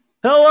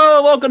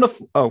Hello, welcome to.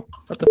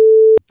 What the?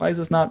 Why is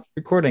this not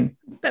recording?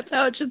 That's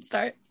how it should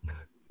start.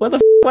 What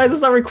the? Why is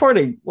this not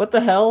recording? What the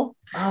hell?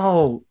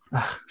 Oh,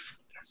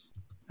 that's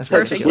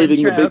perfect.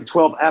 Leaving the Big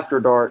 12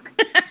 after dark.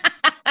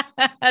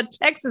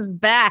 Texas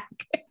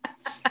back.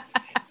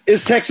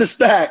 Is Texas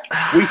back?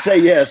 We say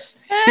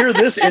yes. Hear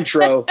this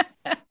intro.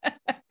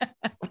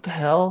 What the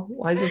hell?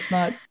 Why is this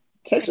not?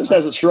 Texas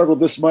hasn't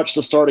struggled this much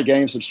to start a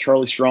game since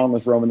Charlie Strong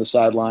was roaming the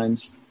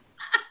sidelines.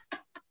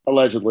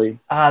 Allegedly.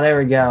 There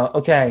we go.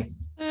 Okay.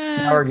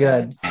 Now we're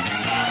good. 4th and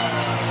 5,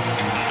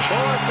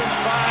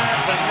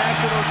 the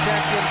national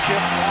championship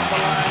on the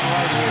line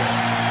right here.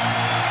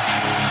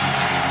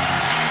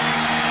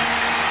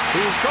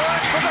 He's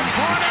going for the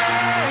corner.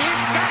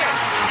 He's got it.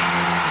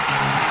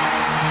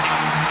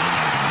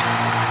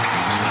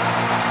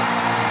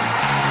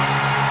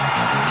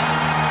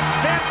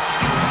 Finch,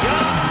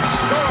 Young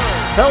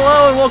scores.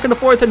 Hello and welcome to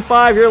 4th and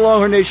 5, your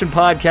Longhorn Nation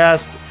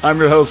podcast. I'm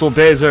your host, Will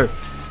Baser.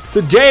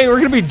 Today we're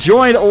going to be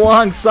joined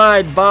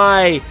alongside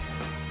by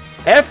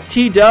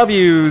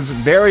FTW's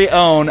very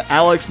own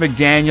Alex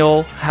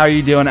McDaniel. How are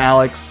you doing,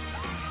 Alex?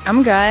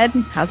 I'm good.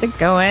 How's it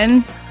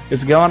going?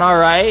 It's going all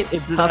right.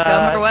 It's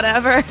welcome or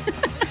whatever.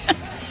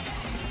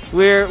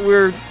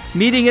 we're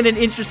meeting in an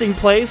interesting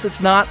place.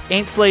 It's not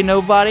Ain't Slay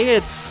Nobody.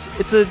 It's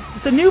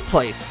a new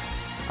place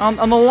on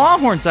the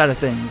Longhorn side of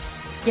things.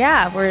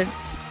 Yeah, we're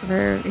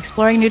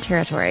exploring new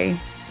territory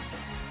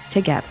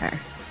together.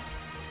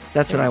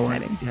 That's what I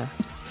wanted. Yeah,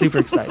 super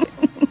exciting.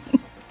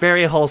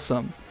 Very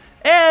wholesome.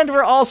 And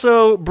we're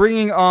also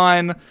bringing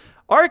on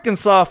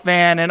Arkansas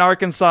fan and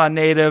Arkansas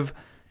native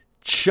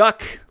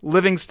Chuck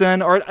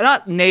Livingston, or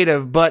not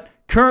native, but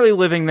currently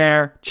living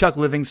there, Chuck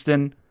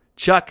Livingston.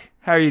 Chuck,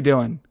 how are you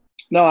doing?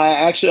 No,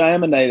 I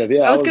am a native.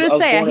 Yeah, I was going to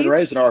say, born and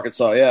raised in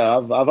Arkansas. Yeah,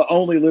 I've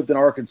only lived in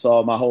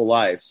Arkansas my whole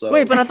life. So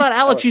wait, but I thought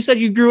Alex, you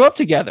said you grew up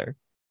together.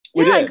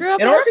 Yeah, I grew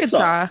up in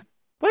Arkansas.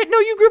 Wait, no,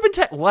 you grew up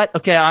in what?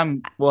 Okay,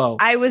 whoa.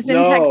 I was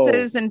in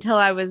Texas until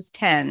I was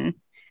 10.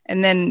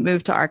 And then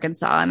moved to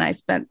Arkansas, and I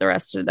spent the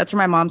rest of that's where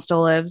my mom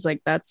still lives.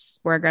 Like, that's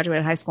where I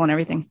graduated high school and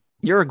everything.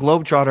 You're a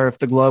globetrotter if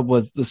the globe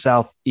was the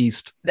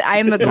southeast. I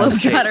am a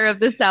globetrotter of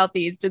the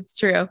southeast. It's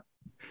true.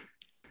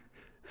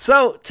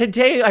 So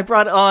today I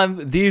brought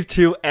on these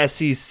two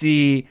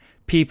SEC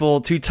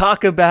people to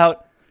talk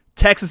about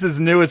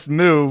Texas's newest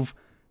move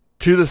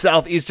to the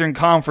Southeastern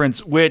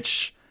Conference,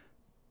 which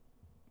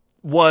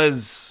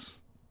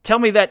was, tell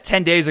me that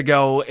 10 days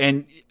ago,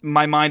 and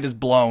my mind is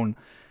blown.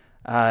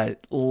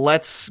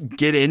 Let's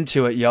get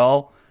into it,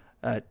 y'all.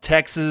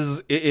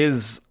 Texas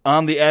is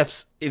going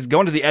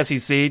to the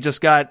SEC.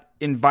 Just got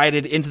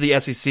invited into the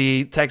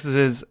SEC.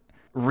 Texas's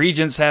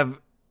regents have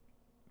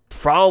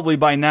probably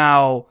by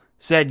now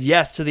said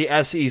yes to the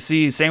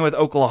SEC. Same with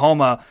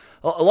Oklahoma.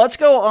 Let's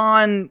go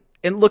on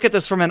and look at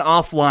this from an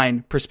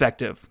offline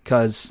perspective,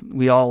 because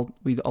we all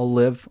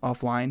live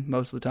offline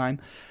most of the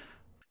time.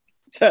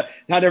 I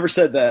never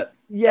said that.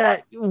 Yeah.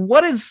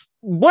 What is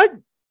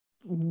going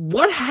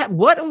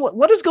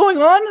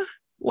on?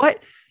 What?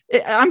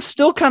 I'm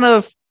still kind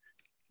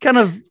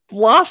of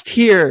lost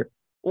here.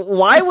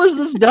 Why was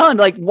this done?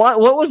 Like, what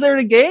was there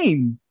to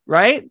gain?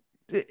 Right?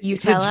 You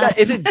tell us.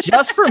 Is it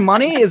just for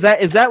money? Is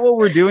that what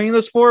we're doing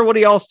this for? What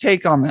do y'all's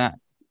take on that?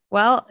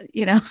 Well,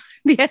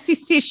 the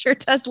SEC sure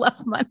does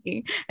love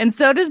money, and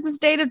so does the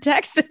state of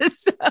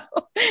Texas. So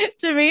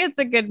to me, it's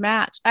a good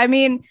match. I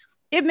mean,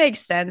 it makes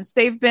sense.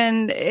 They've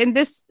been in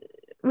this.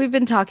 We've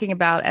been talking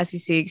about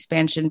SEC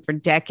expansion for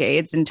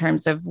decades in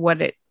terms of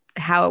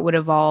how it would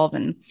evolve.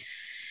 And,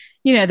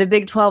 the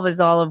Big 12 is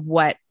all of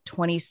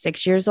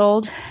 26 years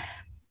old.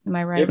 Am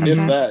I right? If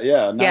that,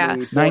 yeah.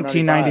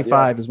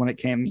 1995 is when it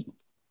came.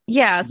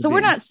 Yeah. So we're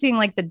not seeing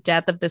like the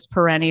death of this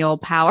perennial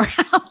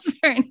powerhouse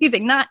or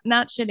anything. Not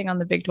shitting on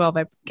the Big 12.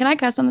 Can I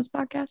cuss on this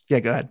podcast? Yeah,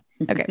 go ahead.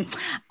 Okay.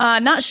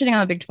 Not shitting on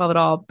the Big 12 at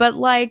all. But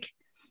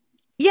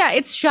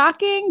it's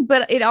shocking,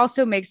 but it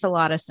also makes a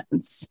lot of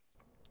sense.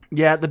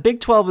 Yeah, the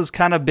Big 12 has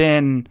kind of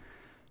been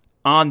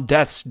on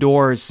death's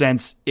door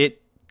since it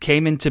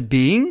came into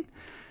being.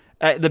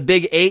 The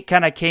Big 8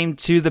 kind of came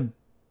to the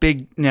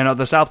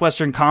the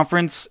Southwestern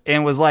Conference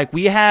and was like,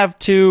 we have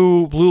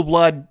two blue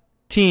blood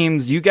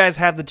teams. You guys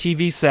have the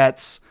TV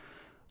sets.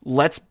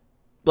 Let's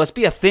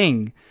be a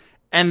thing.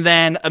 And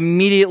then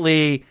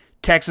immediately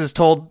Texas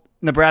told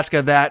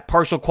Nebraska that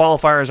partial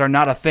qualifiers are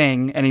not a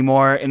thing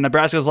anymore. And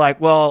Nebraska's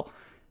like, well,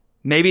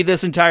 maybe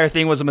this entire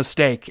thing was a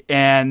mistake,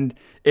 and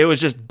it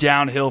was just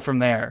downhill from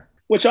there.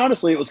 Which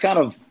honestly, it was kind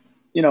of,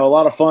 a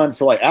lot of fun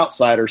for like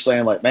outsiders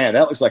saying like, man,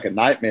 that looks like a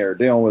nightmare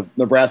dealing with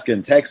Nebraska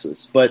and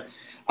Texas. But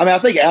I mean, I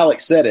think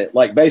Alex said it,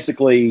 like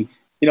basically,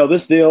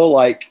 this deal,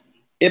 like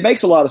it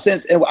makes a lot of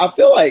sense. And I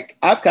feel like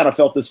I've kind of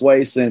felt this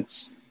way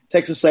since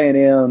Texas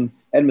A&M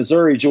and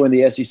Missouri joined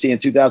the SEC in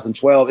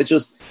 2012.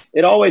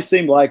 It always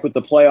seemed like with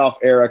the playoff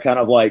era kind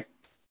of like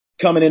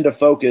coming into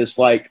focus,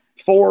 like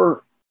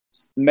 4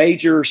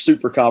 major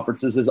super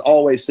conferences has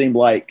always seemed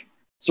like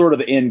sort of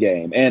the end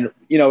game. And,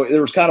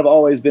 there was kind of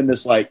always been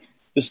this like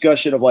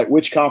discussion of like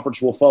which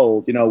conference will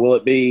fold. Will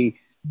it be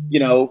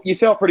you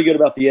felt pretty good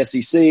about the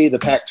SEC. The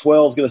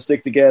Pac-12 is going to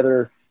stick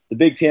together. The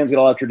Big Ten is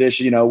going to have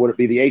tradition. Would it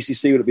be the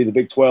ACC? Would it be the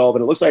Big 12?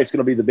 And it looks like it's going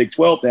to be the Big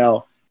 12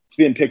 now. It's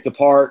being picked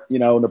apart.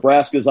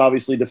 Nebraska is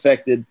obviously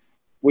defected.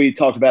 We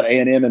talked about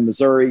A&M and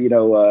Missouri,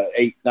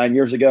 8-9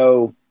 years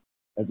ago.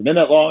 Has it been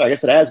that long? I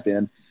guess it has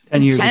been.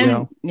 10 years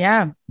ago.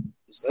 Yeah.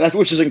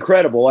 Which is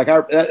incredible.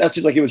 That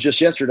seems like it was just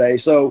yesterday.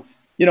 So,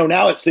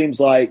 now it seems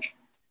like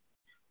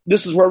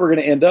this is where we're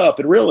going to end up.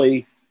 And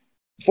really,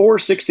 4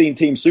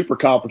 16-team super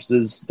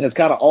conferences has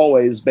kind of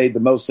always made the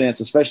most sense,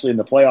 especially in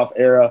the playoff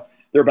era.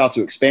 They're about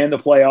to expand the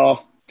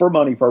playoff for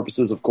money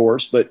purposes, of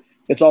course, but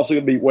it's also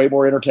going to be way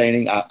more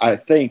entertaining,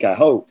 I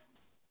hope.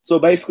 So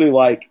basically,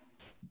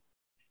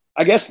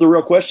 I guess the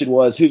real question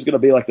was who's going to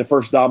be the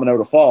first domino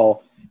to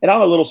fall. And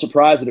I'm a little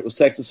surprised that it was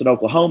Texas and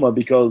Oklahoma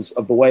because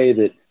of the way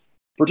that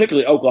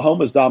particularly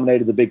Oklahoma's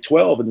dominated the Big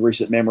 12 in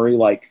recent memory.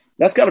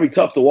 That's got to be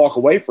tough to walk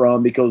away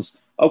from because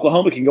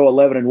Oklahoma can go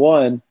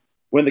 11-1,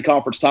 win the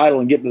conference title,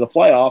 and get into the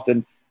playoff.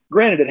 And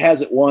granted, it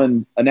hasn't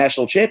won a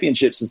national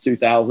championship since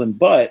 2000,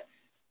 but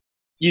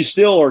you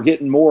still are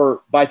getting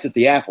more bites at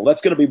the apple.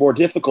 That's going to be more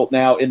difficult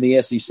now in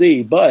the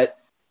SEC. But,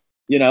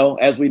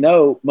 as we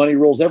know, money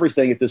rules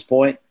everything at this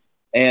point.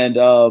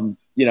 And,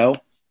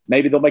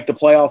 maybe they'll make the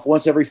playoff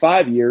once every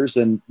 5 years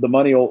and the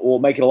money will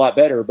make it a lot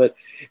better. But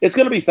it's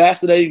going to be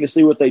fascinating to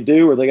see what they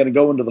do. Are they going to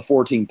go into the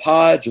 14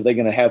 pods? Are they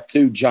going to have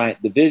 2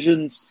 giant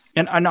divisions?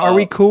 And are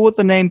we cool with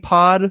the name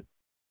pod,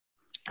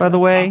 by the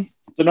way?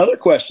 It's another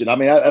question.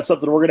 That's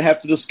something we're going to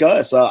have to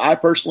discuss. I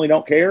personally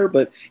don't care,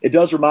 but it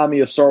does remind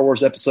me of Star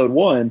Wars Episode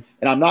 1,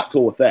 and I'm not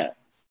cool with that.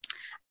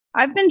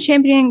 I've been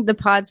championing the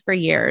pods for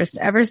years,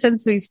 ever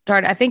since we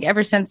started. I think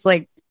ever since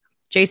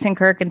Jason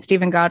Kirk and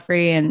Stephen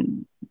Godfrey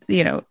and,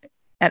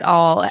 et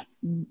al.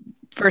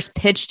 First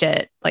pitched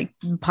it,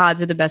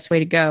 pods are the best way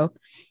to go.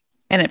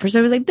 And at first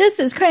I was like, this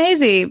is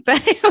crazy.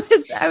 But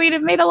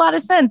it made a lot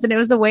of sense. And it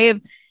was a way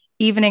of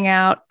evening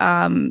out,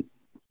 playoff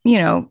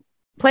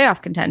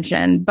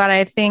contention. But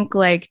I think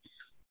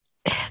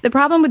the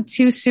problem with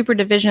 2 super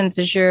divisions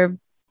is then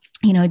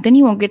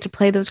you won't get to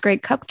play those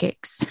great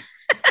cupcakes.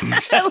 And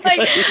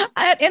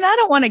I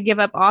don't want to give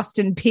up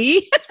Austin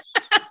P.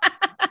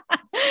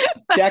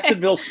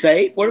 Jacksonville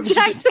State? For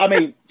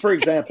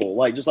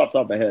example, just off the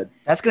top of my head.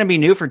 That's going to be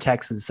new for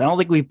Texas. I don't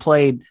think we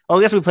played. Oh,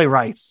 I guess we play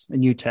Rice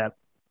and UTEP.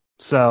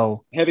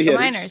 So heavy hitters.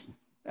 Miners.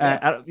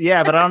 But I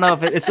don't know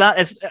if it's not.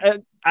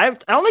 I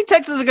don't think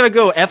Texas is going to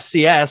go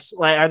FCS.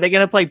 Are they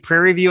going to play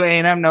Prairie View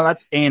A&M? No,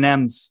 that's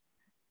A&M's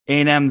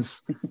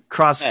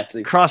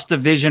cross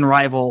division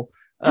rival.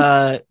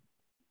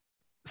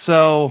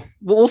 So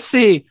we'll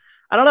see.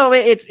 I don't know.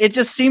 It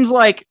just seems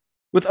like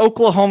with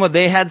Oklahoma,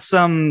 they had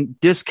some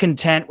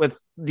discontent with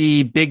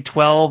the Big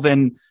 12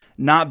 and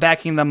not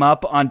backing them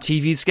up on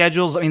TV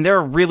schedules. They're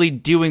really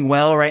doing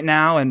well right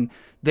now, and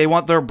they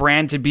want their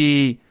brand to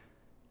be,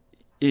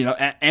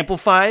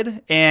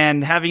 amplified.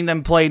 And having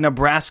them play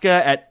Nebraska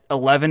at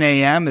 11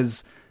 a.m.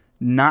 is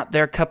not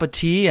their cup of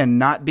tea, and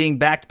not being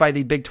backed by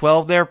the Big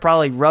 12 there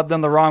probably rubbed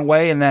them the wrong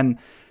way. And then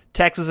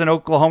Texas and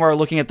Oklahoma are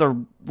looking at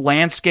the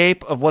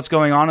landscape of what's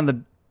going on in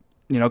the,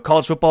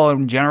 college football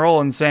in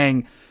general and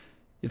saying,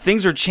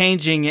 things are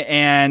changing,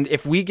 and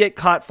if we get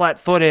caught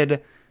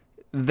flat-footed,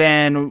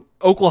 then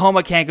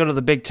Oklahoma can't go to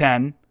the Big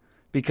Ten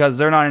because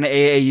they're not an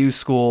AAU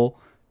school.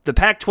 The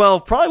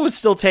Pac-12 probably would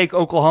still take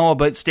Oklahoma,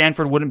 but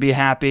Stanford wouldn't be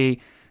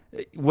happy.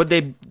 Would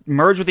they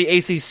merge with the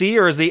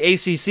ACC, or is the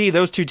ACC,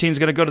 those 2 teams,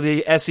 going to go to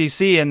the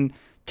SEC and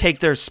take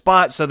their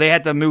spot? So they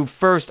had to move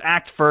first,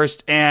 act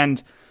first,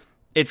 and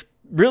it's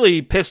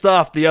really pissed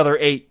off the other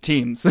 8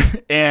 teams.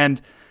 And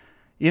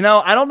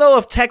I don't know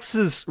if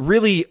Texas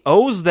really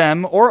owes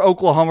them or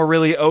Oklahoma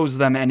really owes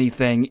them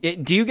anything.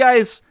 Do you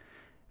guys,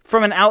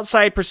 from an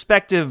outside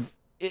perspective,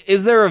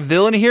 is there a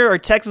villain here? Are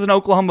Texas and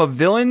Oklahoma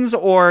villains,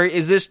 or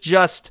is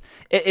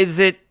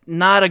it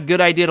not a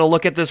good idea to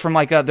look at this from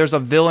there's a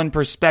villain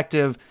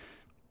perspective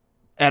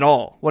at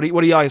all? What do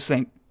you guys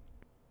think?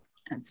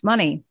 It's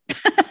money.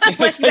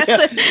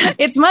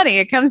 It's money.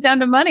 It comes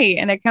down to money,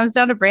 and it comes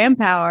down to brand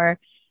power.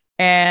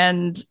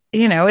 And,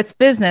 it's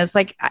business.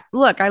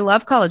 Look, I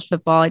love college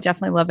football. I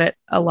definitely love it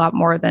a lot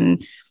more than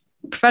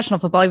professional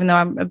football, even though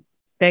I'm a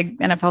big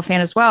NFL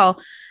fan as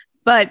well.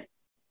 But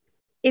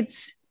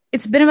it's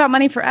been about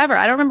money forever.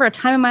 I don't remember a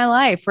time in my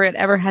life where it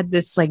ever had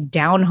this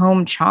down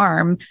home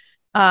charm.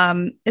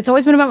 It's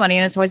always been about money,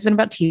 and it's always been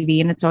about TV,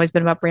 and it's always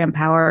been about brand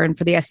power, and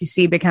for the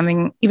SEC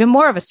becoming even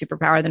more of a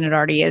superpower than it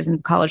already is in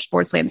the college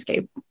sports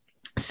landscape.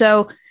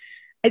 So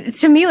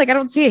to me, I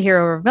don't see a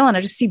hero or a villain.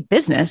 I just see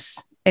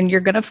business. And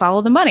you're going to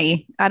follow the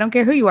money. I don't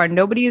care who you are.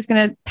 Nobody is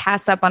going to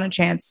pass up on a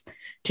chance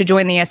to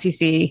join the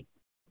SEC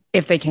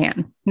if they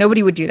can.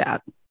 Nobody would do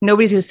that.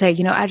 Nobody's going to say,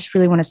 I just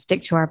really want to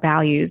stick to our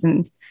values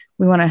and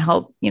we want to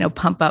help,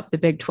 pump up the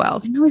Big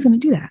 12. Nobody's going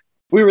to do that.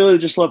 We really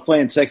just love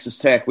playing Texas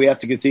Tech. We have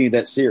to continue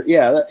that series.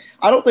 Yeah,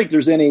 I don't think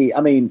there's any.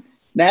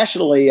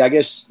 Nationally, I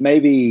guess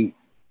maybe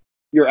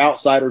your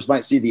outsiders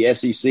might see the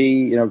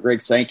SEC,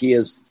 Greg Sankey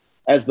as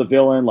the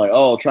villain,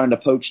 trying to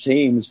poach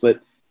teams.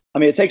 But,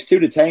 it takes 2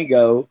 to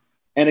tango.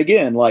 And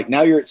again, like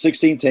now you're at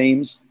 16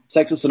 teams.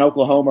 Texas and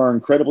Oklahoma are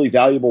incredibly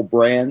valuable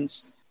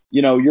brands.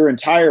 You know, your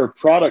entire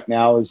product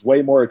now is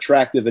way more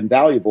attractive and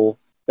valuable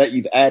that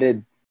you've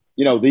added,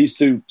 you know, these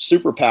two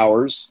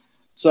superpowers.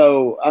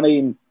 So, I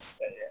mean,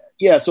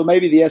 yeah, so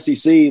maybe the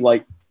SEC,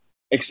 like,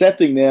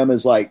 accepting them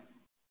is like,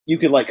 you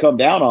could like come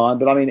down on,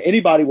 but I mean,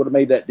 anybody would have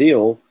made that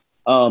deal.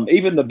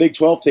 Even the Big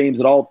 12 teams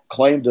that all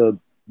claim to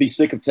be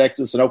sick of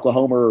Texas and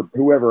Oklahoma or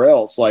whoever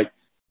else, like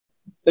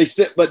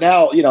but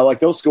now, you know, like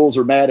those schools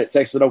are mad at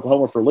Texas and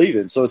Oklahoma for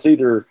leaving. So it's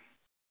either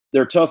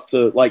they're tough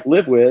to like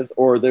live with,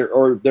 or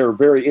they're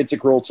very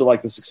integral to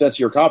like the success of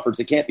your conference.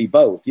 It can't be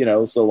both, you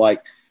know? So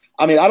like,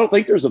 I mean, I don't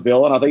think there's a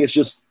villain. I think it's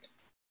just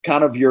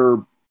kind of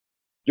your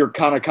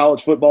kind of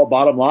college football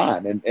bottom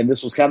line. And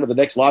this was kind of the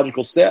next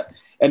logical step.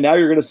 And now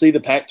you're going to see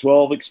the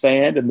Pac-12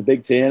 expand and the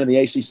Big Ten and the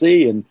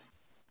ACC, and,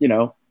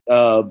 and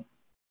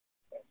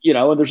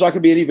there's not going to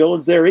be any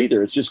villains there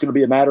either. It's just going to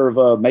be a matter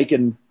of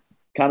making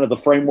kind of the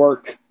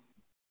framework,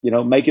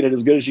 making it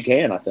as good as you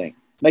can, I think.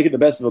 Making the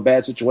best of a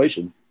bad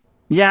situation.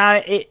 Yeah,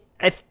 it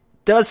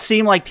does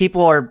seem like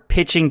people are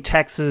pitching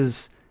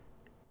Texas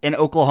and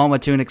Oklahoma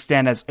to an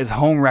extent as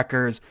home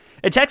wreckers.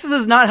 And Texas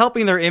is not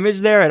helping their image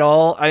there at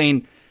all. I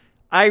mean,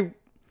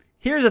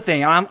 here's the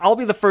thing. I'll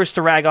be the first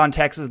to rag on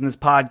Texas in this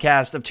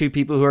podcast of two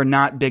people who are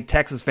not big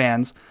Texas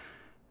fans.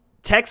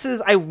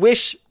 Texas, I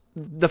wish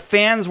the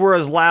fans were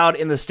as loud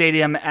in the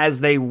stadium as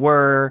they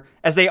are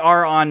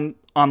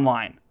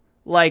online.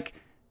 Like,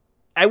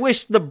 I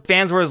wish the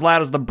fans were as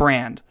loud as the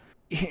brand.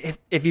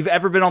 If you've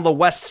ever been on the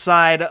west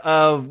side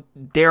of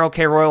Darrell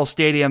K. Royal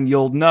Stadium,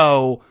 you'll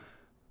know.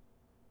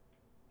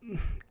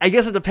 I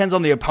guess it depends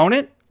on the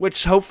opponent,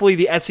 which hopefully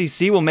the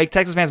SEC will make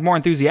Texas fans more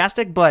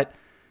enthusiastic, but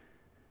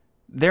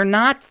they're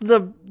not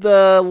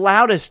the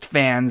loudest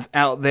fans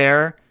out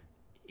there.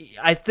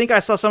 I think I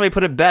saw somebody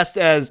put it best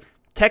as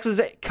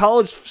Texas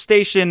College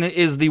Station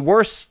is the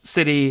worst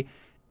city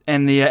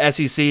in the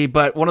SEC,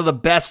 but one of the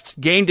best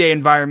game day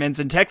environments,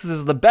 and Texas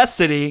is the best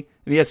city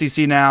in the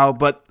SEC now,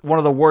 but one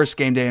of the worst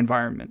game day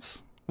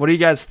environments. What do you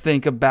guys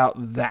think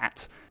about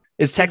that?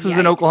 Is Texas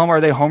and Oklahoma,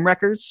 are they home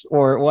wreckers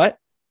or what?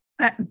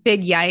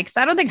 Big yikes.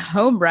 I don't think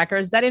home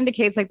wreckers. That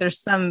indicates like there's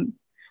some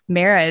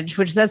marriage,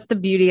 which that's the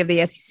beauty of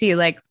the SEC.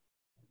 Like,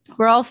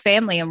 we're all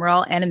family and we're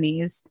all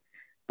enemies.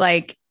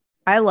 Like,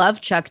 I love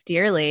Chuck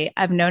dearly.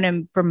 I've known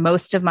him for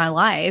most of my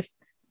life,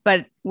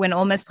 but when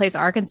Ole Miss plays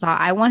Arkansas,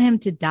 I want him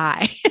to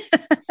die.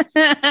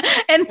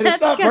 and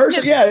it's not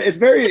personal. Yeah, it's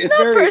very,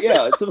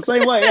 yeah, it's the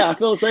same way. Yeah, I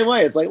feel the same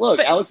way. It's like,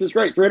 look, Alex is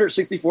great.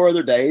 364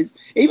 other days,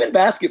 even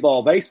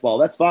basketball, baseball,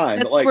 that's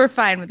fine. We're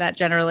fine with that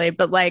generally,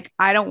 but like,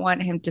 I don't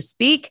want him to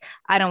speak.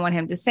 I don't want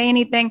him to say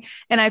anything.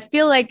 And I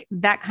feel like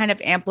that kind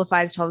of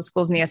amplifies to all the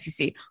schools in the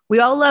SEC. We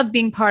all love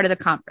being part of the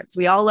conference.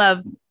 We all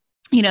love,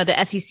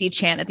 the SEC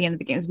chant at the end of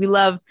the games. We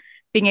love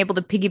being able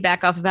to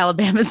piggyback off of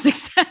Alabama's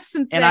success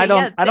and say, I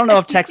don't know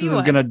if Texas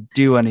is going to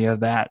do any of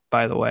that,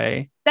 by the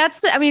way.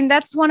 That's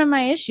one of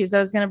my issues I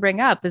was going to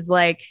bring up is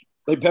like,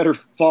 they better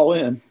fall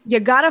in. You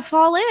got to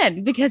fall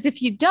in, because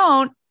if you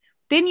don't,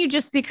 then you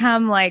just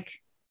become like,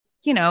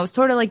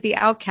 sort of like the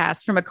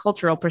outcast from a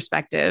cultural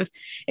perspective.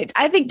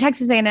 I think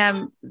Texas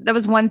A&M, that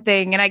was one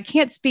thing. And I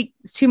can't speak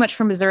too much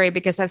for Missouri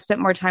because I've spent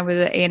more time with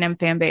the A&M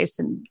fan base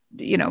and,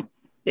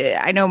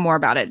 I know more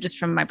about it just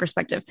from my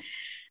perspective.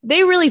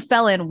 They really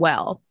fell in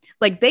well.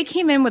 Like, they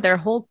came in with their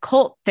whole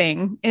cult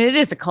thing, and it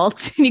is a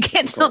cult, and you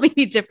can't tell me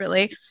any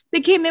differently. They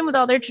came in with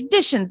all their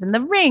traditions and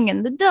the ring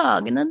and the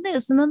dog and then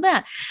this and then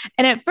that.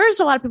 And at first,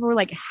 a lot of people were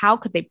like, how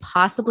could they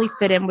possibly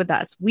fit in with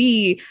us?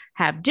 We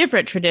have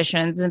different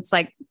traditions. And it's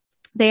like,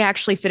 they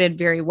actually fit in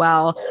very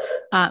well.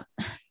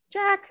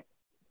 Jack.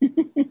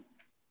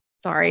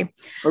 Sorry.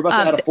 We're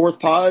about to add a fourth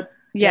pod.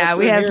 Yeah,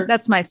 we have. Here.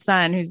 That's my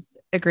son who's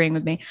agreeing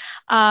with me.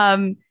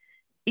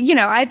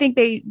 I think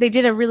they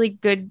did a really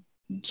good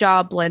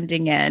job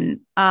blending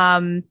in.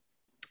 For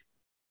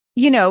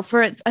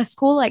a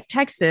school like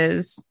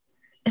Texas,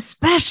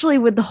 especially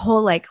with the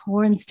whole like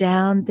horns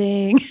down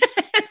thing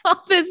and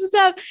all this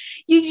stuff,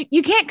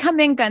 you can't come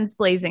in guns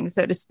blazing,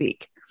 so to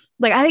speak.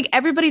 Like, I think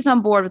everybody's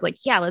on board with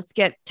like, yeah, let's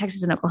get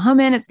Texas and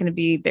Oklahoma in. It's going to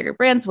be bigger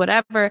brands,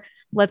 whatever.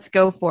 Let's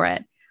go for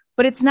it.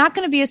 But it's not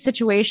going to be a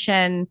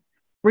situation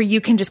where you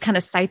can just kind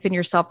of siphon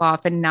yourself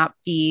off and not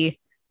be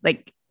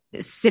like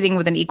sitting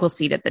with an equal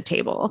seat at the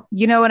table.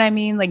 You know what I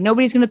mean? Like,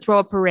 nobody's going to throw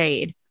a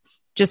parade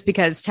just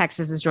because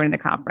Texas is joining the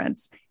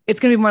conference.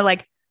 It's going to be more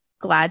like,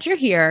 glad you're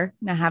here.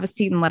 Now have a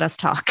seat and let us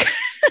talk.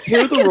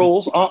 Here are the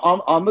rules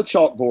on the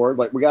chalkboard.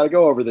 Like, we got to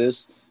go over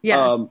this.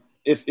 Yeah.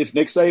 If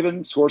Nick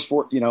Saban scores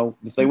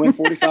if they win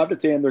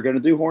 45-10, they're going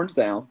to do horns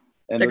down.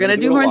 And they're going to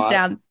do horns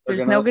down.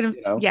 There's no going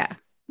to, yeah.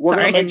 We're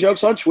going to make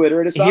jokes on Twitter,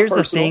 and it's not personal.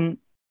 Here's the thing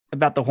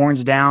about the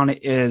horns down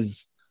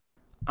is,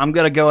 I'm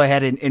going to go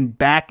ahead and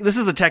back. This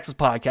is a Texas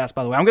podcast,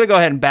 by the way. I'm going to go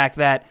ahead and back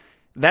that.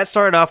 That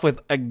started off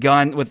with a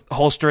gun, with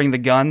holstering the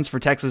guns for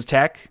Texas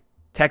Tech.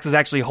 Texas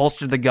actually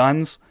holstered the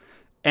guns,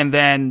 and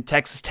then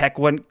Texas Tech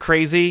went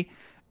crazy.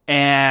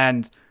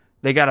 And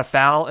they got a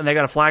foul and they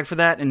got a flag for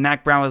that. And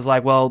Mac Brown was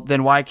like, well,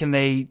 then why can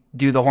they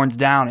do the horns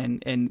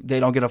down and they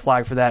don't get a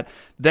flag for that?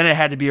 Then it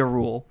had to be a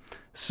rule.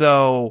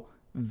 So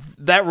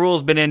that rule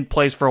has been in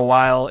place for a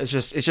while. It's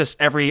just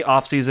every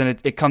offseason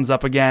it comes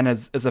up again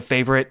as a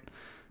favorite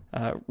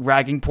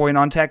ragging point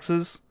on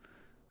Texas.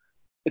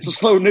 It's a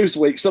slow news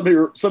week. Somebody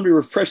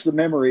refresh the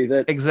memory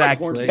that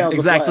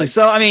exactly.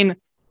 So I mean,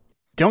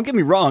 don't get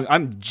me wrong,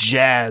 I'm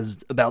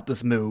jazzed about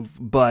this move,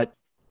 but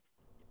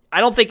I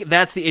don't think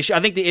that's the issue.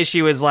 I think the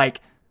issue is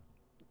like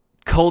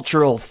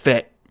cultural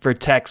fit for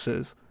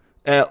Texas.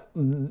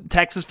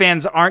 Texas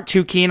fans aren't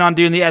too keen on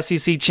doing the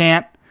SEC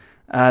chant.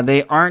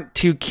 They aren't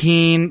too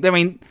keen. I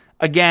mean,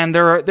 again,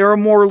 they're a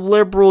more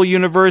liberal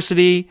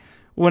university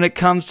when it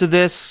comes to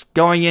this,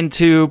 going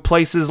into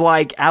places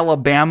like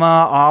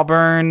Alabama,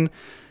 Auburn,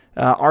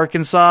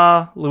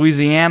 Arkansas,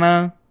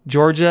 Louisiana,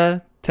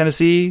 Georgia,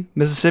 Tennessee,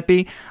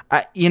 Mississippi.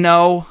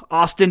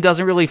 Austin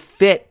doesn't really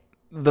fit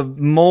the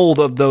mold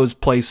of those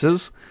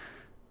places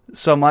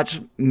so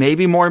much.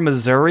 Maybe more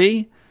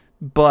Missouri,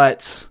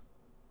 but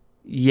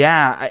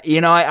yeah,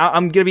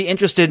 I'm going to be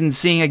interested in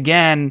seeing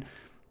again.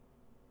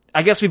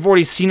 I guess we've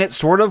already seen it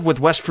sort of with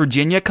West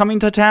Virginia coming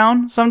to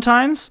town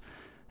sometimes.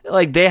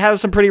 Like, they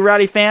have some pretty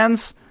rowdy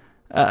fans,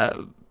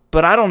 but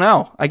I don't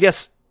know. I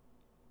guess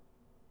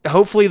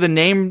hopefully the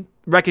name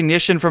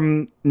recognition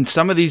from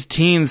some of these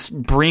teams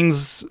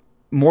brings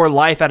more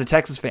life out of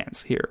Texas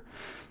fans here.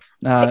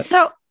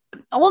 So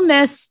Ole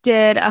Miss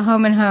did a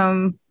home and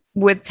home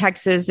with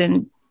Texas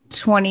in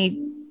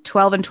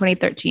 2012 and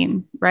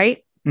 2013,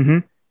 right? Mm-hmm.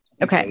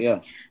 Okay.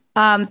 So,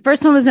 yeah.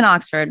 First one was in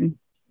Oxford.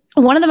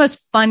 One of the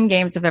most fun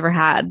games I've ever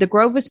had. The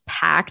Grove was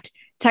packed.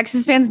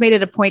 Texas fans made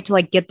it a point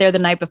to get there the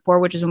night before,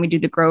 which is when we do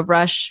the Grove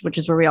Rush, which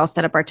is where we all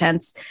set up our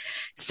tents.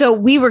 So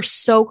we were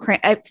so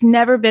it's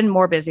never been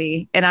more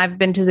busy. And I've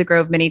been to the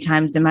Grove many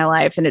times in my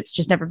life, and it's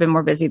just never been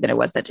more busy than it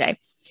was that day.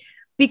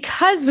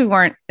 Because we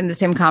weren't in the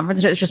same conference,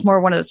 and it was just more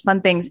one of those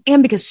fun things.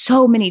 And because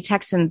so many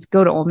Texans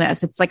go to Ole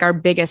Miss, it's like our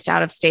biggest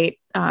out of state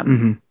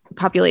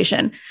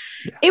population.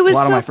 Yeah, it was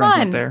so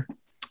fun there.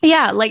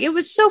 Yeah, it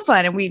was so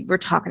fun. And we were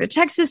talking to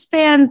Texas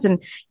fans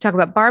and talk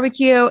about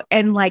barbecue.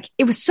 And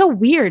it was so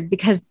weird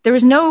because there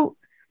was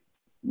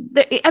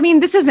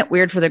this isn't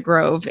weird for the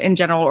Grove in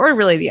general, or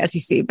really the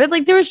SEC, but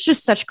there was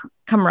just such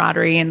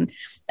camaraderie and,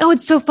 oh,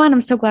 it's so fun.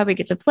 I'm so glad we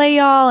get to play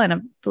y'all. And I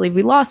believe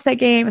we lost that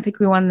game. I think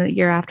we won the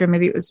year after.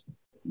 Maybe it was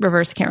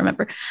reverse. I can't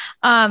remember.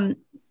 But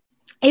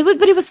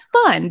it was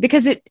fun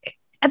because at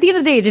the end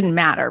of the day, it didn't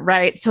matter.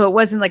 Right. So it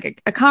wasn't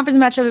a conference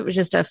matchup. It was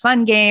just a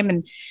fun game.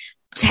 And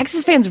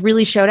Texas fans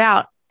really showed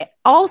out.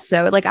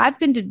 Also, I've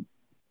been to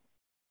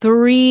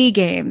three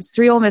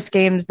Ole Miss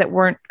games that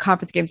weren't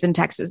conference games in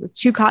Texas. The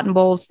 2 Cotton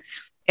Bowls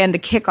and the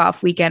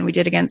kickoff weekend we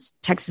did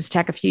against Texas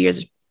Tech a few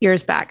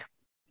years back.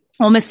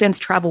 Ole Miss fans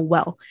travel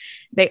well.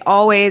 They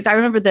always, I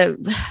remember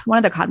one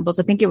of the Cotton Bowls,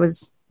 I think it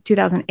was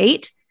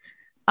 2008.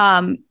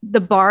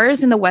 The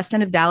bars in the West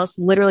End of Dallas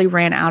literally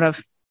ran out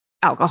of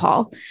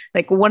alcohol.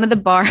 One of the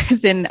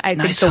bars in, I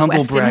think, the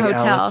Westin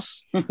Hotel.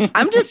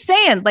 I'm just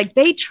saying,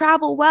 they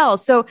travel well.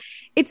 So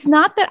it's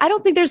not that,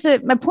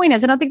 my point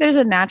is, I don't think there's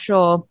a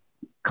natural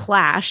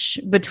clash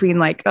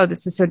between oh,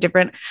 this is so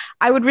different.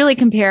 I would really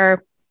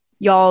compare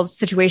y'all's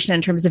situation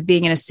in terms of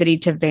being in a city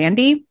to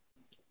Vandy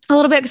a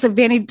little bit, because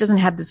Vandy doesn't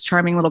have this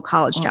charming little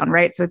college town,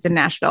 right? So it's in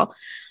Nashville.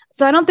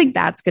 So I don't think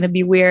that's going to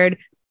be weird.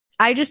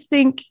 I just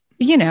think,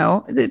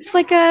 it's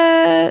like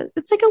a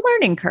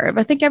learning curve.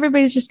 I think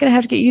everybody's just going to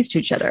have to get used to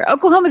each other.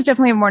 Oklahoma is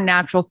definitely a more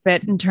natural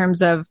fit in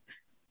terms of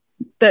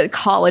the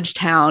college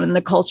town and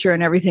the culture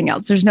and everything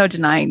else. There's no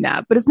denying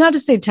that, but it's not to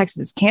say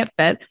Texas can't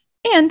fit.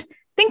 And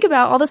think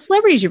about all the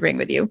celebrities you bring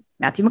with you.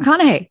 Matthew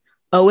McConaughey,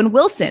 Owen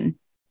Wilson,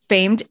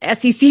 famed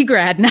SEC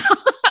grad now.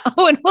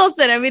 Owen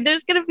Wilson. I mean,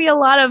 there's going to be a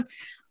lot of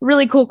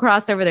really cool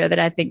crossover there that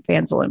I think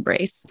fans will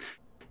embrace.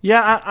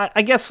 Yeah,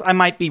 I guess I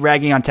might be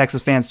ragging on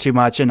Texas fans too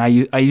much, and I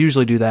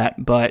usually do that.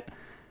 But,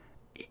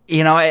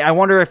 I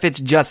wonder if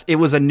it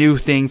was a new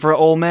thing for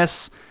Ole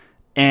Miss,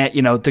 and,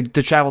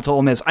 to travel to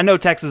Ole Miss. I know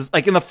Texas,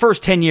 in the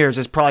first 10 years,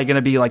 it's probably going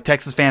to be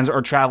Texas fans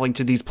are traveling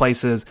to these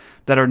places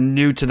that are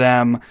new to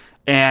them,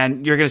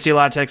 and you're going to see a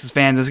lot of Texas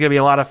fans. It's going to be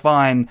a lot of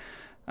fun.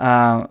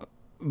 But,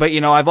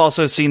 I've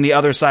also seen the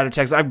other side of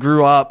Texas. I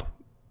grew up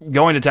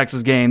going to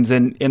Texas games,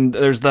 and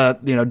there's the,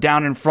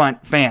 down in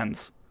front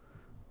fans.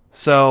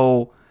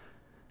 So,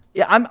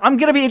 yeah, I'm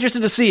going to be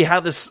interested to see how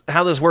this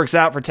works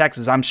out for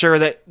Texas. I'm sure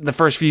that the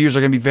first few years are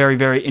going to be very,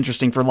 very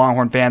interesting for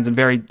Longhorn fans, and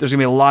there's going to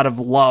be a lot of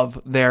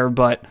love there.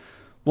 But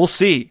we'll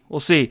see.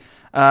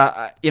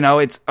 I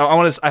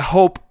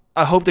hope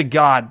to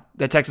God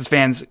that Texas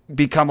fans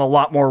become a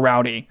lot more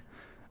rowdy,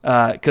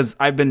 because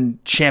I've been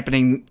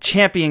championing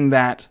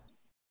that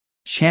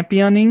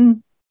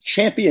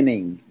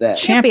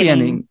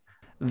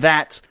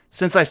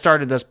since I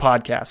started this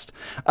podcast.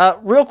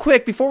 Real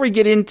quick, before we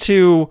get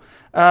into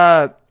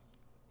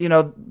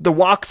the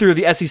walkthrough of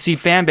the SEC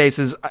fan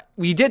bases,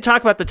 we did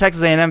talk about the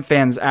Texas A&M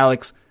fans,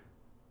 Alex.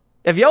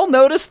 Have y'all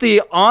noticed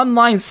the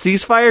online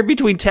ceasefire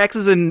between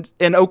Texas and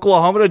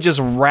Oklahoma to just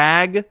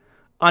rag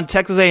on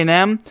Texas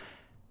A&M?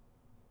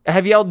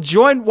 Have y'all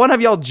joined? One,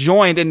 have y'all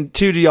joined? And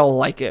two, do y'all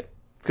like it?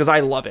 Because I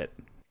love it.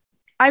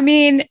 I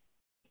mean,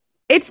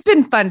 it's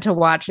been fun to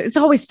watch. It's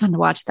always fun to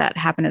watch that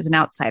happen as an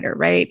outsider,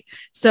 right?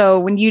 So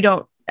when you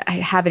don't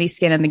have any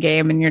skin in the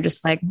game and you're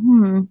just like,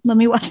 let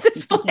me watch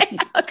this play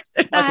out.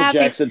 Michael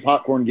Jackson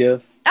popcorn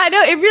gif. I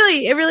know it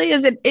really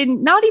is. It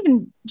not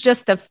even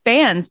just the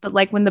fans, but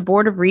like when the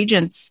Board of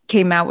Regents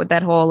came out with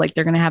that whole, like,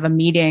 they're going to have a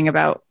meeting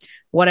about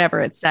whatever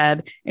it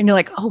said. And you're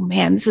like, oh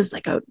man, this is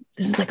like a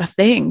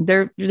thing.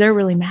 They're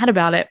really mad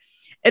about it.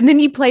 And then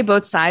you play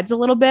both sides a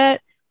little bit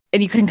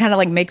and you can kind of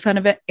like make fun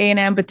of it,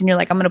 A&M, but then you're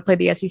like, I'm going to play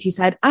the SEC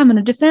side. I'm going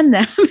to defend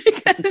them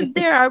because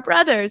they're our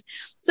brothers.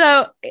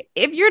 So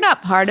if you're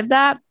not part of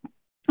that,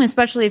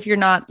 especially if you're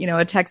not,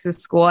 a Texas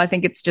school, I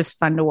think it's just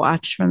fun to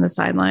watch from the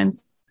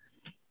sidelines.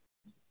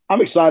 I'm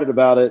excited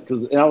about it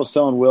because, and I was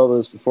telling Will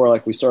this before,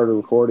 like, we started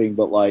recording,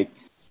 but like,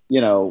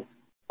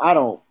 I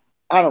don't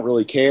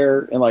really care.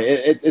 And like,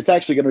 it's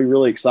actually going to be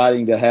really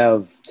exciting to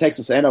have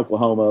Texas and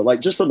Oklahoma,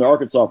 like, just from the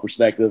Arkansas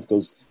perspective,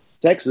 because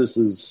Texas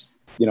is,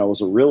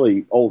 was a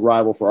really old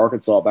rival for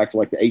Arkansas back to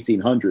like the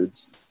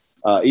 1800s,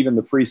 even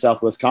the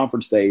pre-Southwest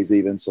Conference days,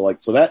 even. So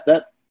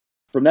that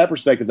from that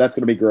perspective, that's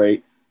going to be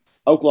great.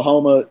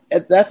 Oklahoma,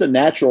 that's a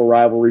natural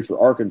rivalry for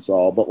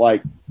Arkansas, but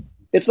like,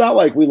 it's not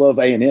like we love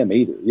A&M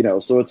either,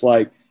 so it's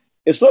like,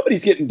 if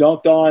somebody's getting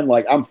dunked on,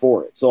 like, I'm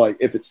for it. So like,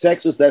 if it's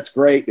Texas, that's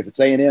great. If it's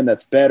A&M,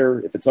 that's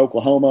better. If it's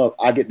Oklahoma,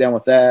 I get down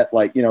with that.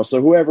 Like,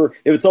 so whoever,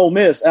 if it's Ole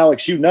Miss,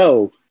 Alex,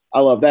 I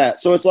love that.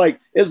 So it's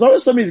like, as long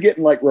as somebody's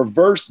getting like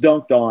reverse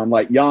dunked on,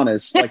 like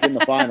Giannis, like in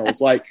the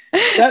finals, like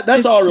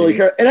that's all I really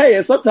care. And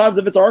hey, sometimes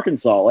if it's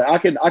Arkansas, like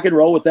I can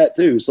roll with that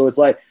too. So it's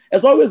like,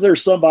 as long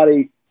as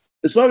somebody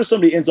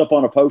ends up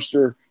on a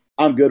poster,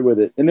 I'm good with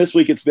it. And this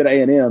week it's been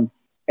A&M,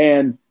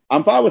 and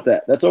I'm fine with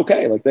that. That's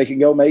okay. Like, they can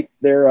go make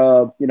their,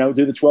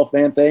 do the 12th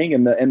man thing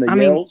and the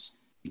yells,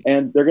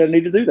 and they're going to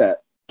need to do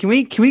that. Can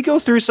we go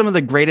through some of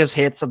the greatest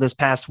hits of this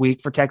past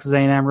week for Texas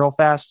A&M real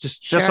fast,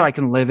 just so I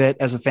can live it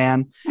as a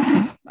fan?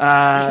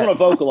 I just want to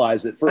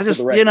vocalize it for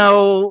the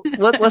record.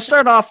 Let's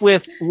start off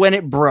with when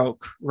it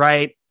broke,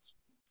 right?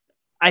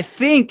 I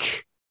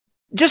think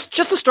just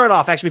to start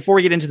off, actually, before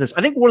we get into this,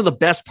 I think one of the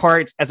best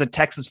parts as a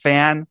Texas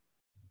fan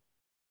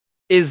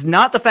is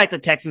not the fact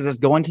that Texas is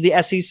going to the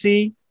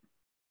SEC.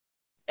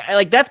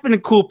 Like, that's been a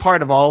cool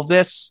part of all of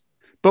this.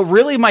 But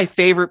really, my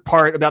favorite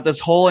part about this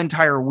whole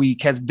entire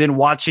week has been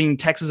watching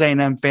Texas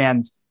A&M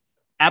fans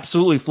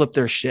absolutely flip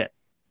their shit.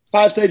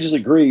 5 stages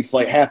of grief,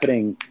 like,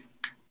 happening,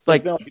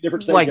 like a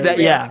different stage like that,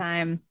 yeah.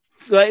 Time.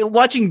 Like,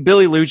 watching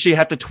Billy Lucci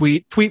have to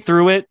tweet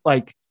through it,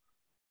 like,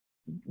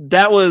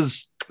 that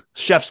was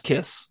chef's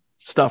kiss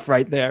stuff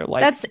right there.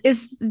 Like,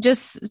 is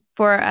just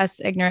for us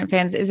ignorant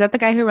fans. Is that the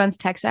guy who runs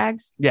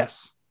Texags?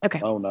 Yes.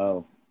 Okay. Oh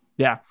no.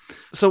 Yeah.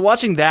 So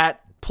watching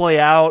that play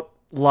out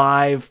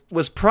live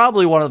was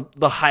probably one of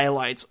the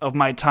highlights of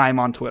my time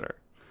on Twitter.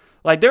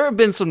 Like, there have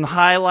been some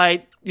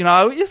highlight,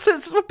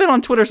 it's been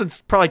on Twitter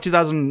since probably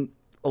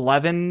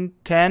 2011,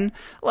 10,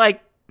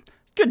 like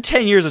good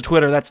 10 years of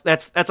Twitter.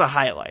 That's a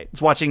highlight.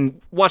 It's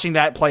watching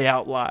that play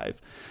out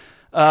live.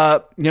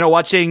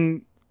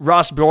 Watching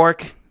Ross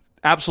Bjork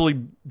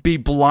absolutely be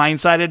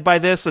blindsided by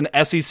this in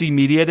SEC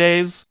media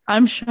days.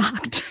 I'm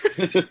shocked.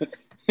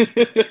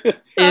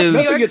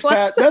 Nothing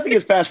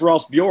gets past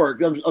Ross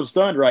Bjork. I'm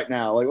stunned right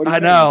now. Like, what do you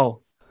mean?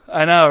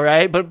 I know,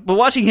 right? But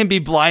watching him be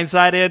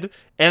blindsided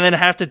and then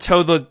have to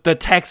toe the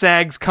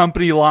Texags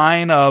company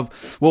line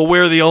of, well,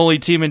 we're the only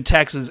team in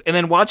Texas, and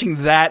then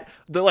watching that,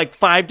 like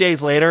 8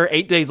 days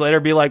later,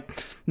 be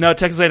like, no,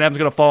 Texas A&M's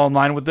going to fall in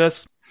line with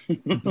this.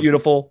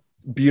 Beautiful.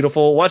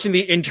 Watching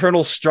the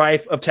internal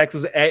strife of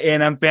Texas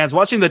A&M fans,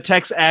 watching the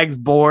Texags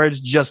boards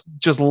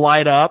just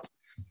light up,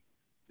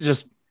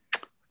 just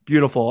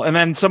beautiful. And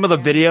then some of the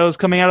videos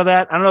coming out of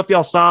that. I don't know if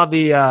y'all saw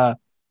the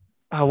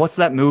what's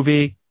that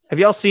movie? Have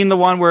y'all seen the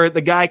one where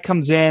the guy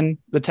comes in,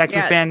 the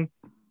Texas fan?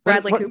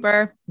 Bradley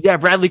Cooper. Yeah,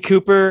 Bradley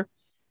Cooper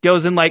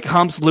goes in, like,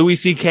 humps Louis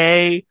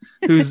C.K.,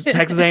 who's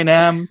Texas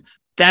A&M.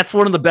 That's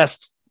one of the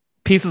best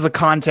pieces of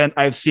content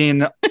I've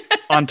seen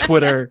on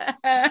Twitter,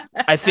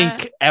 I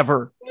think,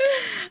 ever.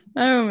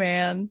 Oh,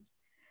 man.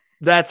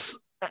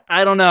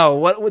 I don't know.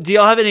 What do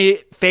y'all have any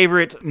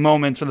favorite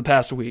moments from the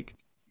past week?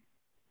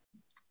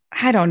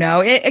 I don't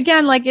know. It's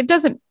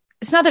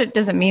not that it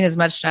doesn't mean as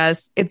much to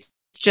us. It's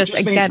just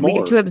again, we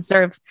get to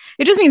observe.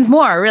 It just means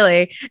more,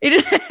 really.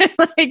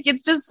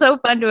 It's just so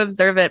fun to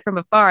observe it from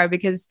afar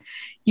because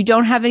you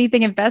don't have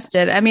anything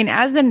invested. I mean,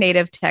 as a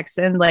native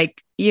Texan,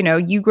 like,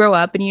 you grow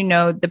up and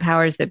the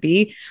powers that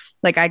be.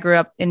 Like, I grew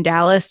up in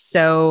Dallas,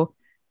 so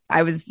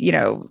I was,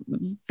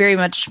 very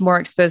much more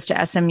exposed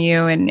to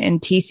SMU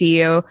and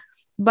TCU.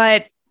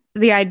 But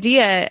the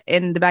idea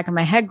in the back of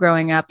my head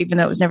growing up, even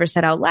though it was never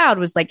said out loud,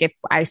 was like, if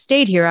I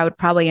stayed here, I would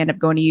probably end up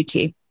going to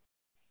UT.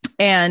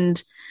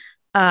 And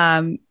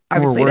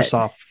obviously we're worse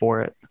off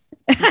for it.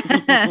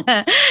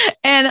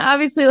 And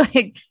obviously,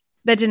 like,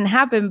 that didn't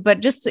happen, but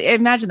just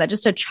imagine that,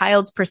 just a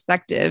child's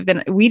perspective.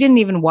 And we didn't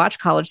even watch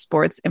college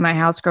sports in my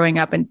house growing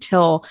up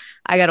until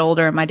I got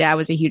older, and my dad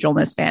was a huge Ole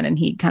Miss fan and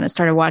he kind of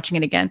started watching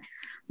it again.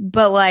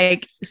 But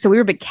like, so we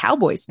were big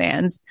Cowboys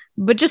fans,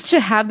 but just to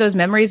have those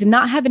memories and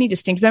not have any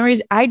distinct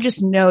memories, I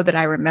just know that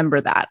I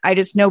remember that. I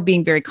just know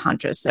being very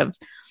conscious of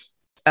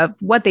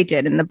what they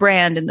did and the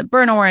brand and the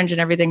burnt orange and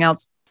everything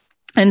else.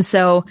 And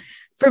so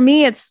for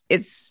me,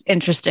 it's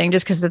interesting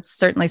just because it's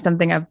certainly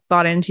something I've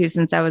bought into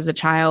since I was a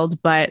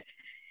child. But,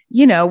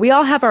 you know, we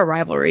all have our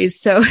rivalries.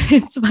 So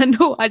it's fun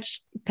to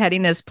watch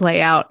pettiness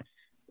play out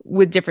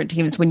with different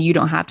teams when you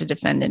don't have to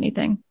defend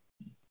anything.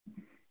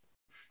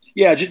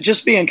 Yeah,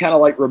 just being kind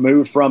of like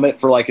removed from it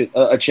for like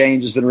a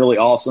change has been really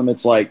awesome.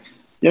 It's like,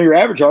 you know, your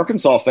average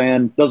Arkansas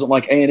fan doesn't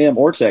like A&M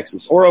or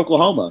Texas or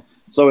Oklahoma.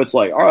 So it's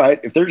like, all right,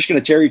 if they're just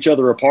going to tear each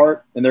other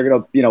apart and they're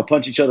going to, you know,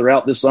 punch each other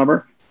out this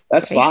summer,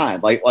 that's fine.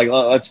 Like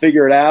let's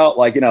figure it out.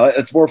 Like, you know,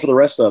 it's more for the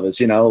rest of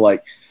us, you know,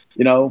 like,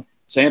 you know,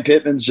 Sam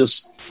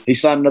Pittman's he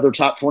signed another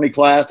top 20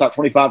 class, top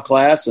 25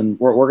 class, and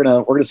we're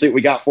going to see what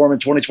we got for him in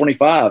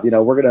 2025. You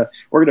know, we're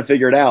going to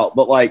figure it out.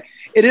 But like,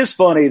 it is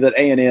funny that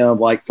A&M,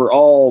 like for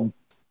all,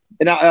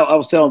 and I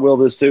was telling Will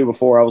this too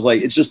before. I was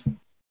like, it's just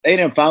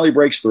A&M finally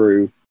breaks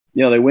through.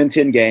 You know, they win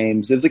 10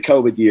 games. It was a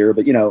COVID year,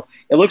 but, you know,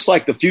 it looks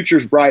like the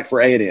future's bright for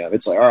A&M.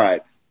 It's like, all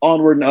right,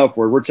 onward and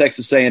upward. We're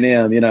Texas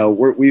A&M. You know,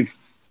 we've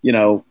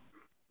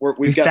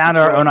got found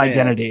our own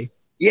identity.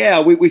 Yeah,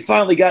 we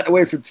finally got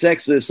away from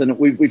Texas, and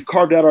we've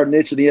carved out our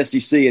niche in the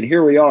SEC, and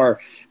here we are.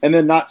 And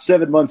then not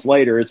 7 months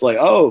later, it's like,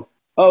 oh,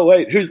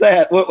 wait, who's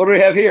that? What do we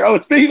have here? Oh,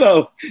 it's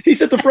Bevo.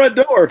 He's at the front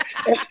door.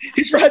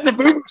 He's riding the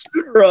Boomer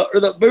scooter or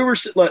the Boomer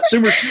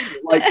Sumer scooter.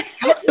 Like,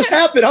 how did this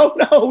happen? Oh,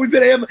 no,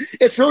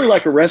 it's really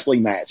like a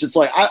wrestling match. It's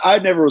like, I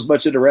never was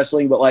much into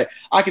wrestling, but like,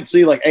 I could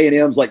see like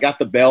A&M's like got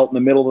the belt in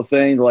the middle of the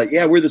thing. They're like,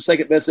 yeah, we're the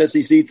second best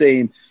SEC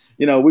team.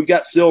 You know, we've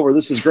got silver.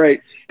 This is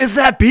great. Is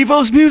that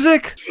Bevo's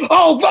music?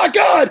 Oh, my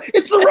God.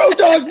 It's the Road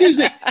Dogs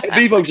music. And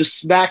Bevo just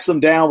smacks him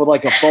down with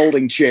like a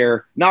folding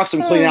chair, knocks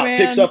him clean out, man.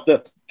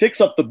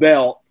 picks up the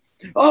belt.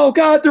 Oh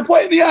God, they're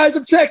playing the Eyes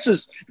of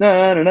Texas.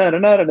 And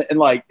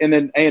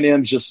then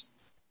A&M's just,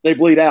 they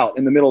bleed out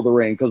in the middle of the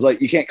ring because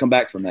like you can't come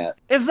back from that.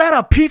 Is that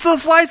a pizza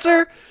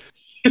slicer?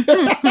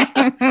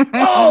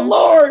 Oh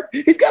Lord,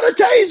 he's got a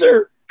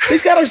taser.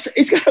 He's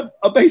got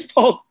a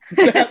baseball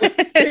bat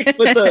with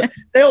the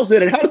nails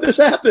in it. How did this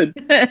happen?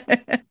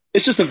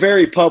 It's just a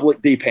very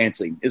public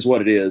de-pantsing is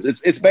what it is.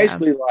 It's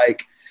basically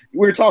like we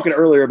were talking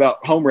earlier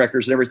about home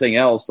wreckers and everything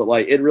else, but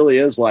like it really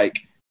is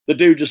like the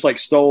dude just like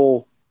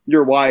stole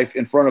your wife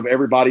in front of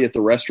everybody at the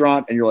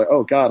restaurant, and you're like,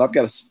 oh God, I've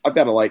got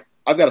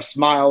to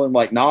smile and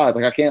like nod,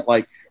 like I can't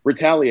like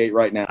retaliate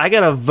right now. I got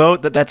to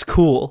vote that's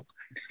cool.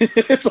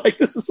 It's like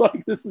this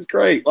is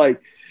great.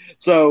 Like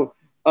so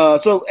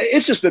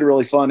it's just been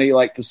really funny,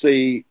 like to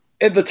see.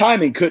 And the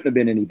timing couldn't have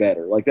been any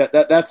better. Like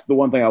that's the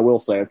one thing I will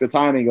say. Like the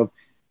timing of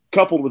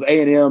coupled with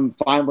A&M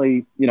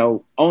finally, you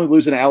know, only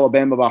losing to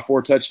Alabama by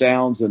 4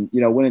 touchdowns and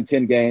you know winning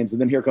 10 games,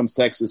 and then here comes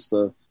Texas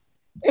to.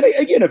 And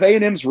again, if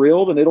A&M's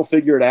real, then it'll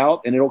figure it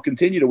out, and it'll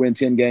continue to win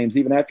 10 games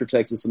even after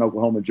Texas and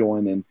Oklahoma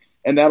join,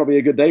 and that'll be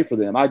a good day for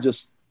them.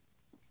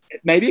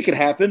 Maybe it could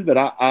happen, but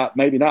I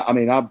maybe not. I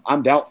mean,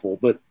 I'm doubtful,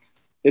 but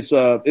that's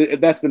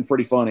been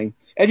pretty funny.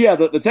 And yeah,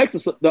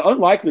 the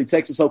unlikely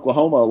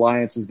Texas-Oklahoma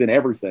alliance has been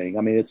everything.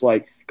 I mean, it's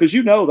like because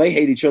you know they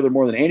hate each other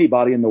more than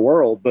anybody in the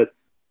world, but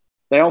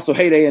they also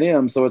hate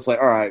A&M, so it's like,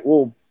 all right,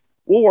 we'll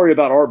worry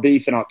about our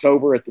beef in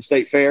October at the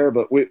state fair,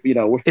 but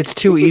it's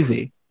too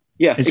easy.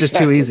 Yeah, it's just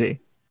too easy.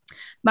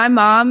 My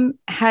mom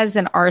has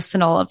an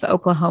arsenal of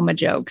Oklahoma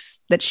jokes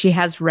that she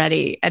has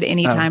ready at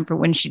any time for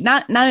when she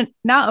not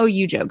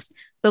OU jokes,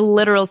 the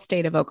literal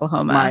state of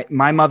Oklahoma.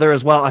 My mother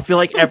as well. I feel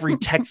like every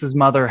Texas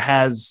mother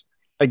has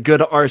a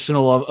good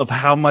arsenal of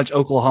how much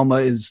Oklahoma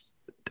is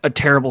a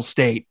terrible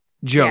state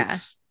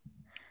jokes.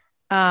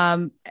 Yeah.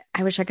 I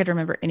wish I could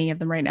remember any of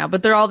them right now,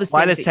 but they're all the same.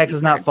 Why does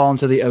Texas not fall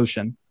into the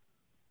ocean?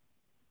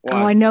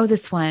 Why? Oh, I know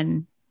this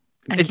one.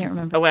 I can't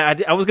remember. Oh, wait,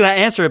 I was going to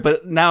answer it,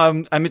 but now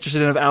I'm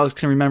interested in if Alex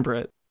can remember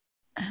it.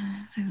 I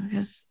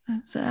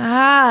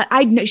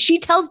know she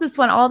tells this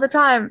one all the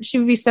time. She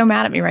would be so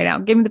mad at me right now.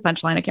 Give me the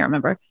punchline. I can't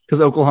remember.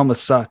 Because Oklahoma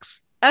sucks.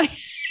 What's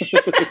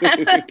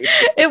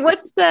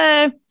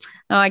the?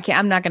 Oh, I can't.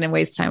 I'm not going to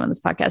waste time on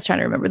this podcast trying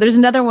to remember. There's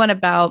another one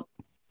about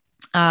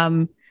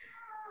the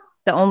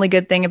only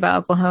good thing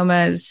about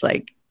Oklahoma is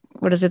like.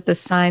 What is it? The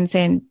sign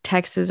saying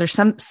Texas or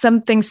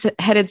something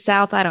headed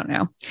south. I don't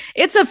know.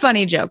 It's a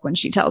funny joke when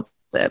she tells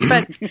it,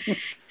 but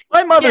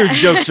my mother's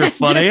jokes are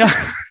funny.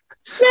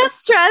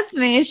 Just trust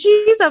me.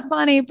 She's a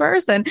funny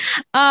person.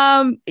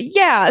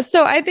 Yeah.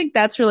 So I think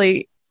that's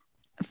really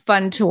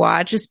fun to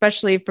watch,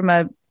 especially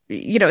from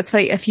it's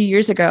funny. A few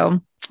years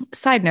ago,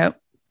 side note,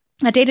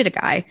 I dated a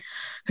guy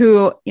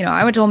who,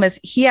 I went to Ole Miss.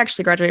 He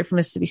actually graduated from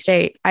Mississippi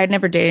State. I had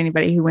never dated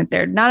anybody who went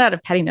there, not out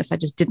of pettiness. I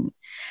just didn't.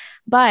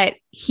 But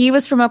he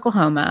was from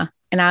Oklahoma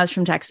and I was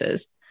from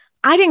Texas.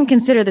 I didn't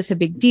consider this a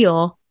big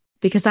deal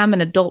because I'm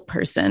an adult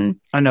person.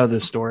 I know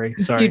this story.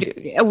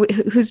 Sorry.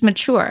 Who's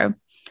mature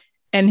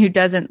and who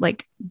doesn't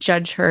like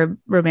judge her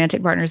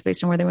romantic partners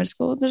based on where they went to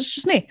school. That's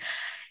just me.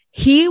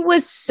 He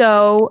was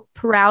so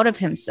proud of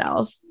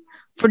himself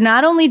for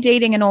not only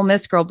dating an Ole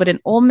Miss girl, but an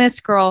Ole Miss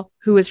girl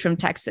who was from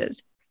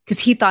Texas. because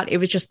he thought it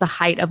was just the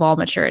height of all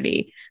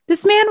maturity.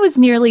 This man was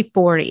nearly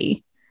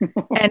 40.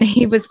 And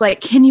he was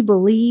like, can you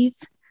believe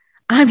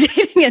I'm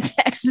dating a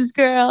Texas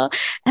girl?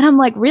 And I'm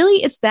like,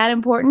 really? It's that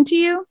important to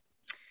you?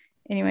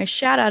 Anyway,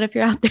 shout out if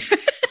you're out there.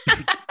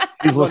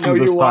 He's listening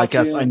to this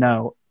podcast. I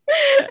know.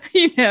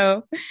 you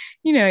know,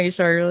 you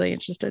started really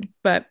interested.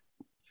 But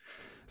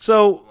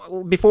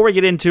so before we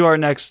get into our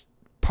next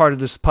part of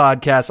this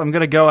podcast, I'm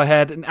going to go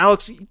ahead and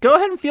Alex, go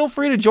ahead and feel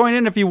free to join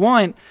in if you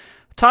want.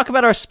 Talk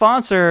about our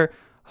sponsor,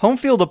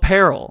 Homefield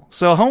Apparel.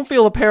 So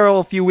Homefield Apparel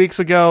a few weeks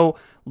ago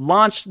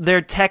launched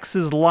their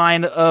Texas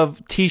line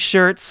of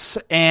t-shirts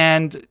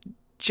and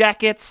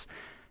jackets.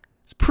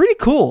 It's pretty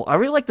cool. I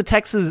really like the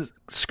Texas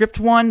script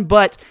one,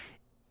 but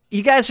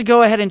you guys should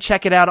go ahead and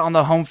check it out on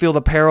the Homefield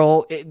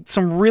Apparel.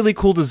 Some really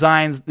cool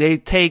designs. They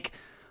take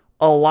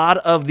a lot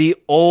of the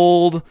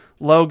old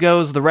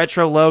logos, the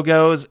retro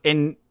logos,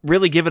 and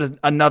really give it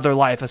another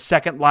life, a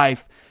second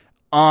life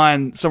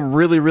on some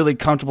really, really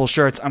comfortable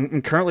shirts.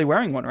 I'm currently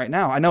wearing one right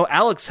now. I know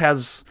Alex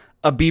has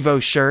a Bevo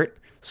shirt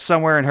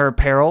somewhere in her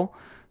apparel.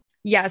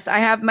 yes, I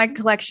have my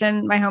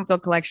collection. My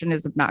Homefield collection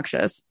is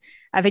obnoxious.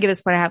 I think at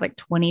this point I have like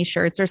 20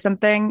 shirts or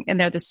something, and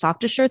they're the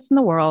softest shirts in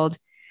the world.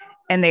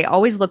 And they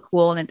always look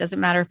cool. And it doesn't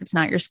matter if it's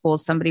not your school,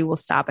 somebody will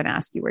stop and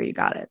ask you where you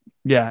got it.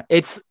 I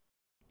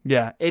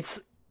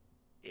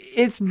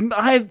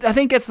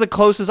think it's the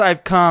closest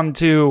I've come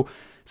to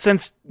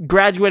since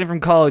graduating from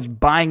college,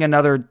 buying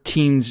another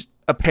team's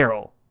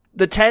apparel.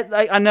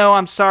 I know,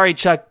 I'm sorry,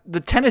 Chuck. The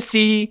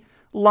Tennessee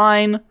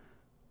line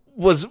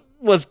was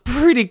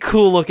pretty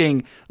cool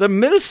looking. The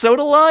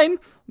Minnesota line,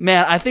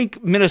 man, I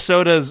think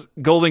Minnesota's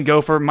Golden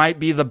Gopher might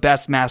be the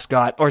best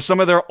mascot, or some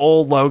of their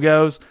old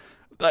logos.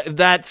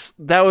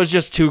 That was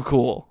just too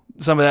cool,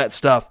 some of that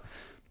stuff.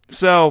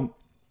 So,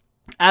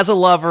 as a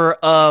lover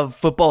of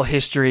football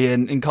history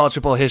and college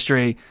football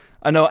history,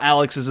 I know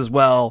Alex is as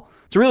well.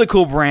 It's a really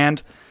cool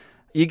brand.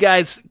 You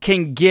guys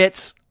can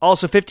get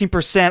also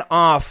 15%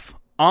 off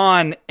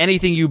on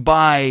anything you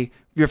buy,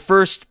 your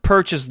first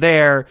purchase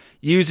there,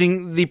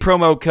 using the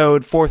promo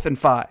code 4th and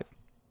 5.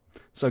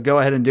 So go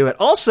ahead and do it.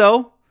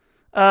 Also,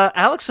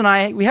 Alex and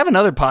I, we have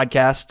another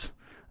podcast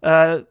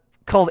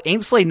called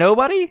Ain't Slay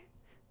Nobody.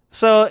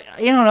 So,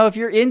 I don't know, if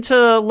you're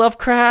into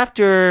Lovecraft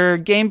or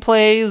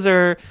gameplays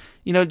or,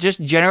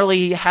 just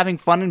generally having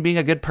fun and being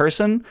a good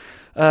person,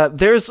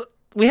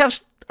 we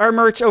have our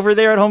merch over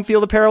there at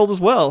Homefield Apparel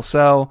as well.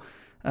 So,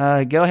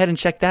 go ahead and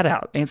check that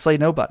out. Ain't Slay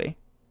Nobody.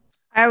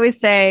 I always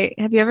say,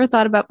 have you ever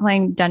thought about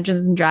playing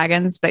Dungeons and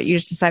Dragons, but you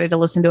just decided to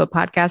listen to a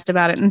podcast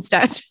about it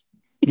instead?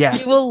 Yeah.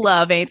 You will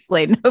love Ain't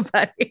Slay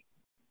Nobody.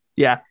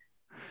 Yeah.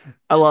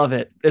 I love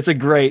it. It's a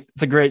great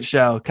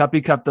show.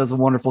 Cuppy Cup does a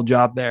wonderful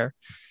job there.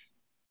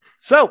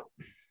 So,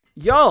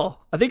 y'all,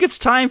 I think it's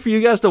time for you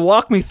guys to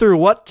walk me through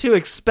what to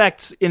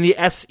expect in the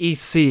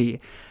SEC.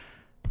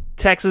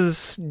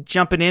 Texas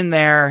jumping in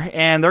there,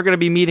 and they're going to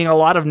be meeting a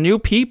lot of new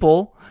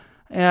people,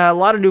 a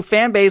lot of new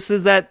fan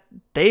bases that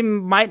they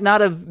might not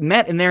have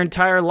met in their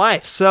entire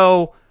life.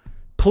 So,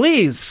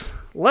 please,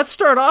 let's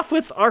start off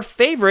with our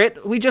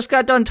favorite. We just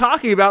got done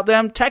talking about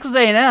them, Texas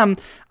A&M.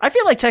 I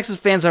feel like Texas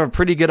fans have a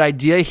pretty good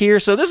idea here,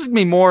 so this is going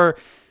to be more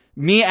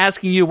me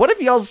asking you, what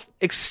have y'all's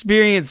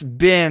experience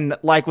been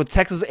like with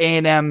Texas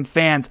A&M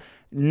fans,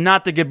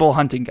 not the Good Bull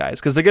Hunting guys?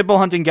 Because the Good Bull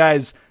Hunting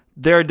guys,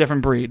 they're a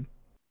different breed.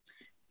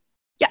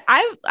 Yeah,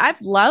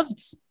 I've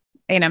loved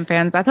A&M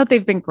fans. I thought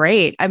they've been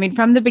great. I mean,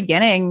 from the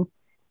beginning,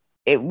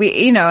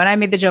 and I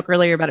made the joke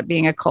earlier about it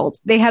being a cult.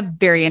 They have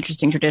very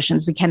interesting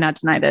traditions. We cannot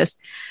deny this.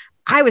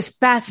 I was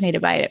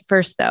fascinated by it at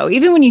first, though.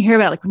 Even when you hear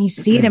about it, like when you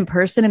see it in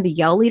person and the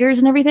yell leaders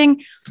and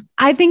everything,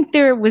 I think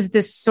there was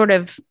this sort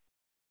of,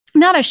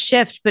 not a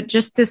shift, but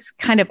just this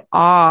kind of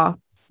awe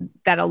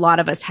that a lot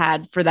of us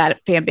had for that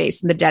fan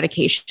base and the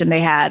dedication they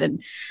had,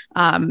 and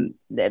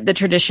the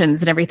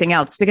traditions and everything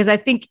else. Because I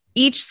think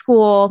each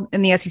school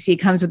in the SEC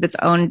comes with its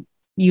own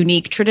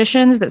unique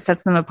traditions that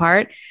sets them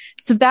apart.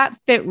 So that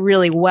fit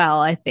really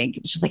well. I think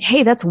it's just like,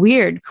 hey, that's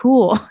weird.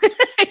 Cool.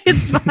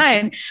 It's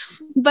fine.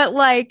 But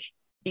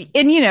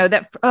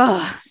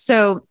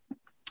so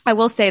I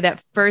will say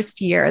that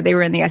first year they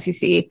were in the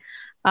SEC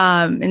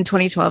in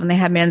 2012, and they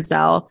had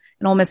Manziel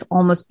and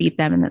almost beat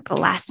them. And at the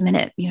last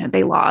minute,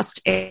 they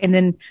lost. And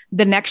then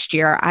the next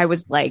year I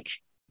was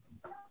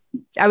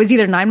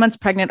either 9 months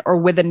pregnant or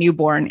with a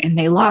newborn, and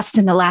they lost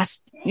in the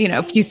last,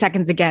 few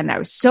seconds again. I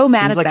was so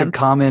mad at them. Seems like a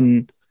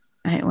common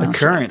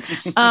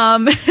occurrence. But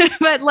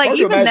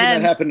even then,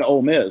 that happened to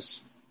Ole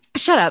Miss.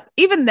 Shut up.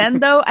 Even then,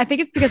 though, I think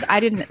it's because I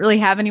didn't really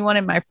have anyone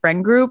in my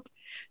friend group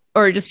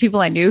or just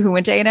people I knew who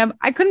went to A&M.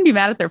 I couldn't be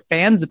mad at their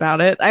fans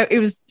about it. It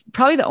was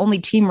probably the only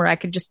team where I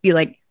could just be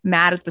like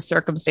mad at the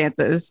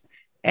circumstances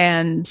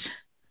and,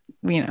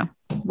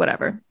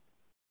 whatever.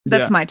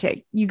 That's my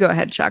take. You go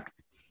ahead, Chuck.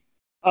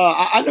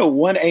 I know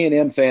one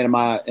A&M fan in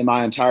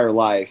my entire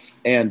life,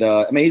 and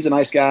he's a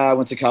nice guy. I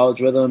went to college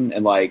with him,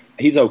 and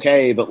he's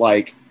okay, but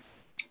they're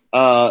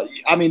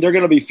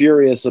going to be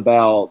furious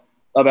about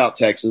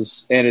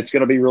Texas, and it's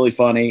going to be really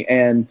funny.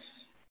 And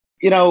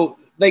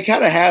they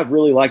kind of have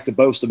really liked to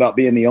boast about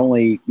being the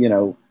only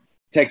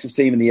Texas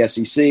team in the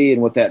SEC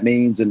and what that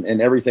means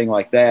and everything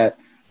like that.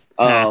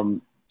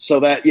 So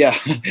that,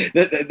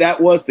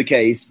 that was the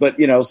case. But,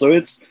 so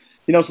it's,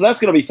 so that's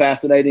going to be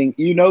fascinating.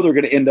 They're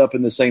going to end up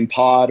in the same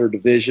pod or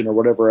division or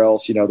whatever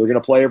else. They're going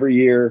to play every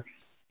year.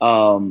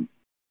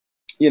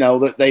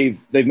 That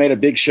they've made a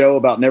big show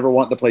about never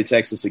wanting to play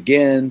Texas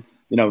again.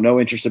 No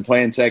interest in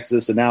playing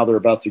Texas, and now they're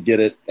about to get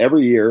it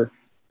every year.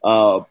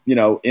 In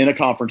a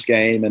conference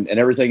game and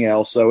everything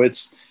else. So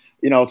it's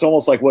it's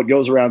almost like what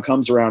goes around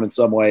comes around in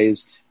some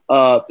ways.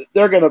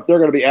 They're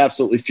gonna be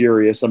absolutely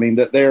furious. I mean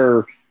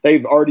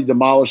they've already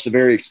demolished a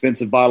very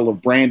expensive bottle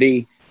of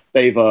brandy.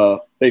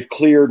 They've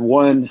cleared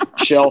one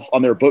shelf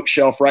on their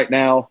bookshelf right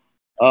now.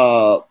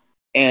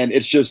 And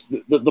it's just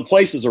the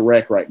place is a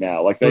wreck right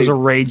now. Like it was a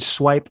rage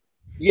swipe.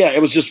 Yeah,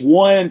 it was just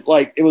one.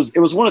 Like it was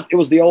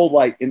the old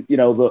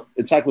the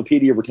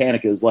Encyclopedia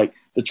Britannica is like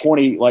the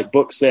 20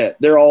 book set.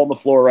 They're all on the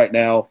floor right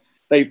now.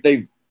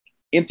 They've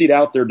emptied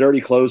out their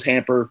dirty clothes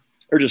hamper.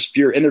 They're just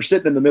furious, and they're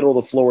sitting in the middle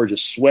of the floor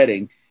just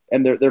sweating,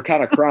 and they're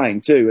kind of crying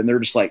too. And they're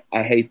just like,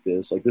 I hate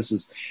this. Like this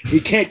is you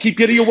can't keep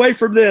getting away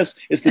from this.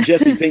 It's the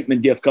Jesse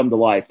Pinkman gift come to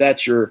life.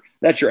 That's your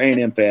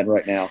A&M fan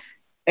right now.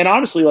 And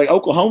honestly,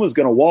 Oklahoma's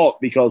going to walk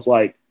because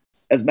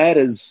as mad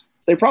as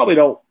they probably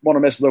don't want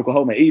to mess with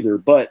Oklahoma either,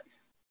 but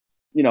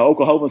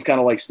Oklahoma's kind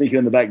of sneaking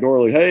in the back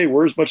door, like, hey,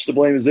 we're as much to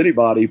blame as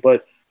anybody,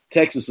 but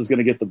Texas is going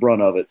to get the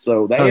brunt of it.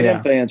 So the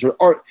A&M fans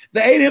are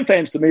the A&M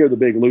fans to me are the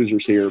big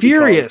losers here.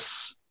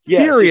 Furious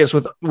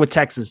with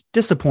Texas,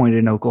 disappointed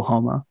in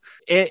Oklahoma.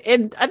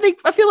 And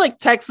I feel like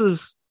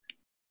Texas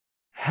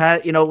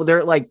had,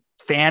 their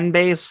fan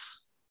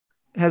base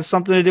has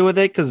something to do with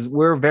it because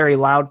we're a very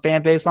loud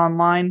fan base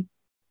online.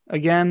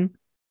 Again,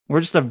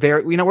 we're just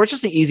we're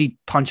just an easy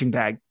punching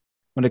bag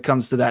when it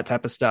comes to that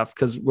type of stuff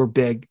because we're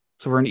big.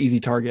 So we're an easy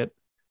target.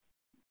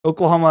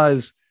 Oklahoma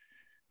is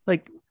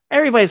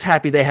everybody's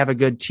happy they have a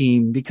good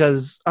team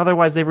because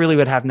otherwise they really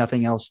would have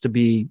nothing else to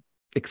be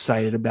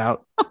excited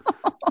about.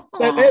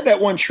 They had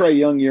that one Trae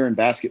Young year in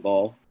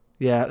basketball.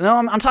 Yeah, no,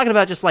 I'm talking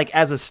about just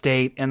as a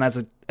state and as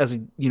a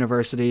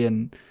university,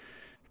 and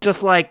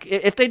just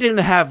if they didn't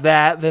have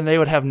that, then they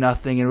would have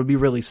nothing, and it would be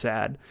really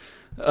sad.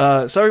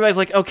 So everybody's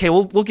like, okay,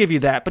 we'll give you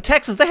that, but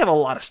Texas, they have a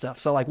lot of stuff,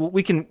 so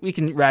we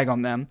can rag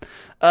on them.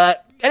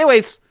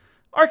 Anyways,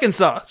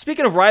 Arkansas.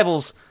 Speaking of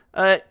rivals,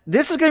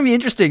 this is going to be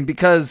interesting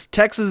because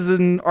Texas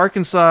and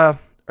Arkansas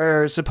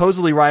are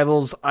supposedly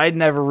rivals. I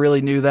never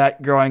really knew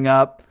that growing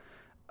up.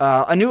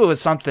 I knew it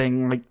was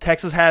something.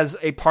 Texas has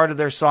a part of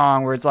their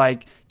song where it's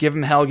give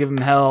them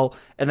hell,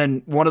 and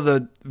then one of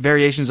the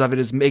variations of it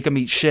is make them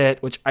eat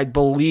shit, which I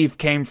believe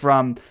came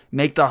from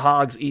make the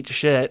hogs eat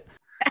shit.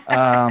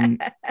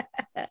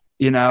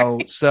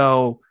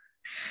 So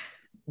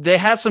they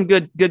have some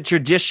good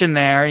tradition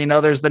there.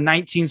 There's the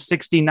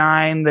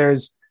 1969,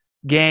 there's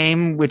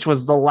Game, which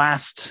was the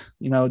last,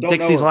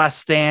 Dixie's Last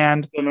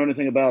Stand. Don't know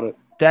anything about it.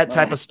 That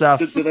type of stuff.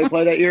 Did they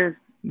play that year?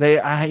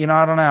 I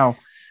don't know.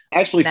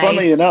 Actually, nice.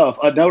 Funnily enough,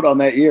 a note on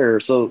that year.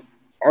 So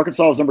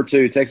Arkansas was number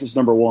 2, Texas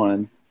number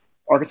 1.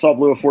 Arkansas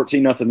blew a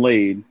 14-0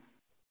 lead,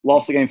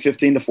 lost the game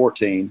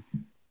 15-14.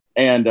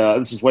 And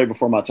this is way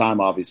before my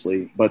time,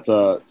 obviously. But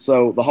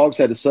so the Hogs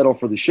had to settle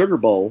for the Sugar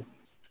Bowl,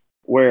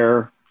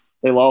 where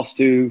they lost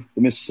to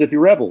the Mississippi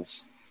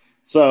Rebels.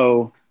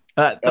 So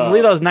I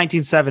believe that was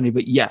 1970,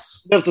 but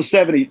yes, it was the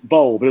 70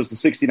 bowl, but it was the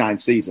 69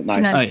 season.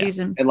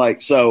 Season. And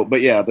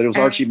but it was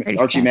Archie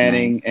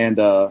Manning. Nice.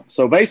 And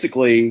so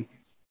basically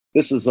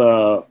this is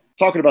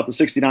talking about the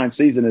 69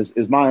 season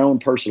is my own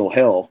personal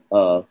hell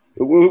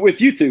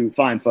with you two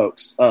fine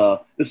folks.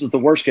 This is the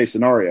worst case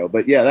scenario,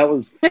 but yeah, that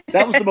was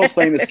the most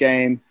famous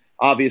game,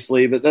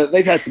 obviously, but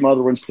they've had some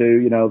other ones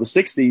too. The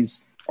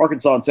 60s,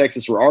 Arkansas and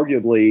Texas were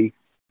arguably,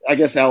 I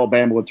guess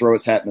Alabama would throw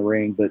its hat in the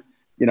ring, but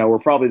we're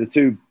probably the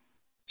two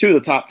of the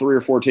top 3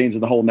 or 4 teams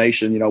in the whole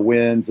nation,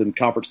 wins and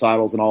conference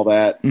titles and all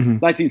that. Mm-hmm.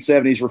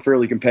 1970s were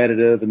fairly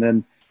competitive. And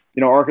then,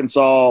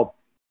 Arkansas,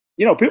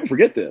 people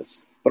forget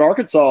this, but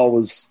Arkansas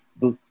was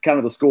kind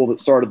of the school that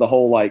started the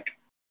whole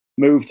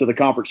move to the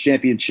conference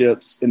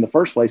championships in the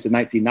first place in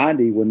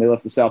 1990 when they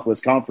left the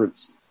Southwest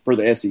Conference for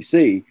the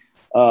SEC.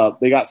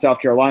 They got South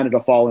Carolina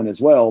to fall in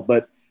as well.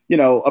 But,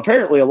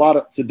 apparently a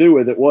lot to do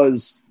with it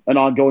was an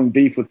ongoing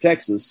beef with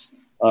Texas,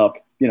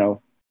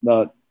 no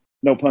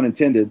pun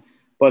intended.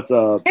 But,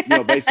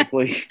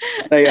 basically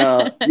they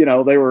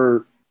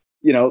were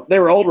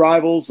old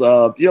rivals,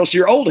 so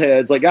your old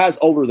heads, guys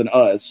older than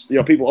us,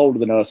 people older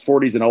than us,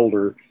 40s and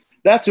older,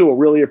 that's who will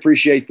really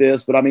appreciate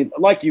this. But I mean,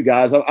 like you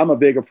guys, I'm a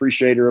big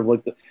appreciator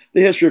of the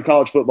history of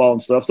college football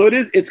and stuff. So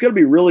it's going to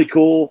be really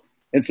cool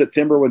in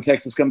September when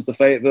Texas comes to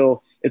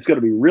Fayetteville. It's going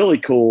to be really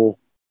cool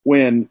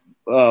when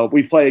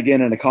we play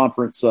again in a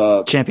conference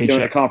championship,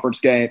 in a conference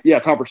game. Yeah.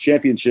 Conference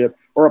championship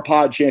or a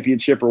pod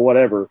championship or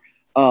whatever.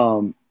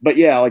 But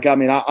yeah,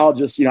 I'll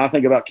just, I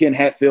think about Ken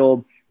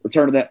Hatfield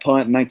returning that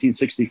punt in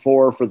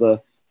 1964 for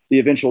the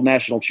eventual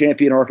national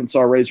champion Arkansas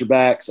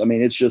Razorbacks. I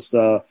mean, it's just,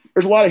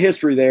 there's a lot of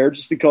history there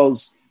just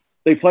because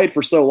they played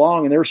for so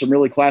long and there were some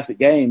really classic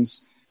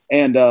games.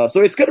 And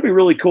so it's going to be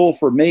really cool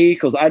for me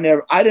because I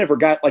never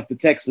got like the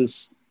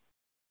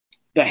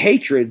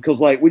hatred because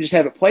like we just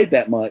haven't played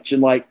that much.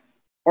 And like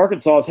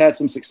Arkansas has had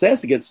some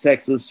success against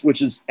Texas,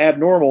 which is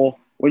abnormal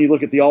when you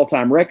look at the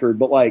all-time record.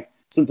 But like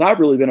since I've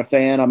really been a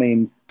fan, I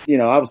mean,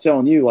 I was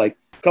telling you like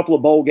a couple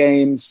of bowl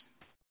games,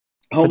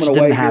 home which and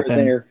away didn't here happen.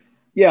 and there.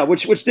 Yeah,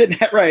 which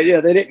didn't right.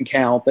 Yeah, they didn't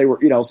count. They were,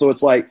 so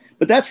it's like,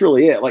 but that's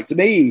really it. Like to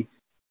me,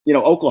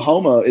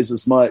 Oklahoma is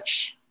as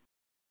much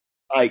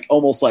like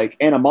almost like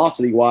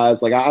animosity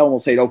wise. Like I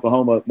almost hate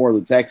Oklahoma more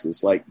than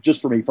Texas. Like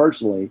just for me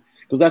personally,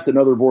 because that's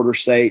another border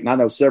state, and I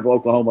know several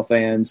Oklahoma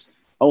fans,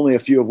 only a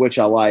few of which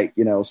I like.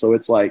 So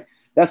it's like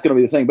that's going to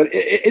be the thing. But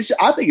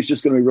I think it's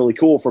just going to be really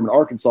cool from an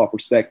Arkansas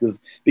perspective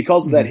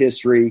because of that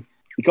history,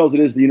 because it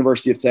is the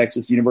University of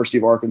Texas, the University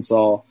of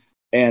Arkansas,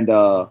 and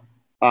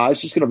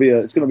it's just going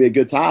to be a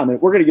good time, and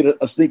we're going to get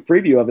a sneak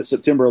preview of it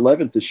September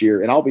 11th this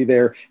year, and I'll be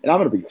there, and I'm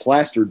going to be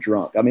plastered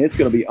drunk. I mean, it's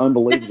going to be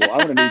unbelievable.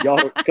 I'm going to need y'all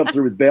to come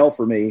through with bail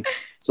for me.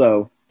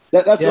 So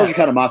those are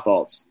kind of my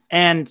thoughts.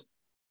 And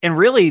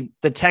really,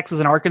 the Texas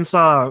and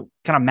Arkansas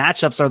kind of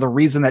matchups are the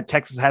reason that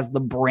Texas has the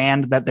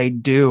brand that they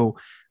do,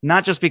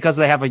 not just because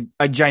they have a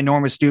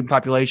ginormous student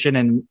population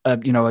and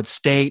a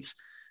state,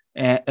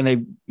 and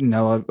they've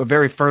a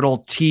very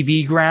fertile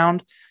TV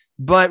ground.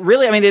 But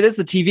really, I mean, it is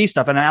the TV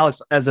stuff. And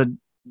Alex, as a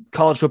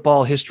college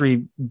football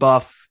history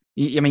buff,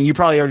 I mean, you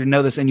probably already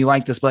know this and you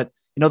like this, but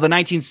the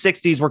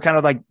 1960s were kind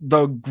of like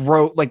the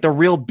growth, like the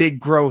real big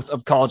growth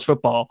of college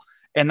football.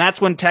 And that's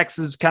when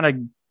Texas kind of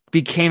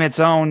became its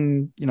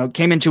own,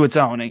 came into its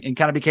own and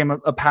kind of became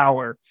a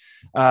power.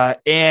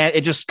 And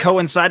it just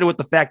coincided with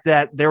the fact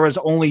that there was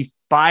only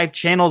 5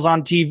 channels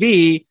on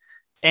TV,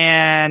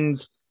 and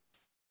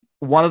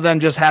one of them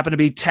just happened to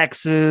be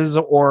Texas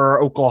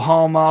or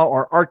Oklahoma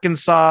or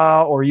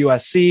Arkansas or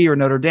USC or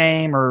Notre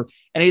Dame or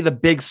any of the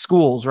big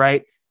schools,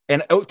 right?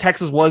 And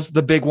Texas was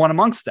the big one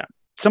amongst them.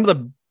 Some of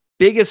the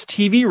biggest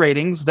TV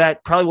ratings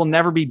that probably will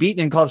never be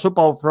beaten in college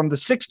football from the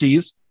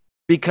 60s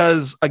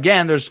because,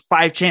 again, there's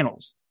 5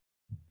 channels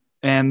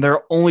and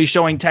they're only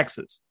showing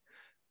Texas.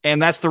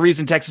 And that's the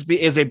reason Texas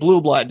is a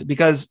blue blood,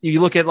 because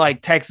you look at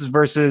like Texas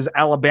versus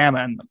Alabama,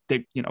 and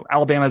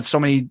Alabama has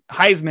so many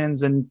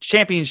Heismans and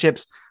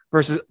championships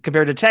versus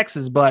compared to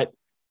Texas, but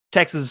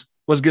Texas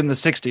was good in the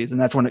 60s,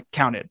 and that's when it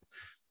counted.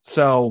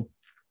 So,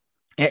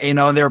 and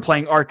they were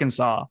playing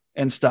Arkansas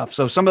and stuff.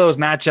 So some of those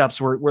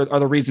matchups are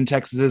the reason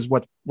Texas is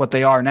what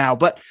they are now.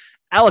 But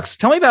Alex,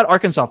 tell me about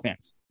Arkansas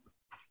fans.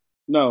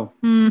 No.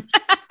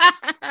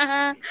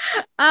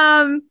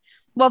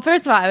 Well,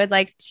 first of all, I would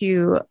like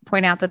to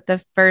point out that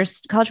the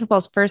college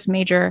football's first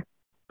major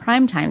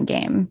primetime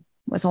game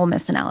was Ole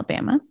Miss in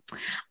Alabama.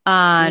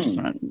 I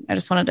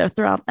just wanted to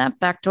throw out that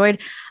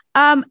factoid.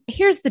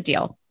 Here's the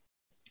deal.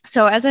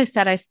 So as I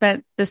said, I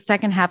spent the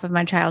second half of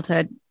my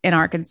childhood in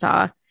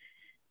Arkansas,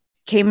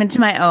 came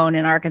into my own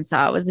in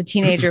Arkansas, was a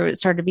teenager,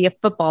 started to be a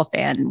football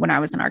fan when I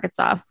was in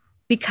Arkansas.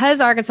 Because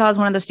Arkansas is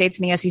one of the states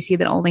in the SEC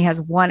that only has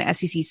one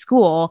SEC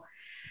school,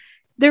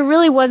 there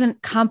really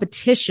wasn't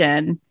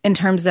competition in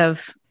terms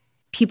of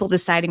people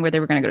deciding where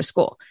they were going to go to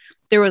school.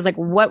 There was like,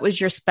 what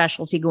was your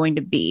specialty going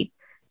to be?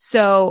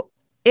 So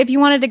if you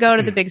wanted to go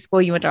to the big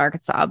school, you went to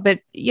Arkansas. But,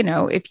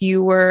 if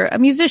you were a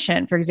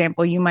musician, for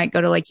example, you might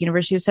go to like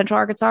University of Central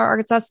Arkansas,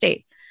 Arkansas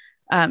State.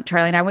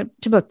 Charlie and I went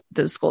to both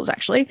those schools,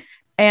 actually.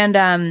 And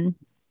I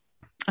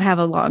have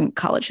a long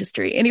college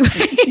history anyway.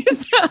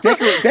 So.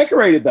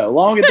 Decorated, though.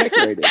 Long and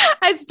decorated.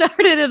 I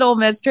started at Ole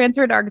Miss,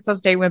 transferred to Arkansas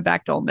State, went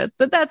back to Ole Miss.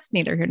 But that's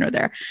neither here nor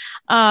there.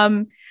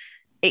 And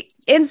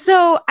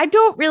so I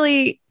don't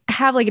really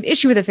have like an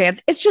issue with the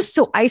fans. It's just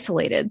so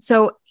isolated.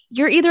 So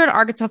you're either an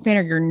Arkansas fan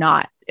or you're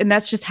not. And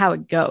that's just how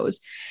it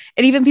goes.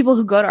 And even people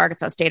who go to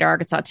Arkansas State or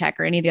Arkansas Tech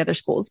or any of the other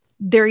schools,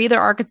 they're either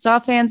Arkansas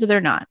fans or they're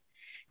not.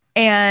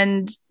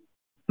 And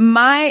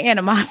my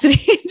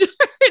animosity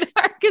toward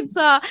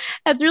Arkansas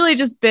has really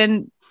just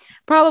been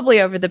probably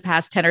over the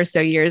past 10 or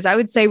so years. I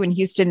would say when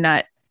Houston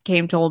Nutt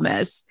came to Ole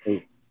Miss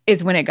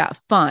is when it got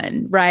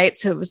fun, right?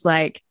 So it was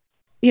like,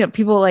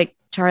 people like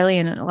Charlie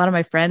and a lot of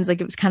my friends,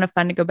 like it was kind of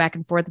fun to go back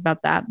and forth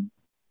about that.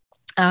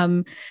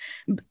 Then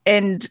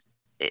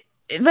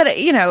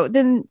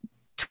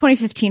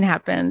 2015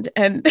 happened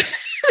and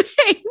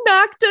they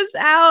knocked us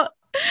out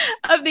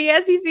of the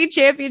SEC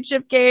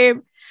championship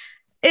game.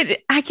 I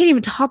can't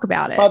even talk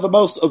about it. By the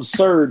most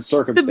absurd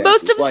circumstances. The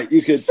most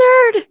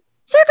absurd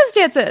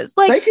circumstances.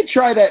 Like they could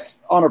try that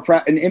on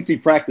an empty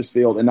practice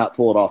field and not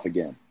pull it off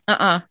again.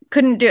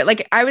 Couldn't do it.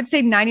 Like I would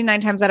say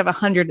 99 times out of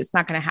 100, it's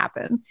not going to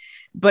happen.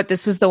 But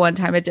this was the one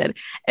time it did.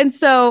 And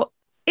so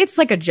it's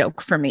like a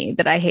joke for me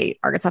that I hate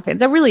Arkansas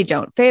fans. I really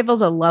don't.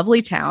 Fayetteville's a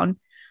lovely town.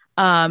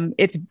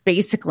 It's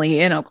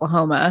basically in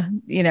Oklahoma,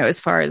 as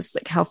far as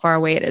like how far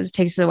away it is. It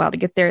takes a while to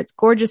get there. It's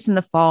gorgeous in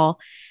the fall.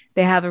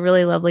 They have a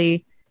really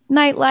lovely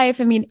nightlife.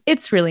 I mean,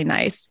 it's really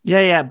nice.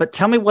 Yeah. But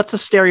tell me, what's a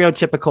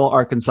stereotypical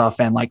Arkansas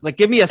fan like? Like,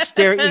 give me a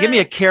give me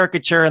a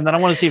caricature, and then I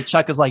want to see if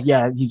Chuck is like,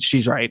 yeah,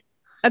 she's right.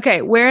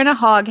 Okay, wearing a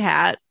hog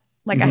hat,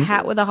 like a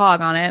hat with a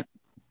hog on it.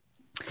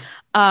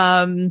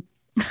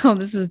 Oh,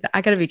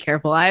 I gotta be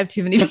careful. I have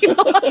too many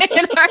people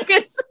in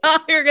Arkansas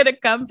who are gonna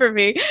come for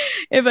me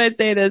if I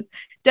say this.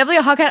 Definitely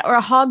a hog hat or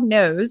a hog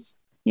nose,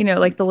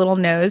 like the little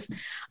nose.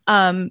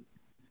 Kind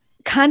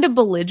of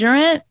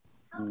belligerent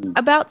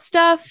about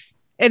stuff.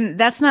 And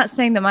that's not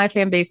saying that my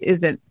fan base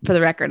isn't, for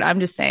the record. I'm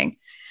just saying,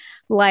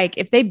 like,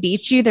 if they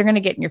beat you, they're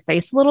gonna get in your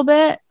face a little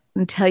bit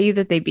and tell you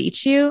that they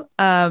beat you.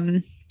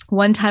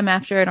 One time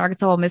after an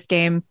Arkansas Ole Miss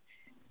game,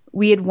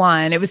 we had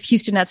won. It was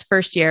Houston Nutt's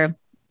first year.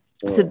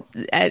 So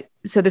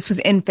this was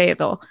in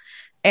Fayetteville,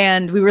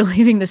 and we were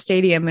leaving the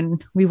stadium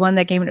and we won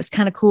that game and it was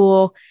kind of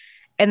cool.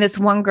 And this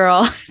one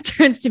girl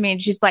turns to me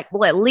and she's like,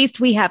 well, at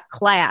least we have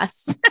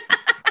class.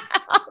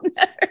 I'll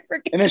never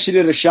forget. And then she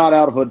did a shot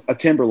out of a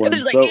Timberland.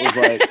 It was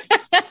like,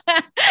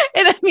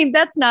 and I mean,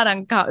 that's not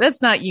uncommon.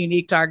 That's not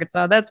unique to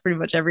Arkansas. That's pretty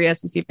much every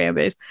SEC fan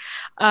base.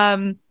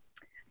 They're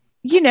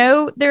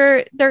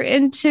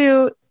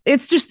into,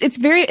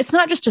 it's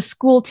not just a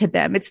school to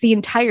them. It's the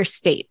entire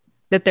state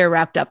that they're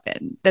wrapped up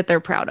in, that they're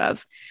proud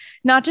of.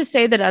 Not to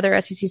say that other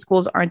SEC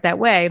schools aren't that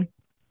way,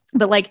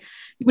 but like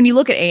when you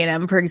look at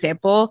A&M, for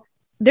example,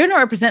 they're not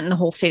representing the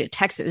whole state of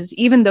Texas,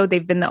 even though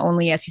they've been the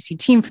only SEC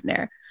team from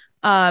there.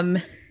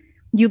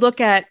 You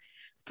look at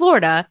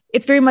Florida,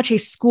 it's very much a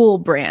school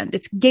brand.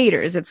 It's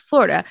Gators, it's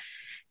Florida.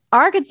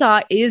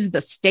 Arkansas is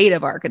the state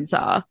of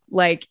Arkansas.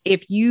 Like,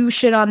 if you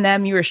shit on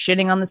them, you are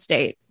shitting on the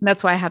state.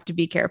 That's why I have to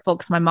be careful,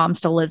 because my mom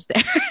still lives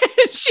there.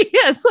 She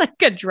has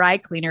like a dry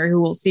cleaner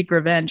who will seek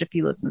revenge if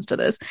he listens to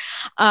this.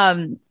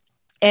 And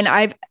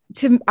I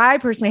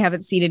personally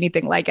haven't seen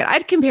anything like it.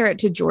 I'd compare it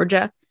to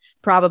Georgia,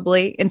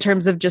 probably, in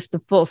terms of just the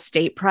full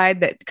state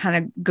pride that kind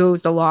of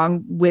goes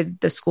along with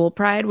the school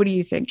pride. What do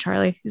you think,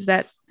 Charlie? Is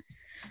that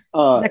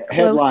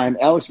headline?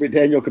 Alex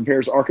McDaniel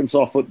compares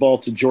Arkansas football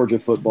to Georgia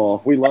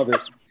football. We love it.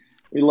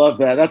 We love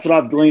that. That's what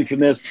I've gleaned from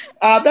this.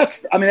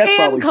 That's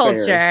probably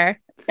culture.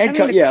 Fair. And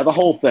the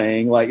whole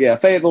thing,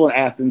 Fayetteville and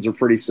Athens are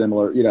pretty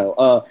similar.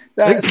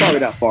 That's probably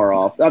not far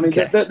off. I mean,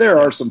 there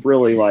are some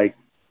really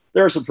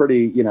there are some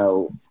pretty.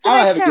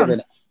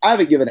 I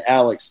haven't given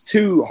Alex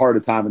too hard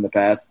a time in the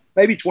past.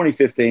 Maybe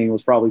 2015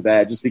 was probably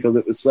bad just because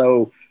it was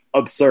so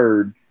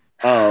absurd.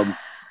 And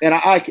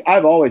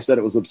I've always said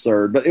it was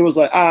absurd, but it was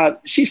like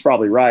she's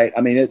probably right.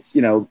 I mean, it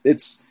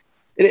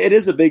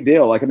is a big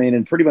deal. Like, I mean,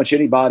 and pretty much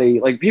anybody,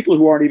 like people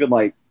who aren't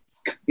even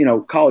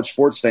college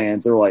sports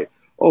fans, they're like,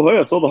 oh, hey,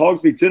 I saw the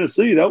Hogs beat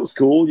Tennessee. That was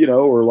cool,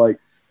 or like,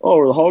 oh,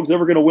 are the Hogs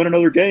ever going to win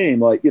another game?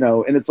 Like,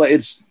 and it's like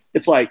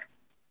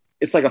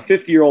a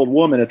 50-year-old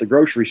woman at the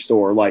grocery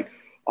store. Like,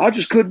 I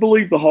just couldn't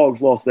believe the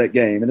Hogs lost that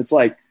game. And it's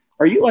like,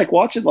 are you like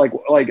watching, I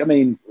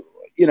mean,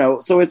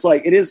 so it's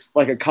like, it is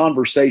like a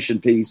conversation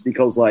piece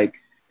because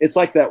it's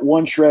like that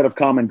one shred of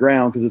common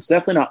ground, because it's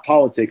definitely not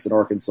politics in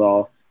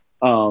Arkansas.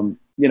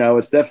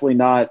 It's definitely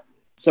not.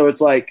 So it's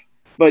like,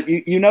 but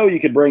you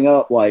could bring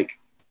up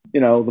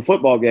the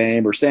football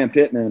game or Sam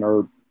Pittman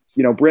or,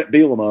 Brett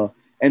Bielema,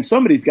 and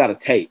somebody's got to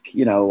take,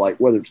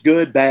 whether it's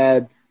good,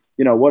 bad,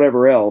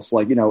 whatever else,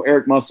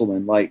 Eric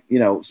Musselman,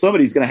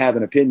 somebody's going to have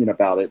an opinion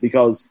about it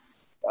because,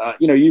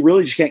 you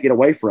really just can't get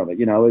away from it.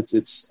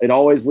 It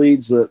always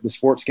leads the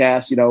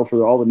sportscast,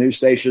 for all the news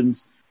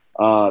stations.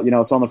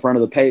 It's on the front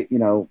of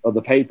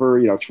the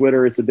paper,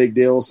 Twitter, it's a big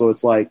deal. So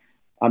it's like,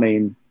 I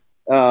mean,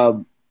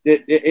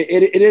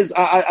 it is,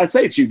 I'd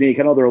say it's unique.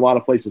 I know there are a lot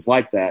of places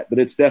like that, but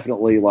it's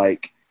definitely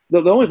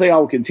the only thing I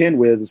will contend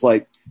with is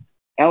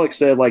Alex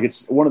said,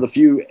 it's one of the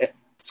few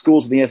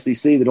schools in the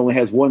SEC that only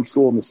has one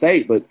school in the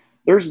state, but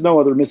there's no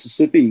other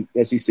Mississippi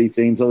SEC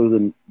teams other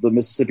than the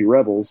Mississippi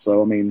Rebels.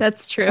 So, I mean,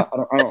 that's true.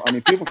 I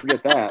mean, people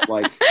forget that.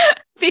 Let's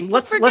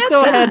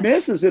go ahead.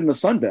 Miss is in the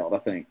Sun Belt, I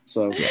think.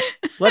 So yeah.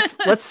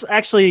 let's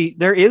actually,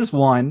 there is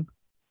one,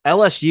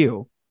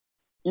 LSU.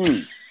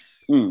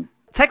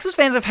 Texas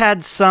fans have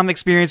had some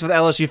experience with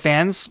LSU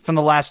fans from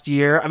the last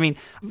year. I mean,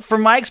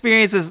 from my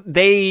experiences,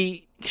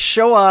 they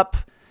show up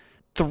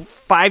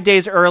 5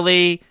 days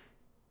early,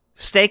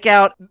 stake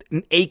out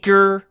an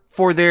acre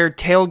for their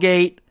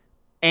tailgate,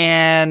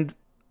 and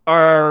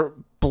are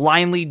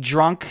blindly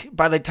drunk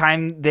by the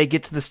time they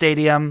get to the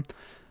stadium.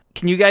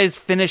 Can you guys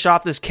finish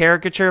off this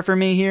caricature for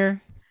me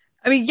here?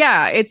 I mean,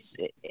 yeah, it's,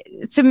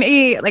 to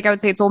me, I would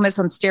say it's Ole Miss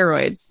on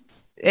steroids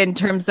in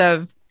terms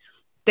of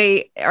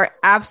they are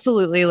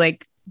absolutely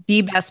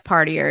the best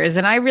partiers.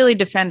 And I really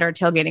defend our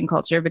tailgating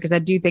culture because I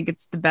do think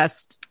it's the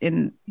best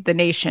in the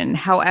nation.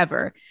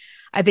 However,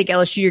 I think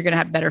LSU, you're going to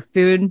have better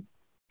food.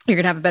 You're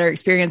going to have a better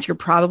experience. You're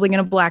probably going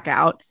to black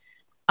out.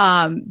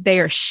 They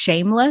are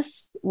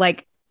shameless.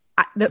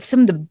 Some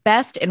of the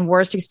best and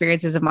worst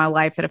experiences of my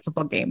life at a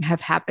football game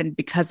have happened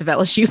because of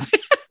LSU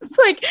fans.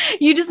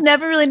 You just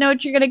never really know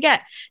what you're going to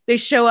get. They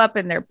show up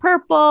in their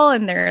purple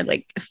and their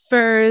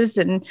furs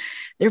and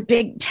their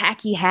big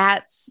tacky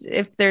hats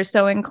if they're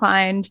so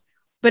inclined.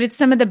 But it's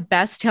some of the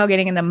best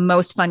tailgating and the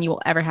most fun you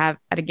will ever have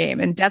at a game.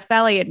 And Death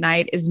Valley at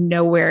night is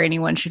nowhere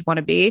anyone should want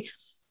to be.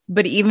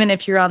 But even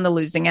if you're on the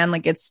losing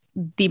end, it's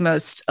the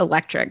most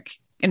electric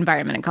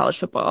environment in college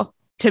football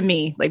to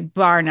me,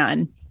 bar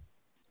none.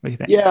 What do you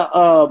think? Yeah,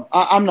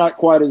 I'm not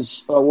quite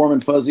as warm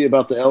and fuzzy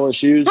about the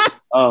LSU's.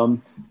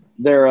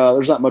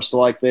 There's not much to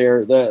like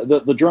there.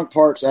 The drunk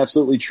part's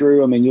absolutely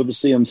true. I mean, you'll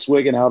just see them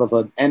swigging out of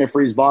an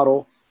antifreeze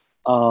bottle.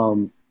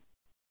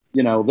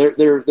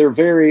 They're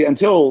very,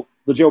 until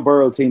the Joe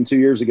Burrow team 2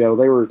 years ago,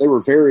 they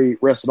were very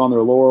rested on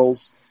their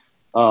laurels.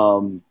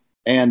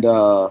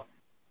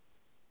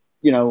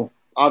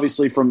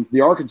 Obviously from the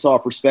Arkansas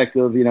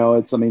perspective,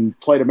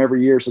 played them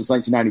every year since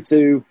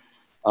 1992.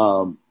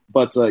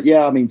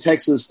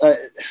 Texas,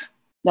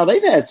 now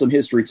they've had some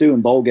history too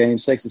in bowl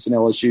games, Texas and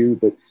LSU,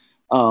 but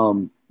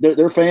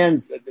their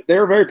fans,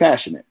 they're very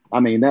passionate. I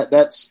mean,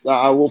 that's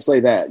I will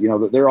say that,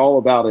 that they're all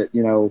about it,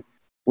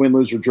 win,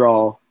 lose or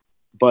draw,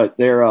 but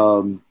they're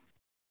going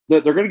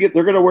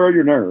to wear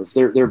your nerve.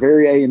 They're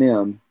very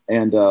A&M,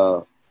 and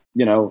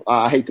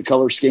I hate the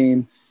color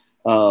scheme.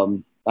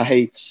 It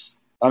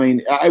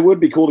would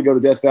be cool to go to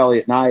Death Valley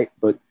at night,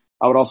 but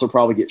I would also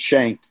probably get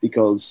shanked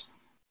because,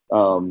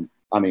 I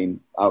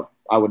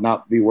would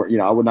not be,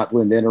 I would not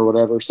blend in or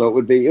whatever. So it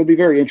would be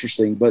very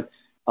interesting, but,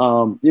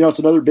 it's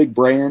another big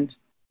brand.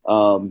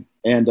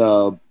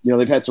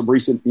 They've had some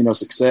recent,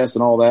 success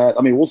and all that.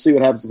 I mean, we'll see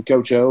what happens with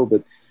Coach O,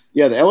 but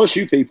yeah, the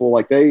LSU people,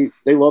 like they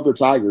love their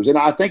Tigers. And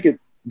I think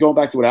going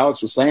back to what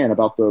Alex was saying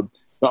about the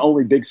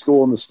only big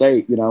school in the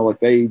state,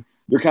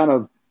 they're kind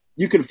of,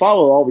 you can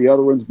follow all the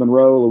other ones,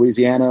 Monroe,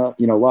 Louisiana,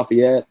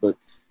 Lafayette, but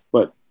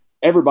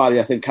everybody,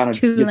 I think, kind of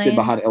gets in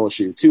behind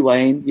LSU.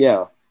 Tulane,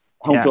 yeah.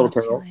 Home field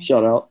apparel, Tulane.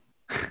 shout out.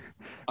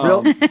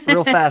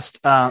 Real fast.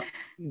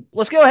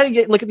 Let's go ahead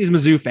and look at these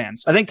Mizzou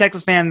fans. I think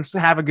Texas fans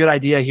have a good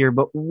idea here,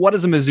 but what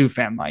is a Mizzou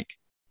fan like?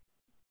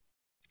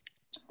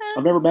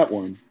 I've never met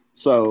one,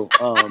 so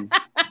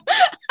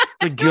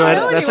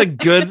that's a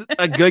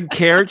good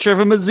caricature of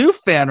a Mizzou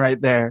fan right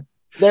there.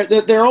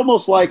 They're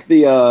almost like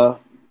Buster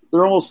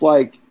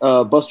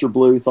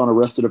Bluth on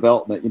Arrested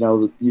Development.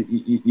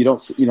 You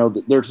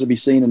don't, they're to be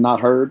seen and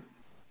not heard.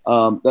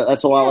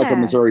 That's a lot like a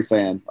Missouri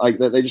fan. Like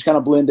they just kind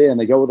of blend in.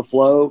 They go with the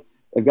flow.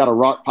 They've got a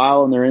rock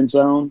pile in their end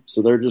zone,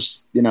 so they're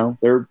just,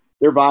 they're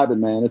vibing,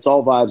 man. It's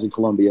all vibes in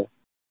Columbia.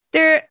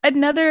 They're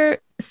another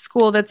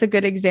school that's a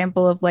good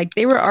example of like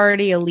they were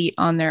already elite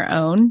on their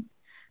own.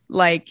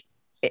 Like,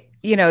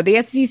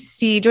 the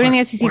SEC joining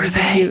the SEC. Were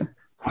they?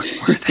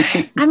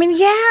 I mean,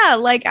 yeah.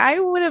 Like I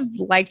would have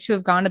liked to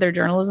have gone to their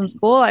journalism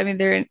school. I mean,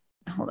 they're in.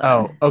 Hold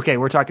on. Oh, okay.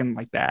 We're talking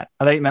like that.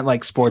 I thought you meant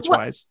like sports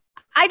wise.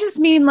 I just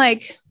mean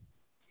like.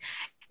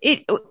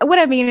 What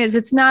I mean is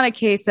it's not a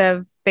case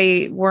of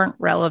they weren't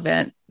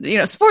relevant,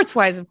 sports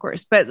wise, of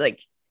course, but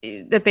like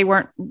that they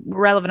weren't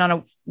relevant on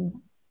a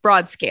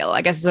broad scale,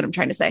 I guess is what I'm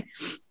trying to say.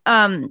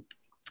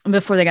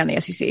 Before they got in the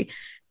SEC,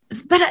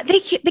 but they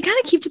kind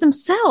of keep to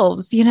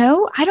themselves,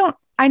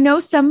 I know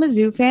some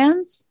Mizzou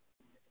fans,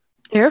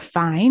 they're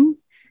fine.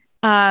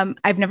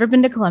 I've never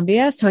been to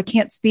Columbia, so I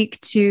can't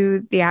speak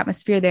to the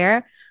atmosphere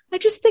there. I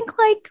just think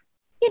like,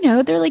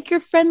 they're like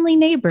your friendly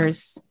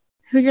neighbors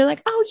who you're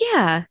like, oh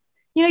yeah.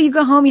 You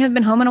go home, you haven't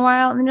been home in a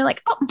while, and then you're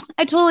like, oh,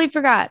 I totally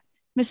forgot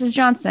Mrs.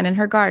 Johnson and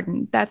her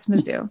garden. That's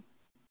Mizzou.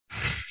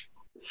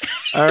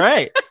 All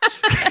right.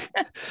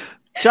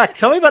 Chuck,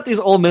 tell me about these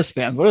Ole Miss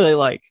fans. What are they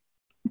like?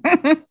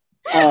 They're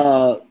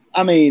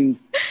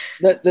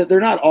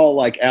not all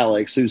like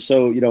Alex, who's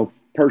so,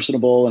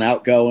 personable and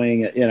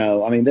outgoing.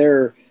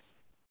 They're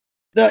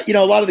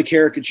a lot of the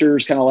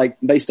caricatures kind of like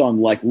based on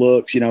like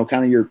looks, kind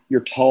of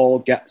your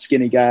tall,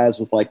 skinny guys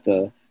with like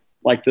the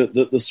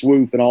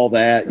swoop and all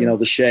that,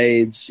 the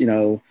shades,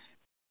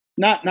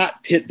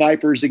 not pit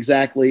vipers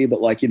exactly,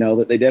 but like,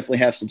 that they definitely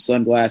have some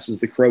sunglasses,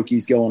 the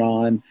croakies going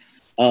on,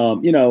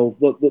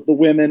 the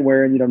women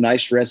wearing,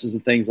 nice dresses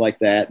and things like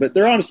that, but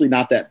they're honestly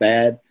not that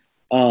bad.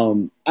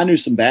 I knew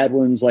some bad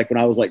ones, like when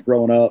I was like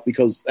growing up,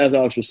 because as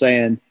Alex was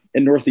saying,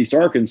 in Northeast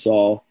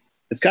Arkansas,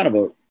 it's kind of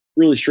a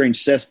really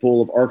strange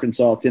cesspool of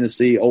Arkansas,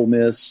 Tennessee, Ole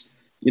Miss,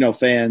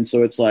 fans.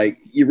 So it's like,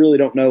 you really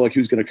don't know like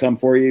who's going to come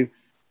for you.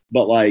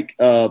 But like,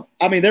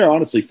 they're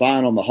honestly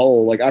fine on the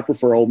whole. Like I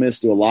prefer Ole Miss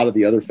to a lot of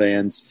the other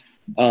fans.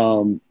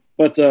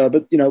 But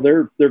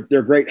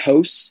they're great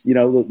hosts.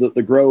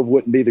 The Grove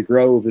wouldn't be the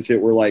Grove if it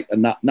were like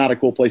not a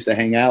cool place to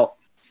hang out.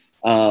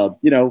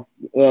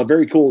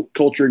 Very cool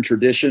culture and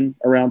tradition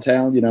around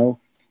town.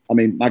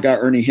 My guy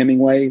Ernie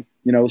Hemingway,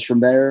 is from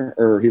there,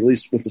 or he at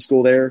least went to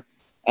school there.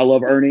 I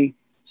love Ernie,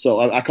 so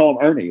I call him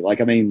Ernie.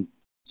 Do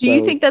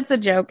you think that's a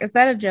joke? Is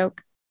that a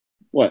joke?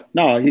 What?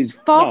 No, he's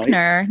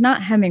Faulkner,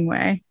 not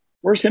Hemingway.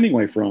 Where's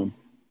Hemingway from?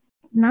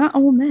 Not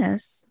Ole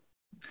Miss.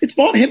 It's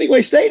Vaughn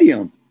Hemingway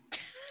Stadium.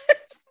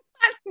 It's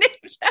not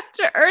named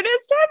after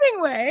Ernest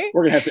Hemingway.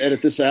 We're gonna have to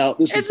edit this out.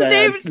 This is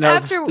bad.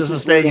 This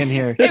is staying in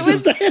here. It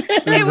was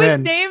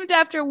named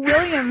after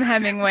William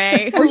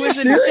Hemingway, who was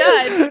a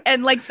judge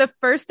and like the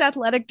first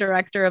athletic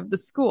director of the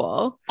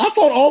school. I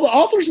thought all the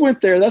authors went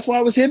there. That's why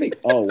I was Hemingway.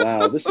 Oh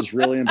wow, this is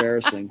really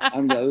embarrassing.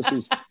 This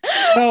is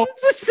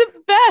the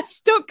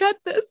best. Don't cut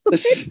this.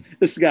 This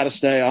has got to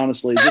stay,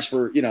 honestly, just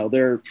for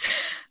they're.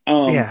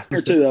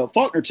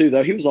 Faulkner too,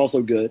 though. He was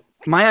also good.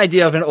 My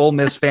idea of an Ole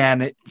Miss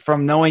fan,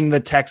 from knowing the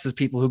Texas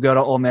people who go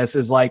to Ole Miss,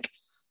 is like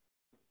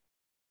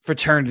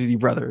fraternity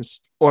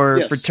brothers or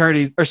Yes.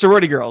 fraternity or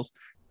sorority girls.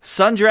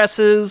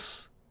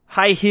 Sundresses,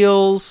 high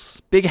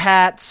heels, big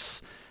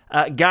hats.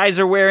 Guys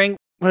are wearing,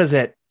 what is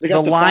it? They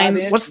got the lines.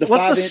 5-inch What's the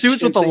 5-inch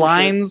suits with the inseam shirt.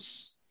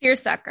 lines?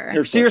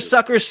 Seersucker.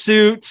 Seersucker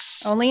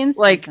suits. Only in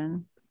like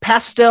season.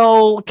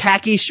 pastel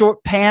khaki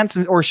short pants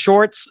or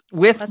shorts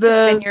with Lots the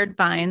of vineyard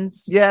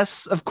vines.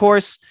 yes, of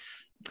course,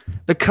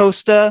 the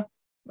Costa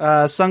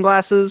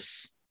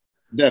sunglasses,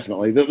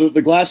 Definitely.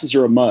 The glasses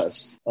are a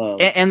must.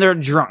 and they're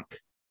drunk.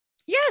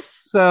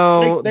 Yes.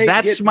 So They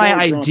that's get my more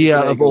drunk as idea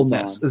the day of Ole goes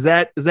Miss.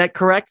 on. Is that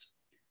correct?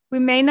 We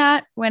may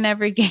not win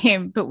every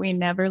game, but we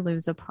never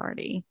lose a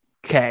party.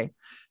 Okay.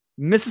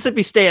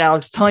 Mississippi State,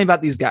 Alex, tell me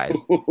about these guys.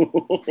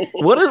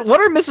 What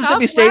are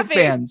Mississippi Stop State laughing.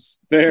 fans?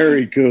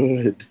 Very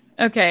good.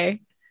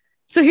 Okay.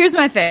 So here's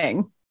my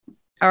thing.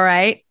 All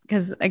right.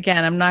 Because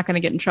again, I'm not going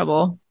to get in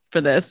trouble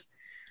for this.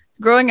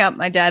 Growing up,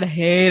 my dad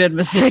hated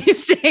Mississippi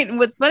State. And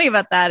what's funny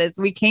about that is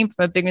we came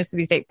from a big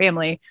Mississippi State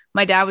family.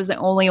 My dad was the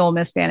only Ole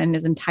Miss fan in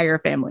his entire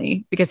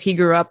family because he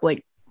grew up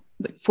like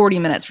 40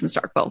 minutes from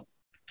Starkville.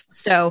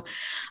 So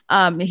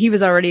he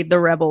was already the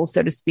rebel,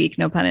 so to speak,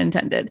 no pun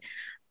intended.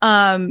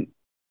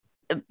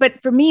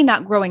 But for me,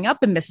 not growing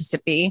up in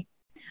Mississippi,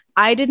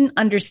 I didn't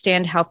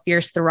understand how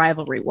fierce the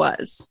rivalry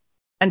was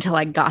until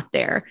I got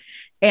there.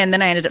 And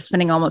then I ended up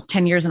spending almost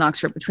 10 years in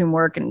Oxford between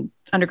work and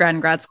undergrad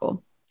and grad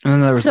school. And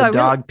then there was So the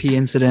dog pee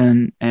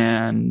incident,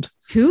 and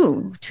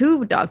Two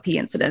dog pee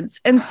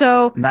incidents. And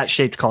so that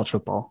shaped college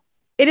football.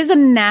 it is a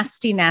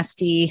nasty,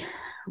 nasty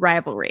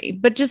rivalry.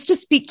 But just to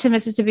speak to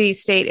Mississippi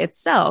State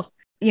itself,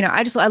 you know,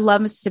 I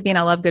love Mississippi and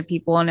I love good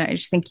people. And I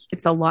just think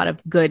it's a lot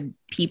of good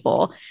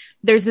people.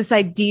 There's this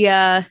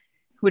idea,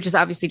 which is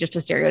obviously just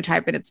a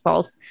stereotype and it's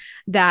false,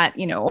 that,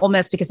 you know, Ole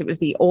Miss, because it was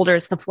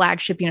it's the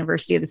flagship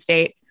university of the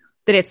state,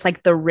 that it's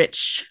like the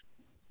rich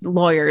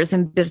lawyers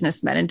and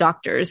businessmen and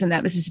doctors, and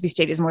that Mississippi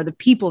State is more the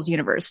people's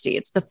university.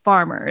 It's the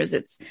farmers.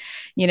 It's,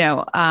 you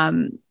know,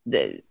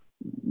 the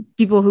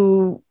people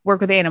who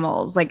work with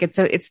animals. Like it's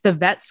the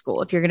vet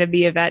school. If you're going to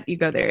be a vet, you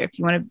go there. If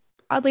you want to,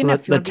 oddly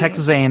enough, The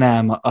Texas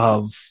A&M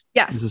of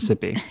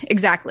Mississippi.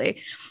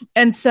 Exactly.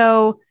 And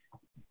so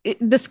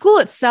the school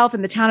itself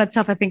and the town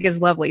itself, I think,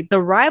 is lovely.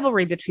 The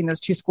rivalry between those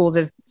two schools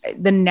is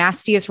the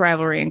nastiest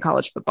rivalry in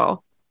college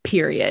football,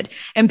 period.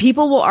 And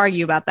people will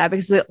argue about that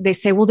because they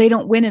say, well, they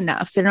don't win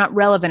enough. They're not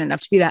relevant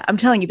enough to be that. I'm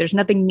telling you, there's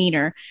nothing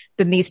meaner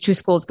than these two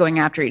schools going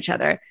after each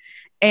other.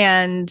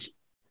 And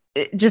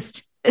it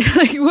just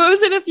like, what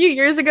was it a few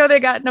years ago? They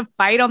got in a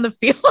fight on the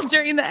field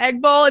during the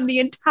Egg Bowl and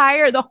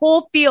the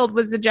whole field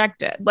was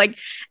ejected. Like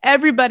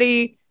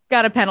everybody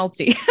got a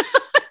penalty.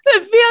 The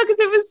field because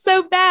it was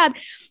so bad.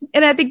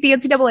 And I think the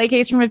NCAA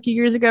case from a few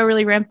years ago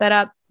really ramped that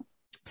up.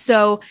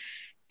 So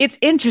it's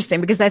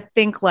interesting because I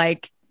think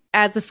like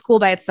as a school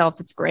by itself,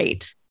 it's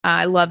great.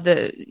 I love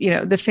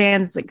the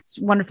fans. Like it's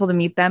wonderful to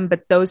meet them,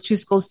 but those two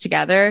schools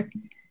together,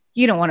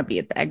 you don't want to be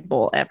at the Egg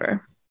Bowl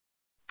ever.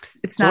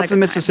 It's So not what's a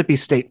Mississippi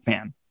State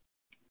fan?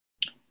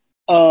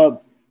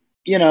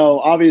 You know,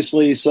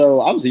 obviously,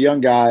 so I was a young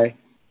guy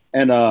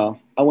and I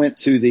went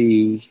to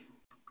the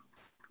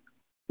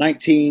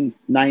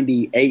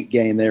 1998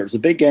 game there. It was a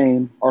big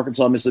game,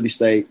 Arkansas, Mississippi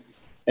State.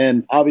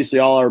 And obviously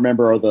all I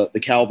remember are the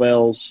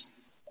cowbells.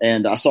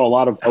 And I saw a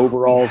lot of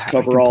overalls,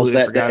 coveralls I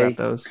that forgot day. about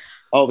those.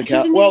 Oh,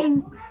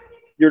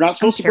 you're not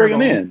supposed to bring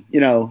them in. You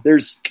know,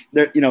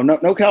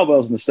 no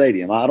cowbells in the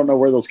stadium. I don't know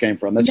where those came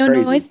from. That's crazy.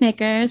 No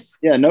noisemakers.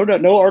 Yeah,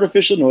 no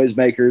artificial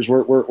noisemakers.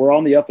 We're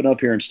on the up and up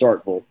here in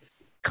Starkville.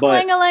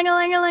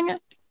 Clang-a-lang-a-lang-a-lang.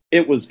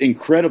 It was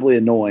incredibly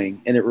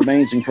annoying, and it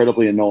remains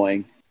incredibly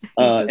annoying.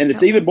 And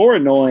it's even more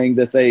annoying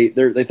that they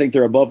think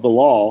they're above the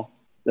law,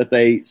 that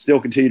they still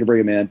continue to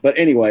bring them in. But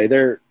anyway,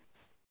 they're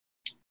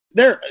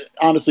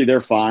honestly, they're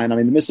fine. I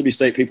mean, the Mississippi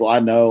State people I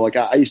know, like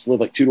I used to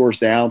live like 2 doors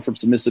down from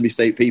some Mississippi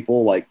State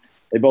people. Like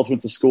they both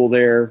went to school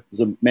there. It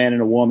was a man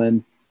and a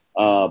woman.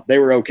 They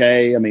were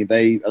okay. I mean,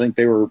 I think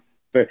they were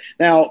fair.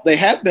 Now they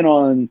have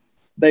been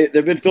they've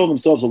been filling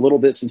themselves a little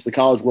bit since the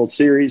College World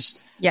Series.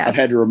 Yes. I've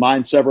had to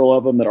remind several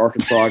of them that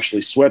Arkansas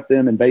actually swept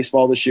them in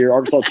baseball this year.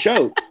 Arkansas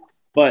choked,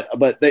 but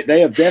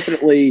they have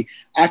definitely,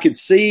 I could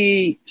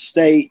see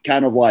State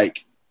kind of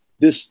like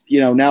this,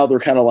 you know, now they're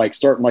kind of like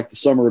starting like the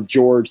summer of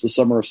George, the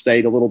summer of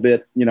State a little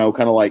bit, you know,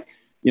 kind of like,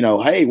 you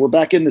know, hey, we're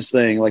back in this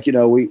thing. Like, you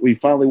know, we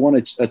finally won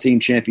a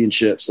team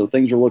championship. So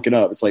things are looking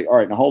up. It's like, all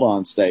right, now hold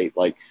on, State.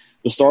 Like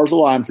the stars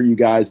align for you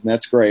guys and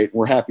that's great.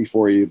 We're happy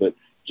for you, but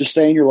just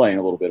stay in your lane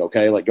a little bit.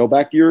 Okay. Like go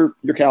back to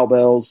your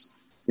cowbells,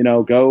 you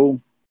know, go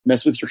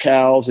mess with your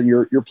cows and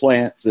your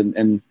plants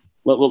and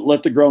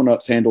let the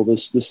grown-ups handle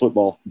this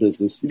football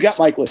business. You've got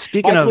Mike Leach.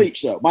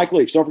 Leach, though. Mike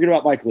Leach. Don't forget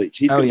about Mike Leach.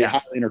 He's going to be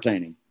highly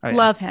entertaining. Oh, yeah.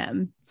 Love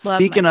him.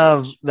 Speaking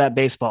of that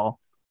baseball,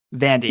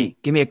 Vandy,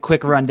 give me a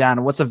quick rundown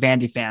of what's a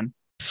Vandy fan.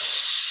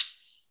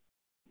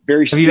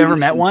 Very. Have you ever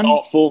met one?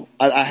 Thoughtful.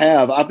 I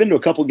have. I've been to a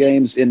couple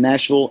games in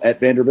Nashville at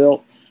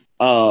Vanderbilt,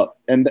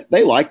 and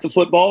they like the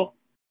football.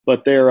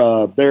 But they're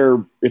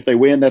if they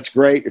win, that's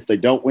great. If they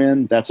don't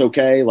win, that's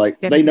okay. Like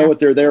they know what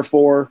they're there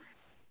for.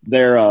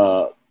 They're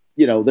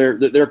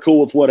they're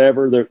cool with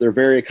whatever. They're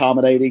very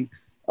accommodating.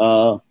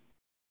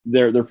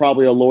 They're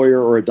probably a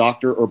lawyer or a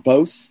doctor or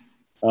both,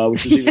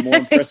 which is even more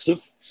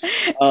impressive.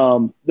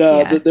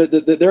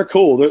 They're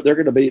cool.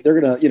 They're going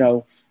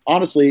to,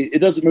 honestly, it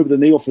doesn't move the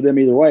needle for them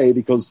either way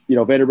because,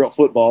 Vanderbilt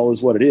football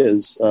is what it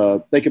is.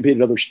 They compete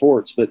in other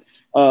sports, but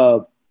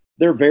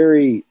they're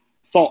very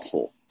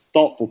thoughtful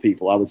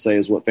people, I would say,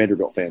 is what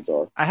Vanderbilt fans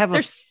are. I have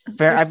a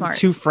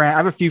few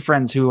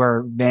friends who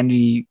are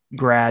Vandy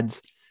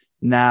grads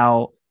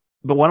now,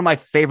 but one of my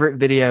favorite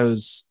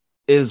videos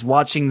is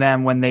watching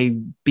them when they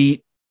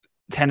beat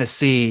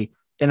Tennessee.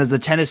 And as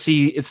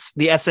it's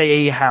the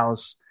SAA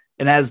house.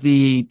 And as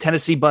the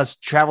Tennessee bus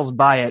travels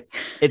by it,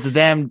 it's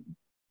them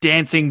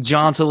dancing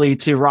jauntily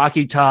to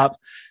Rocky Top,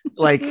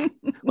 like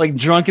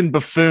drunken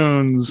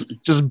buffoons,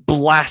 just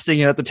blasting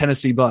it at the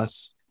Tennessee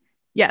bus.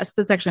 Yes,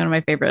 that's actually one of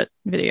my favorite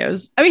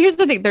videos. I mean, here's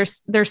the thing.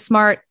 They're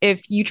smart.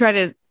 If you try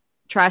to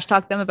trash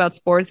talk them about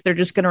sports, they're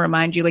just going to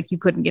remind you, like, you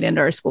couldn't get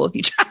into our school if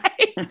you tried.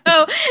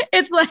 So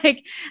it's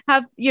like,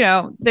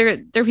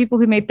 they're people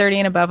who made 30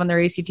 and above on their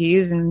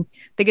ACTs, and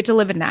they get to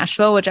live in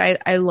Nashville, which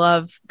I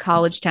love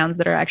college towns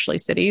that are actually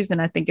cities.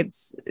 And I think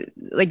it's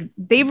like,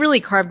 they've really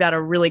carved out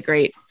a really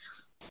great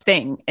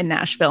thing in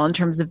Nashville in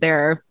terms of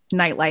their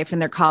nightlife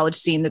and their college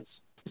scene.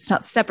 It's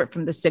not separate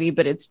from the city,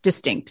 but it's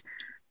distinct.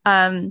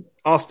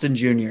 Austin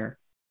Jr.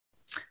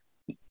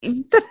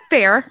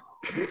 Fair.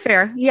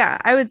 Yeah,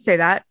 I would say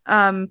that.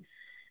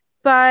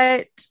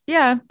 But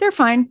yeah, they're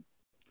fine.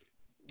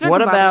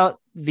 What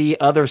about the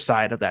other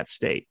side of that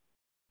state?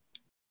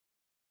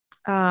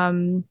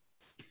 They're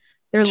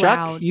Chuck,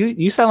 loud.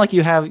 You sound like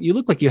you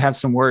look like you have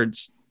some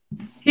words.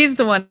 He's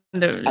the one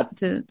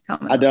to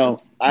comment. I don't.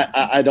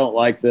 I don't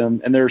like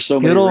them, and there are so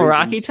many. Good old reasons,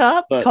 Rocky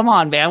Top. but Come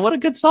on, man! What a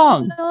good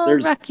song.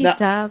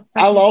 I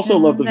also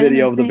love the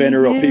video of the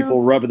Vanderbilt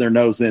people rubbing their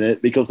nose in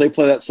it because they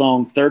play that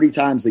song 30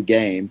 times a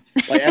game.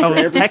 Like after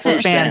every Texas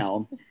first fans,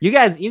 down. you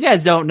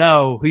guys don't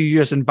know who you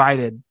just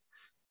invited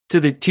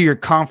to your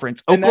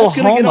conference. And that's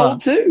going to get Oklahoma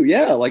old too.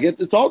 Yeah, like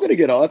it's all going to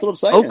get old. That's what I'm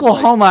saying.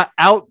 Oklahoma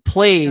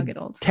outplayed Get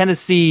old.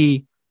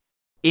 Tennessee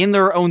in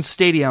their own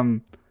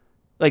stadium.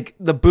 Like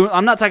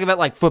I'm not talking about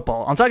like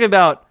football. I'm talking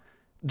about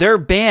their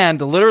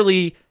band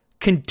literally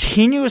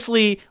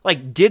continuously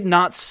did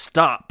not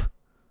stop.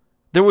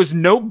 There was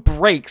no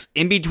breaks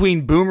in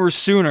between Boomer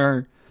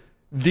Sooner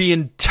the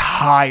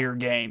entire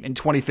game in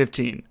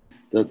 2015.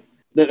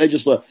 They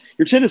just love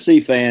your Tennessee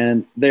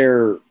fan.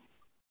 They're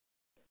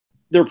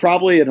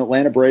probably an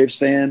Atlanta Braves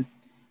fan.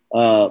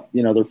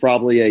 They're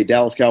probably a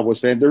Dallas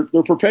Cowboys fan.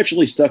 They're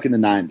perpetually stuck in the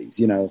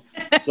 90s,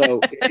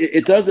 So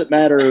it doesn't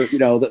matter,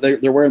 that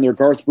they're wearing their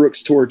Garth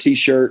Brooks tour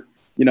T-shirt.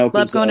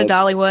 Love going to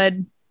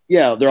Dollywood.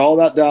 Yeah, they're all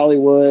about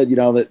Dollywood.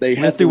 That they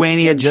have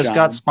Lithuania just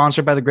got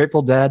sponsored by the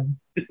Grateful Dead.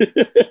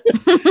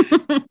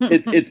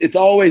 It's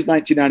always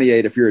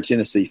 1998 if you're a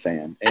Tennessee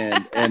fan,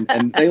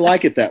 and they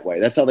like it that way.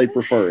 That's how they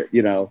prefer it.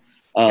 Go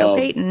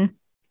Peyton.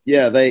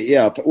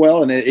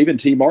 Well, and even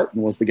T.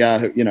 Martin was the guy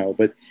who,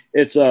 but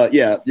it's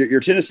your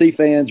Tennessee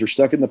fans are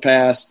stuck in the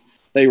past.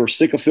 They were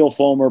sick of Phil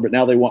Fulmer, but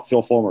now they want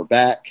Phil Fulmer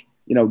back.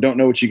 Don't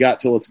know what you got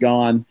till it's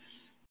gone.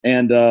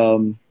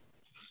 And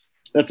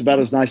that's about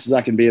as nice as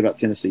I can be about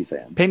Tennessee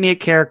fans. Paint me a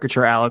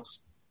caricature,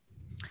 Alex.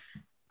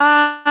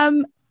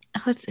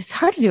 It's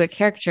hard to do a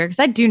caricature because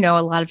I do know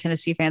a lot of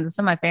Tennessee fans, and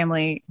some of my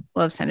family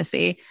loves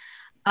Tennessee.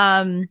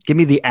 Give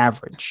me the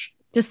average.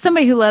 Just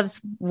somebody who loves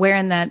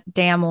wearing that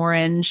damn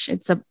orange.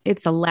 It's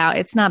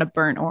not a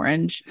burnt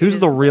orange. Who's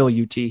the real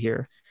UT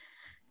here?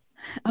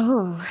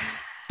 Oh.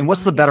 And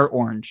what's the better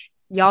orange?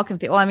 Y'all can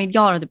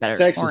y'all are the better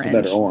Texas orange.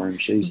 The better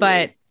orange. Easily.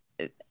 But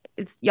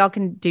y'all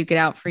can duke it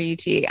out for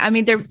UT. I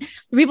mean, there are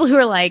people who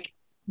are like,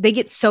 they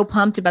get so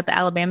pumped about the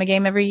Alabama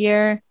game every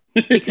year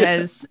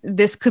because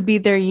this could be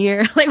their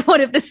year. Like, what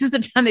if this is the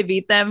time they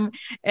beat them?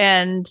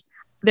 And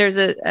there's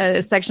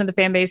a section of the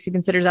fan base who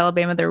considers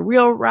Alabama their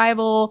real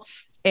rival.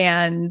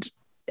 And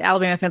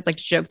Alabama fans like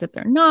to joke that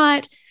they're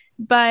not,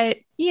 but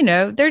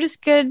they're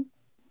just good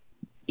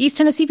East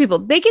Tennessee people.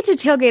 They get to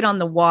tailgate on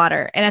the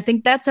water. And I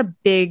think that's a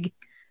big,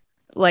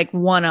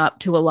 one up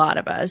to a lot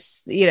of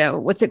us,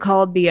 what's it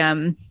called?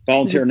 The,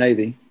 Volunteer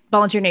Navy.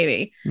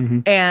 Mm-hmm.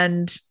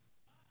 And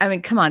I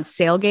mean, come on,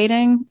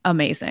 sailgating.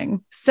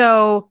 Amazing.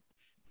 So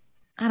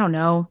I don't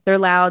know. They're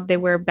loud. They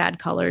wear bad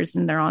colors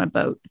and they're on a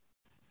boat.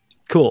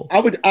 Cool. I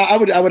would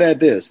add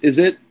this. Is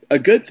it a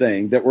good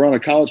thing that we're on a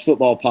college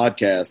football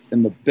podcast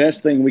and the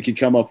best thing we could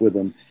come up with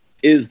them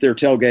is their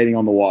tailgating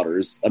on the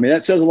waters? I mean,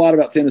 that says a lot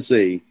about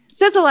Tennessee. It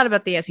says a lot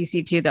about the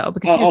SEC too, though,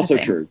 because also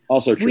true.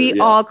 We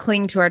all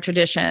cling to our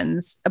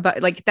traditions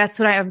about that's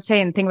what I'm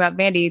saying. Think about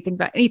Vandy, think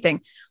about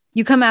anything.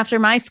 You come after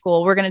my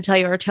school, we're going to tell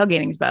you our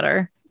tailgating's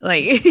better.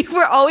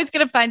 We're always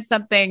going to find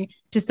something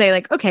to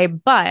say okay,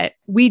 but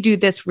we do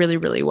this really,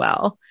 really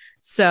well.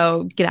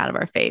 So get out of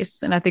our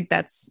face. And I think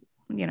that's,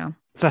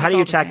 So how do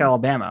you attack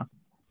Alabama?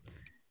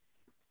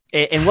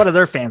 And what are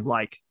their fans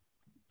like?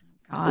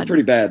 They're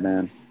pretty bad,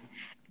 man.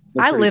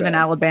 I live in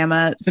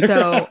Alabama,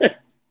 so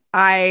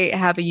I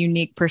have a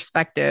unique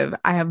perspective.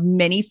 I have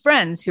many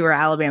friends who are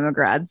Alabama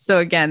grads. So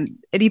again,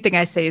 anything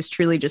I say is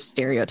truly just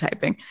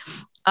stereotyping.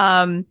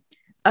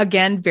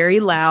 again, very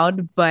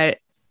loud, but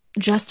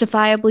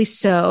justifiably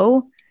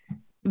so.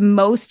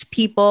 Most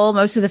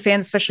of the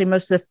fans, especially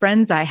most of the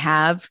friends I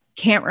have,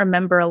 can't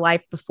remember a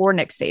life before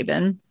Nick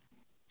Saban.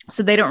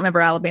 So they don't remember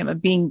Alabama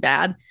being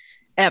bad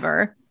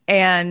ever.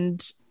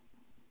 And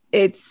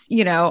it's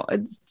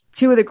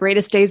two of the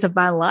greatest days of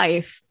my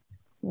life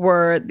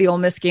were the Ole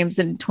Miss games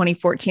in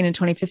 2014 and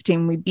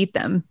 2015. We beat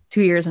them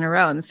 2 years in a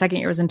row. And the second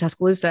year was in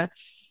Tuscaloosa.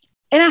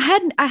 And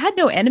I had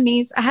no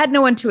enemies. I had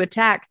no one to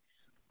attack.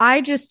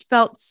 I just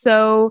felt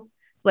so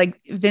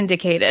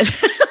vindicated.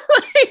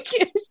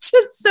 It's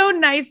just so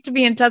nice to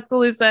be in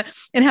Tuscaloosa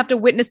and have to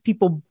witness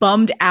people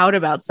bummed out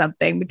about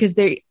something because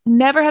they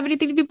never have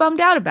anything to be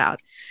bummed out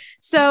about.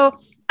 So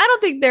I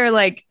don't think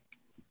they're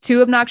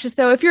too obnoxious,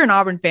 though. If you're an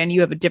Auburn fan,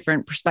 you have a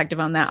different perspective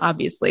on that.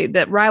 Obviously,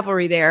 that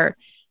rivalry there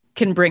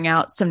can bring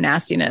out some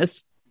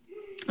nastiness,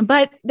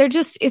 but they're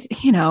just,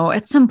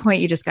 at some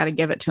point you just got to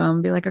give it to them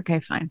and be like, okay,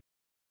 fine.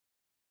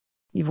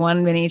 You've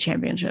won many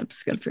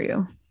championships. Good for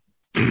you.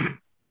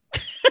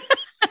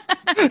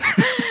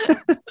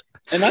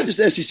 And not just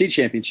SEC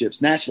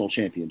championships, national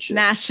championships.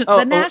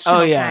 The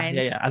national kind.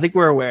 Yeah. I think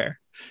we're aware.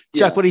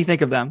 Chuck, what do you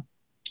think of them?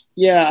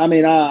 Yeah, I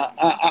mean,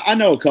 I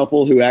know a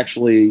couple who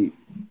actually,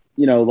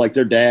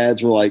 their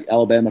dads were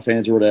Alabama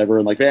fans or whatever,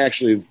 and they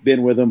actually have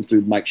been with them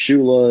through Mike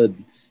Shula,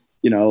 and,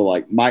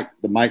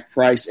 the Mike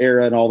Price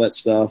era and all that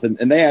stuff, and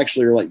they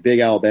actually are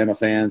big Alabama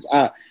fans.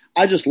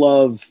 I just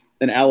love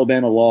an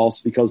Alabama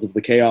loss because of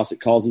the chaos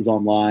it causes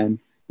online.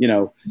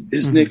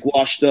 Is Nick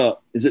washed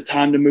up? Is it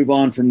time to move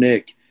on from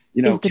Nick?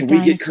 Can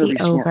we get Kirby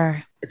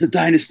Smart? Is the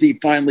dynasty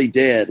finally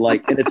dead?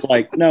 And it's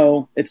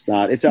no, it's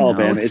not. It's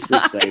Alabama. No, it's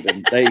Nick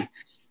Saban.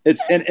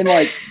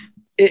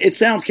 It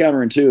sounds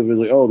counterintuitive. It's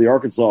the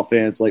Arkansas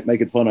fans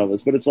making fun of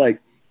us, but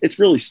it's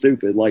really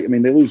stupid.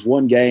 They lose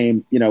one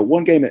game,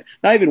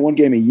 not even one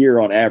game a year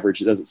on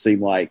average. It doesn't seem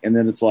like, and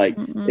then it's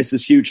it's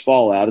this huge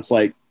fallout. It's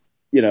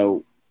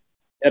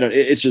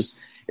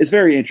it's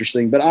very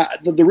interesting.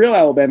 But the real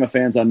Alabama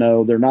fans I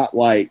know, they're not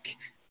like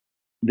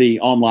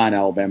the online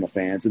Alabama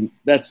fans, and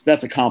that's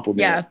a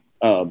compliment.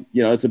 Yeah.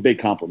 It's a big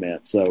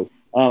compliment. So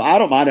I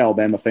don't mind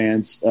Alabama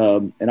fans,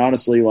 and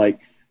honestly,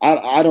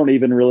 I don't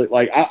even really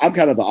I'm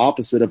kind of the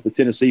opposite of the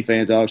Tennessee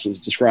fans Alex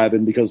was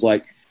describing, because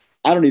I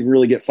don't even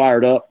really get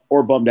fired up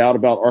or bummed out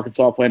about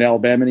Arkansas playing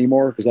Alabama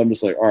anymore, because I'm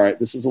just all right,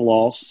 this is a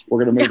loss.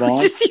 We're going to move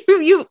on.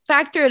 You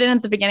factor it in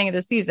at the beginning of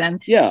the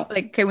season. Yeah, it's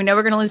okay, we know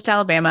we're going to lose to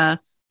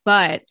Alabama,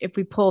 but if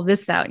we pull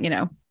this out,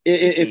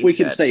 if we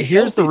can stay,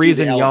 here's the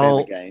reason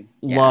y'all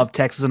love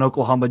Texas and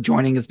Oklahoma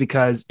joining, is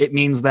because it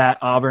means that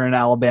Auburn and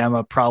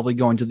Alabama probably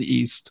going to the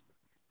East,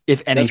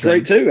 if anything. That's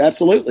great too.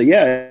 Absolutely,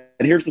 yeah.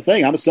 And here's the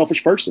thing: I'm a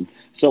selfish person,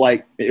 so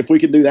if we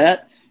can do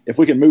that, if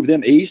we can move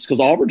them east, because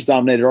Auburn's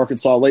dominated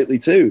Arkansas lately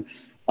too.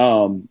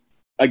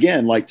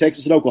 Again,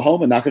 Texas and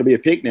Oklahoma, not going to be a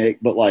picnic,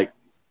 but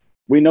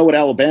we know what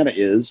Alabama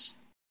is.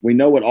 We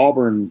know what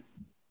Auburn.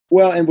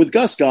 Well, and with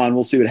Gus gone,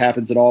 we'll see what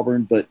happens at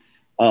Auburn. But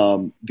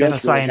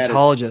Gus, a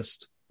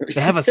Scientologist.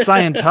 They have a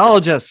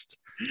Scientologist.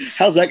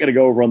 How's that going to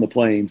go over on the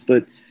plains?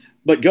 But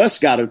Gus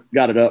got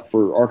it up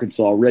for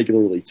Arkansas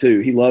regularly too.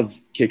 He loved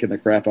kicking the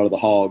crap out of the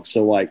Hogs.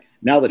 So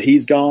now that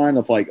he's gone,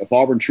 if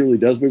Auburn truly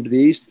does move to the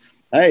East,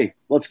 hey,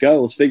 let's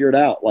go. Let's figure it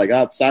out.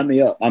 Sign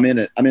me up. I'm in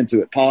it. I'm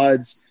into it.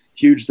 Pods,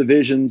 huge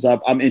divisions.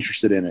 I'm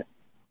interested in it.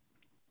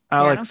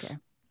 Alex,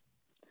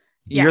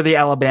 you're the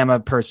Alabama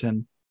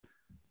person.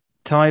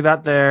 Tell me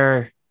about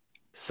their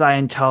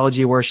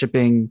Scientology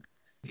worshiping.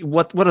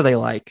 What are they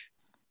like?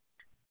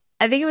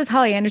 I think it was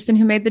Holly Anderson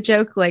who made the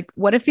joke,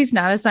 what if he's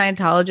not a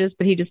Scientologist,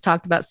 but he just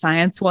talked about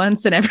science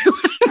once and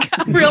everyone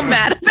got real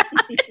mad about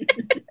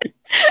it.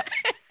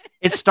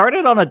 It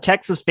started on a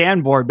Texas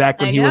fan board back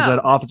when he was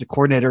an offensive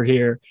coordinator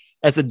here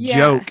as a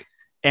joke,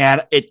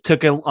 and it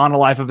took on a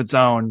life of its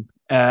own.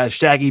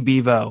 Shaggy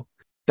Bevo,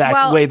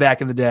 way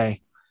back in the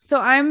day. So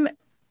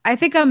I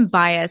think I'm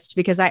biased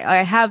because I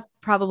have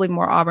probably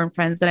more Auburn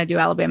friends than I do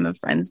Alabama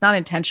friends. Not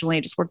intentionally,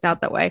 it just worked out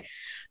that way.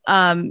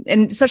 And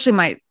especially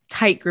my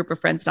tight group of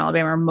friends in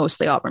Alabama are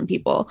mostly Auburn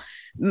people,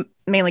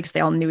 mainly because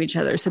they all knew each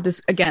other. So this,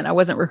 again, I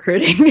wasn't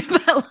recruiting,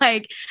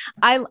 but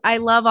I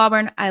love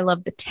Auburn. I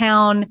love the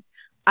town.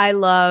 I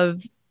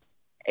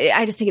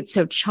just think it's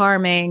so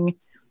charming.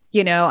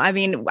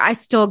 I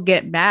still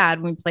get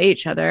mad when we play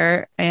each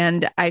other,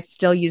 and I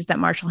still use that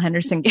Marshall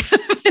Henderson gift,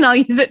 and I'll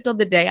use it till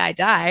the day I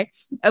die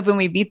of when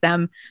we beat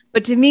them.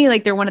 But to me,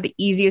 they're one of the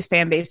easiest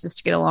fan bases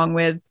to get along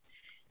with.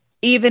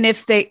 Even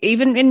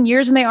in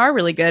years when they are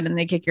really good and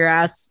they kick your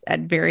ass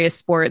at various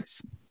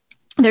sports,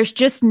 there's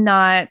just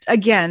not,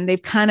 again,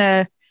 they've got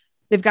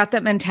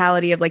that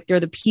mentality of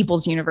they're the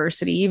people's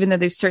university, even though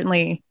they've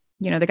certainly,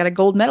 they got a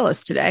gold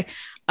medalist today.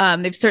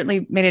 They've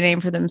certainly made a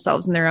name for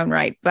themselves in their own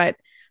right. But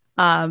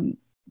they're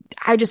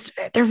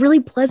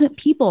really pleasant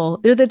people.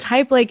 They're the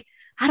type,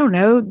 I don't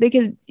know,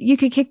 you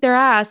could kick their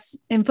ass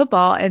in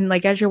football. And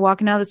as you're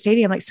walking out of the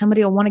stadium,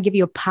 somebody will want to give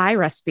you a pie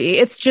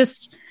recipe.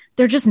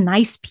 They're just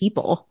nice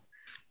people.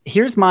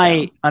 Here's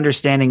my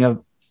understanding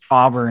of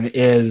Auburn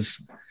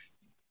is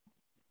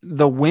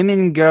the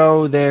women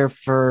go there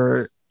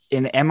for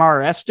an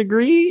MRS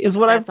degree, is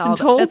what I've been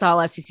told. That's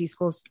all SEC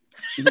schools.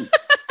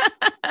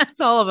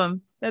 That's all of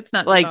them. That's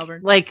not like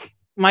Auburn. like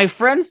my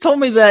friends told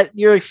me that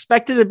you're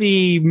expected to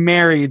be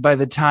married by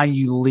the time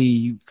you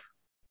leave.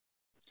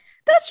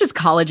 That's just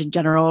college in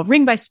general.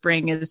 Ring by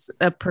Spring is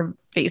a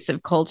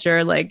pervasive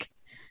culture. Like,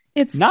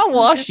 it's not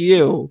Wash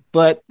U,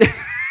 but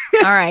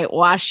all right,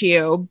 Wash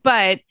U.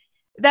 But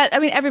that, I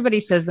mean, everybody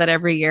says that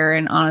every year,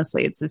 and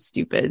honestly, it's a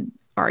stupid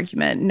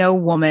argument. No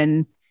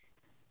woman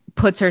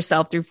puts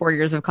herself through 4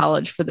 years of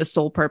college for the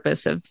sole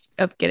purpose of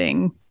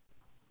getting,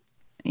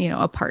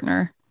 a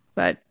partner.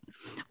 But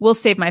we'll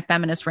save my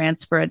feminist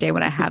rants for a day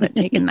when I haven't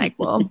taken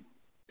NyQuil.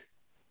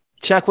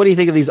 Chuck, what do you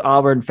think of these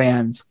Auburn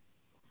fans?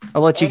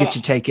 I'll let you get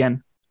your take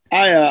in.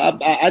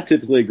 I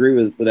typically agree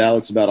with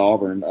Alex about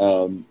Auburn.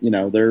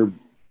 They're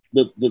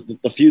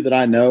the few that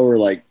I know are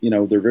like,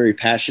 they're very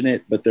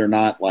passionate, but they're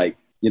not like,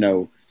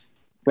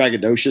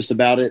 braggadocious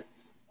about it.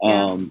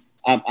 Yeah.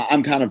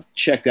 I'm kind of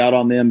checked out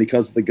on them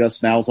because of the Gus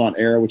Malzahn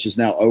era, which is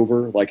now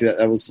over. Like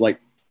that was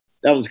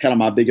kind of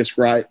my biggest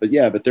gripe. But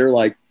yeah,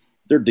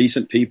 they're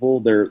decent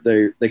people.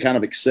 They kind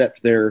of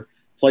accept their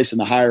place in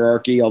the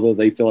hierarchy, although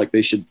they feel like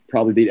they should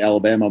probably beat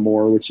Alabama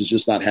more, which is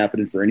just not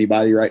happening for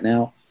anybody right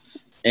now.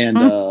 And,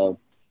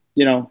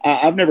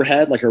 I've never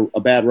had like a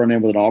bad run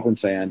in with an Auburn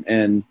fan.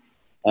 And,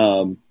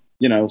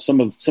 some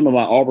of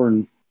my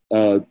Auburn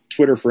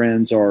Twitter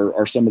friends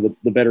are some of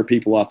the better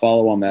people I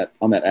follow on that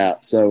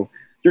app. So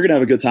you're going to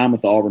have a good time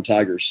with the Auburn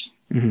Tigers.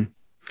 Mm-hmm.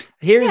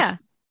 Here's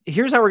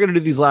how we're going to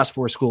do these last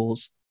four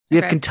schools. We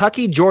have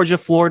Kentucky, Georgia,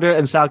 Florida,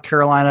 and South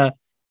Carolina.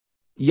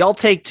 Y'all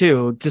take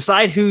two.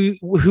 Decide who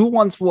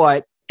wants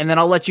what, and then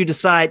I'll let you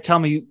decide. Tell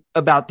me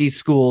about these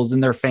schools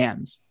and their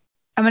fans.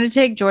 I'm going to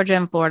take Georgia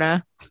and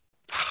Florida. So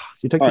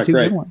you took the two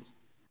good ones.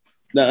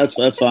 No,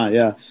 that's fine.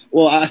 Yeah.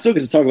 Well, I still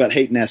get to talk about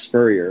Hayden S.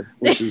 Spurrier,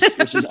 which is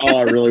all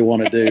I really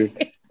want to do.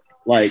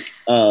 Like,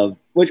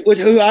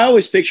 who I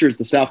always picture as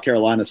the South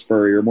Carolina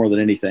Spurrier more than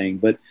anything.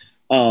 But,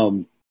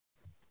 South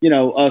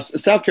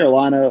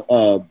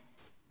Carolina,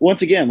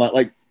 once again,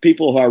 like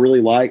people who I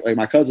really like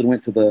my cousin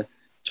went to the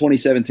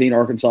 2017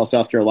 Arkansas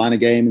South Carolina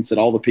game and said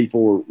all the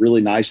people were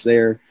really nice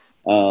there.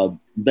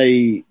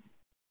 They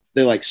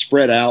like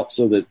spread out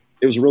so that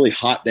it was a really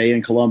hot day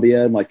in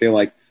Columbia, and like they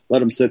like let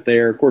them sit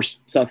there. Of course,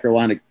 South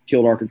Carolina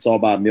killed Arkansas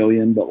by 1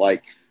 million, but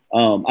like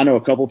I know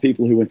a couple of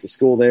people who went to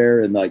school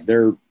there, and like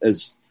they're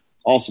as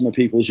awesome of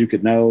people as you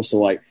could know. So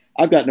like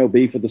I've got no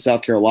beef with the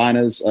South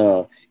Carolinas.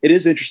 It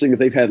is interesting that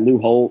they've had Lou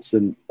Holtz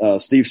and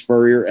Steve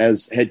Spurrier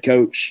as head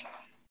coach,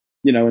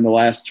 in the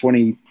last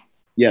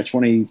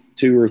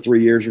 22 or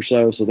 3 years or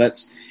so. So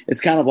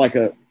it's kind of like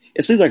it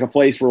seems like a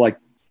place where like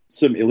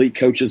some elite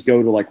coaches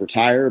go to like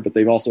retire, but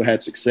they've also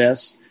had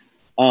success.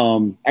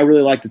 I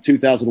really like the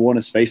 2001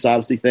 A Space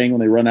Odyssey thing when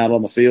they run out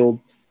on the field.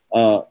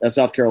 At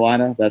South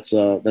Carolina. That's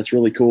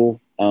really cool.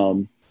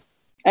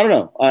 I don't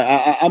know.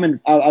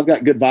 I've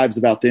got good vibes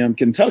about them.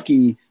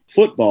 Kentucky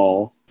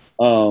football.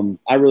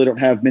 I really don't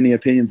have many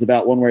opinions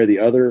about one way or the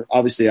other.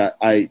 Obviously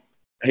I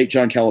hate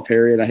John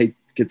Calipari and I hate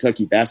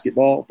Kentucky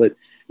basketball, but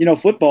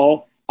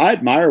football, I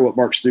admire what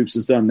Mark Stoops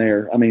has done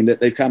there. I mean, that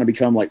they've kind of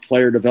become like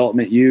player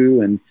development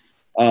and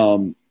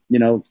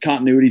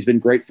continuity's been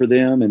great for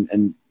them,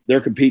 and they're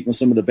competing with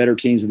some of the better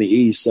teams in the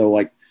East. So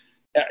like,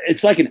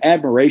 it's like an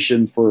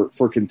admiration for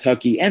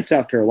Kentucky and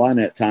South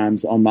Carolina at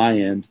times on my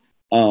end.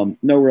 No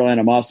real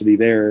animosity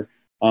there.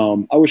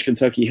 I wish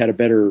Kentucky had a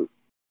better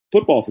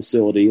football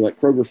facility. Like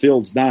Kroger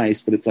Field's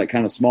nice, but it's like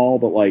kind of small.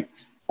 But like,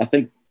 I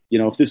think,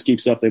 if this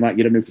keeps up, they might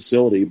get a new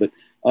facility. But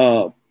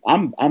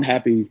I'm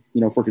happy,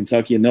 for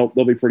Kentucky, and they'll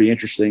be pretty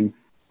interesting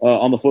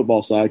on the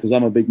football side because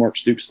I'm a big Mark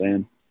Stoops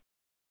fan.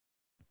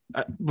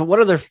 But what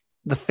are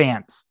the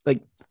fans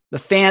like? The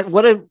fan.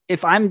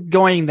 If I'm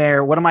going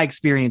there? What am I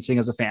experiencing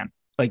as a fan?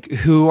 Like,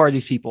 who are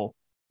these people?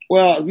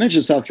 Well, I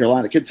mentioned South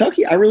Carolina.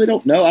 Kentucky, I really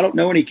don't know. I don't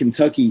know any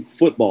Kentucky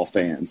football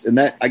fans. And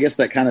I guess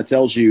that kind of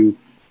tells you,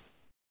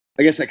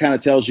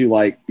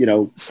 like,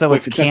 so what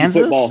it's Kentucky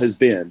Kansas? football has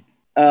been.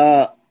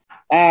 I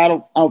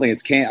don't think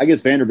it's Kansas. I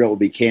guess Vanderbilt would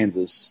be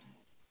Kansas.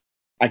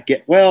 I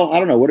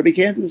don't know. Would it be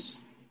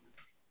Kansas?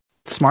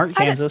 Smart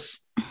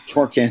Kansas.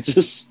 Smart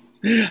Kansas.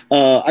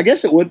 I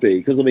guess it would be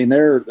because, I mean,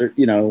 they're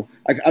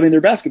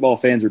their basketball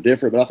fans are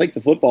different, but I think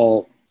the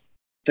football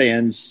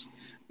fans –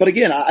 but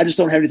again, I just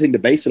don't have anything to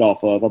base it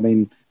off of. I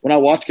mean, when I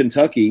watch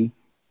Kentucky,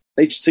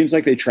 it seems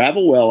like they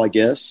travel well, I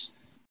guess,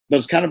 but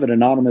it's kind of an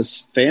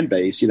anonymous fan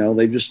base.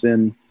 They've just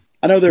been.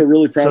 I know they're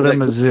really proud. So they're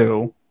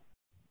Mizzou.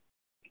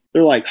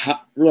 They're like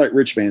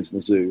rich man's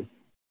Mizzou,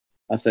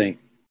 I think.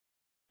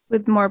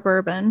 With more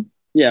bourbon.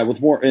 Yeah,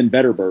 with more and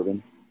better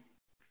bourbon.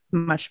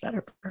 Much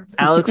better bourbon.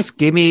 Alex,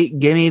 give me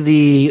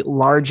the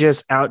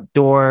largest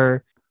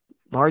outdoor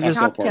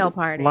cocktail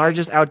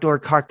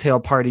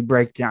party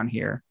breakdown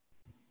here.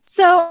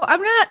 So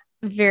I'm not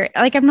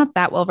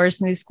that well versed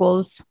in these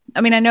schools.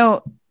 I mean, I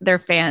know they're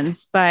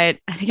fans, but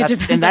I think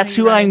that's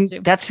who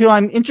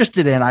I'm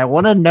interested in. I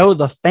want to know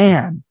the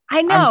fan.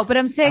 I know, but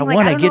I'm saying I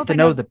want to get to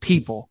know the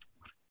people.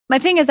 my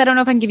thing is, I don't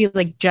know if I can give you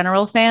like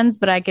general fans,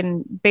 but I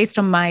can, based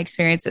on my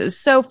experiences.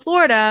 So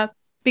Florida,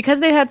 because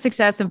they had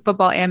success in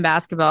football and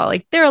basketball,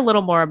 like they're a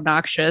little more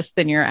obnoxious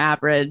than your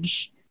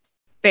average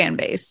fan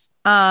base.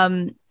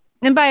 And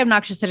by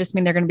obnoxious, I just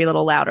mean they're going to be a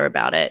little louder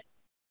about it.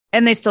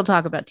 And they still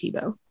talk about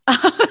Tebow.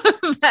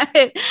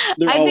 But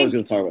They're always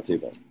going to talk about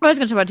Tebow. I was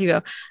going to talk about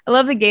Tebow. I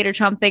love the Gator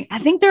Chomp thing. I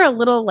think they're a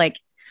little like,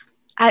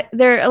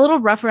 they're a little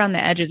rough around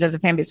the edges as a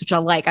fan base, which I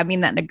like. I mean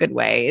that in a good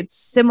way. It's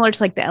similar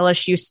to like the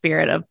LSU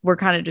spirit of we're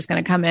kind of just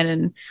going to come in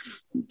and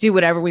do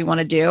whatever we want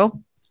to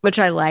do, which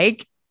I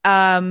like.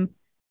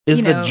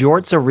 Is the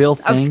jorts a real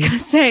thing? I was going to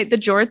say the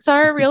jorts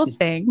are a real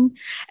thing.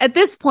 At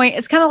this point,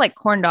 it's kind of like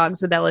corn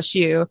dogs with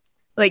LSU.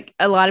 Like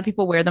a lot of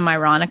people wear them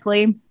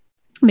ironically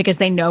because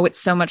they know it's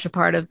so much a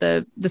part of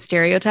the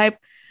stereotype.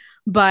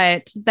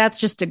 But that's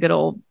just a good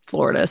old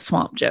Florida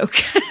swamp joke.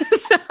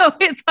 So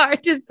it's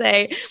hard to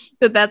say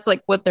that that's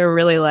like what they're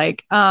really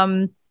like.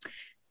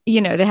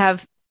 They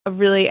have a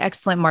really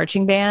excellent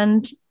marching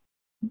band,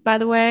 by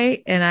the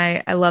way. And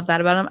I love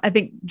that about them. I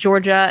think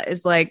Georgia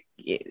is like,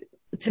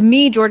 to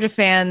me, Georgia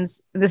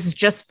fans, this is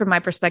just from my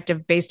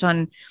perspective, based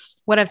on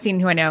what I've seen,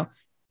 who I know,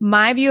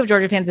 my view of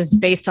Georgia fans is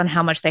based on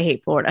how much they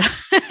hate Florida.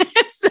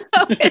 So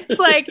it's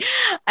like,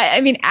 I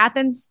mean,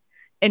 Athens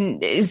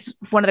is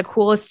one of the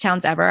coolest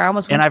towns ever.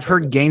 I've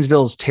heard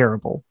Gainesville is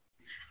terrible.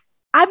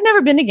 I've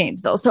never been to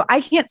Gainesville, so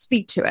I can't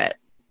speak to it.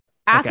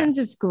 Athens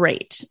is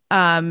great.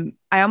 I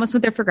almost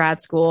went there for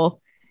grad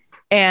school,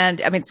 and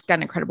I mean, it's got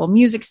an incredible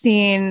music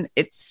scene.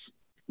 It's,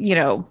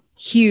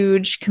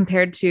 huge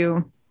compared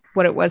to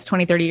what it was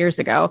 20, 30 years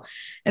ago.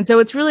 And so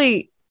it's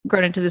really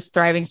grown into this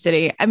thriving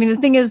city. I mean,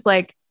 the thing is,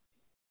 like,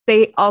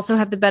 they also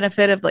have the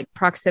benefit of like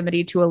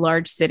proximity to a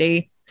large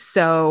city.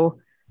 So,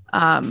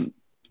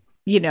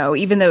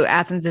 even though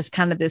Athens is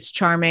kind of this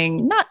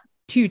charming, not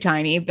too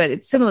tiny, but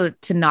it's similar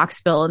to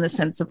Knoxville in the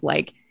sense of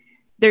like,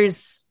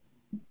 there's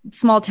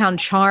small town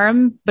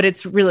charm, but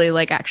it's really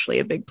like actually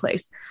a big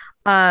place.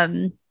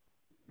 But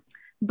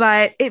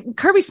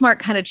Kirby Smart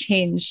kind of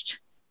changed,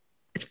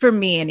 for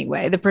me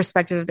anyway, the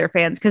perspective of their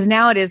fans. Cause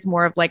now it is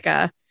more of like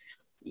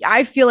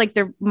I feel like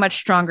they're much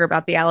stronger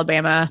about the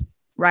Alabama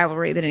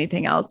rivalry than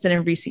anything else. And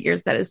in recent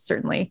years, that is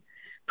certainly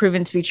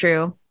proven to be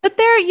true. But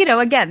they're,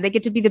 again, they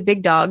get to be the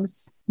big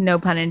dogs, no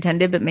pun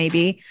intended, but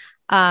maybe,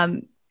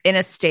 in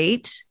a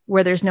state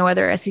where there's no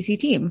other SEC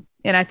team.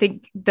 And I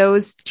think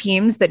those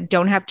teams that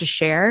don't have to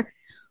share,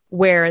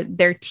 where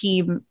their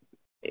team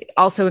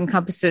also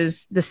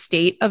encompasses the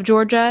state of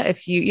Georgia,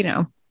 if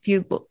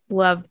you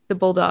love the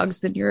Bulldogs,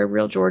 then you're a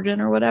real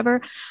Georgian or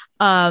whatever.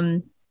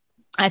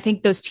 I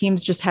think those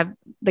teams just have,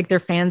 like, their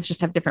fans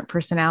just have different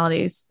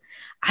personalities.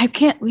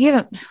 We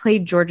haven't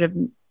played Georgia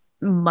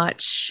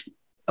much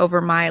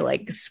over my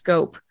like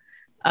scope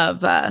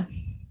of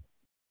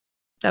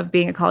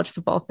being a college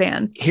football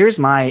fan. Here's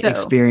my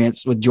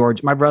experience with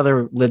Georgia. My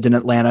brother lived in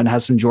Atlanta and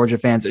has some Georgia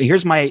fans. And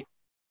here's my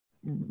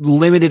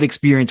limited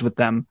experience with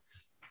them.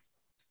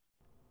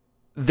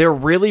 They're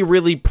really,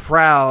 really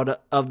proud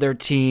of their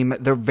team.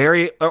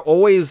 They're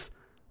always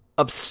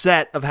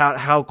upset of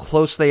how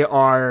close they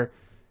are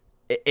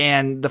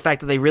and the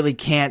fact that they really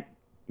can't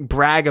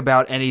brag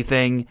about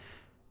anything.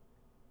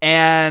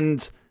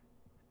 And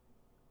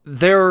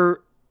they're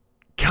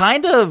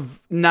kind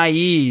of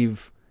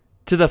naive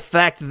to the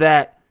fact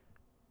that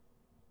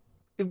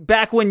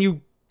back when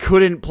you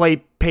couldn't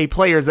pay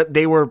players, that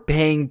they were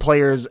paying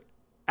players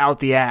out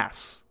the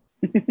ass.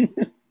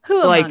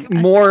 Who like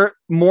more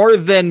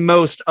than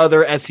most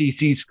other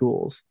SEC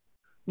schools.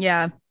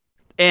 Yeah.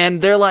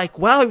 And they're like,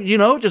 wow,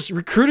 just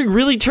recruiting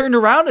really turned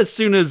around as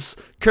soon as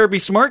Kirby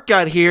Smart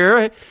got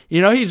here.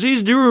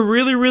 He's doing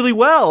really, really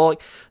well.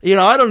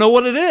 I don't know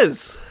what it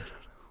is.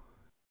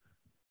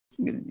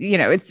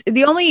 It's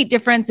the only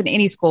difference in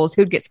any school is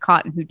who gets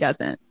caught and who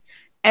doesn't.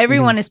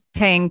 Everyone is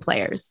paying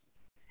players.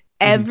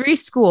 Every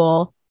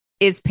school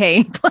is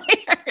paying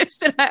players.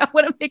 And I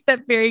want to make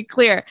that very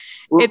clear.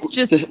 It's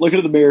just look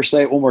into the mirror,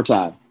 say it one more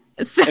time.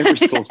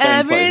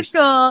 Every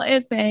school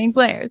is paying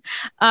players.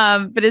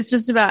 But it's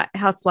just about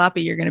how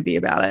sloppy you're going to be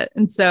about it.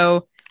 And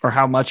so, or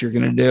how much you're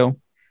going to do.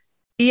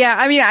 Yeah.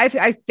 I mean, I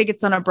think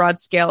it's on a broad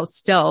scale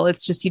still.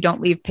 It's just, you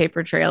don't leave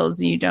paper trails,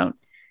 and you don't,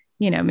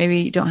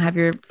 maybe you don't have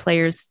your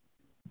players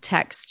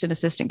text an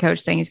assistant coach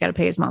saying he's got to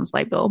pay his mom's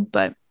light bill,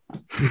 but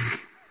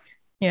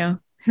who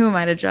am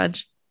I to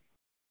judge?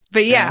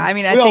 But yeah, I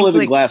mean, we all live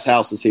in glass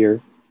houses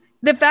here.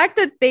 The fact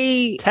that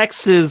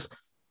Texas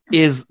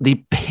is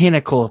the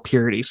pinnacle of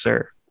purity,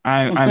 sir.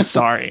 I'm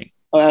sorry.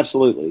 Oh,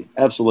 absolutely.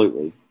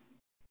 Absolutely.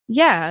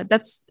 Yeah.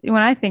 That's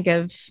when I think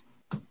of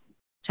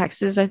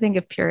Texas, I think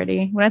of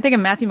purity. When I think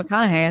of Matthew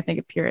McConaughey, I think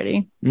of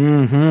purity.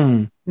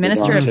 Mm-hmm.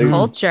 Minister of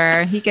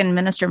culture. He can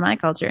minister my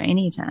culture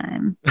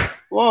anytime.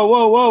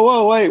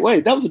 Whoa.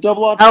 Wait. That was a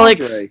double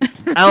entendre.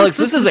 Alex,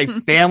 this is a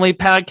family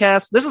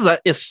podcast. This is an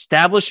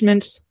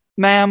establishment,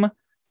 ma'am.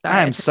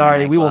 I'm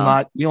sorry. We will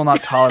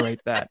not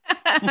tolerate that.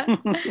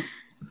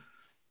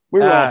 We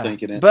were all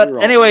thinking it.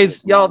 But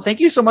anyways, y'all, thank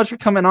you so much for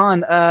coming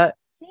on.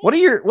 What are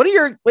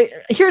your wait,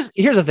 here's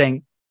the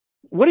thing.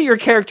 What are your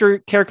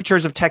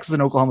caricatures of Texas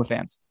and Oklahoma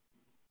fans?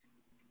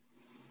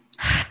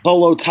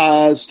 Bolo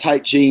ties,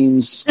 tight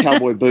jeans,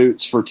 cowboy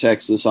boots for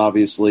Texas,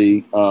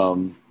 obviously.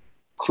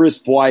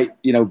 Crisp white,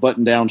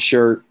 button down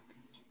shirt.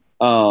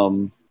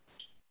 Definitely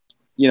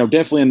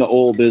in the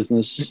oil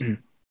business.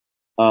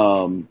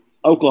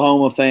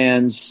 Oklahoma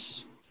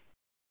fans,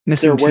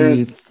 they're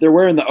wearing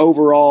the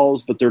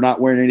overalls, but they're not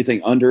wearing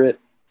anything under it.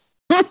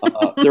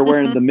 They're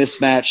wearing the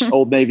mismatched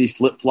Old Navy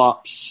flip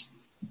flops.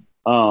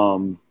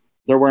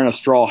 They're wearing a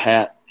straw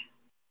hat.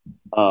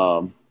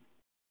 Wow.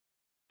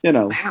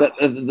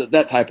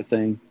 That type of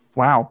thing.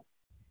 Wow.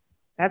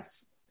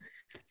 That's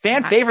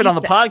fan favorite on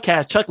the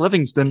podcast, Chuck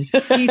Livingston.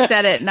 He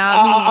said it,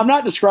 not me. I'm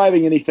not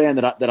describing any fan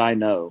that I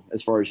know,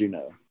 as far as you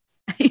know.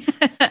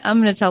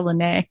 I'm going to tell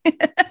Lene.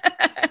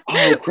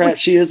 Oh, crap.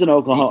 She is in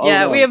Oklahoma.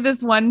 Yeah, we have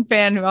this one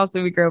fan who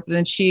also we grew up with,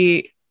 and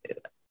she's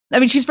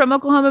from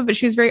Oklahoma, but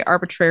she was very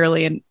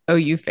arbitrarily an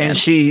OU fan. And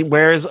she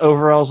wears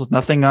overalls with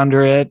nothing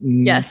under it.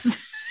 Yes.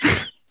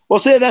 Well,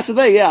 see, that's the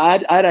thing. Yeah,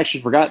 I'd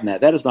actually forgotten that.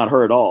 That is not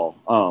her at all.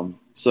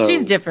 So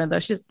she's different, though.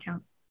 She doesn't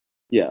count.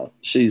 Yeah,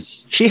 she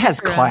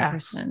has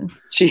class.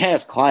 She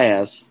has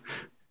class.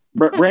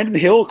 Brandon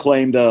Hill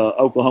claimed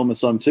Oklahoma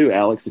some too,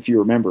 Alex, if you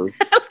remember.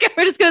 Okay,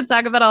 we're just going to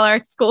talk about all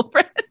our school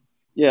friends.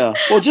 Yeah,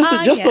 well, just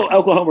the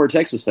Oklahoma or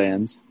Texas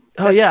fans.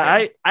 Oh, that's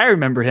yeah, I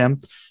remember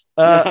him.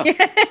 Go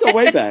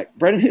way back.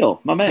 Brandon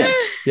Hill, my man.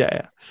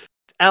 Yeah.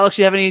 Alex,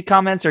 you have any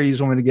comments, or you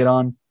just want me to get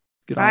on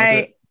with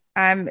it?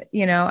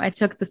 I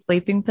took the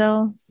sleeping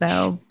pill,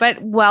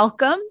 but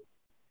welcome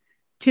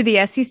to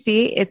the SEC.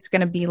 It's going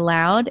to be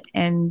loud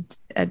and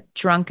a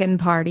drunken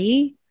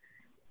party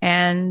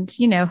and,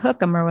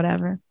 hook 'em or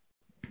whatever.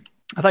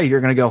 I thought you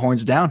were going to go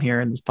horns down here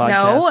in this podcast.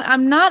 No,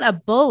 I'm not a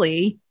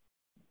bully.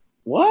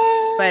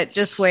 What? But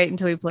just wait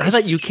until we play. I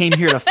thought you came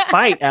here to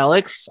fight,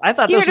 Alex. I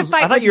thought this was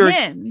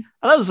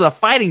a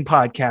fighting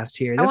podcast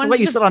here. This is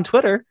what you said on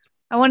Twitter.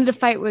 I wanted to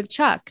fight with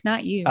Chuck,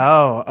 not you.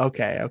 Oh,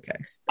 okay.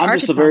 I'm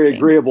just a very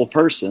agreeable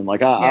person.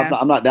 Like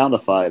I'm not down to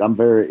fight. I'm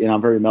very,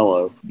 I'm very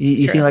mellow.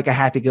 You seem like a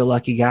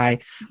happy-go-lucky guy.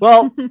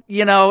 Well,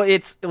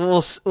 this is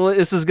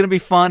going to be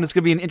fun. It's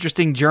going to be an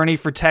interesting journey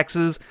for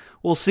Texas.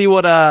 We'll see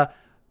what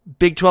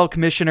Big 12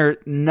 Commissioner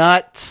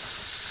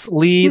Nuts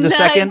Lee the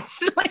second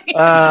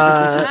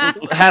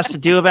has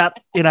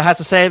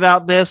to say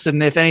about this,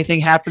 and if anything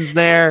happens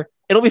there,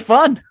 it'll be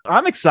fun.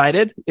 I'm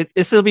excited.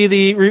 This will be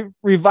the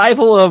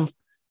revival of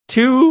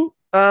two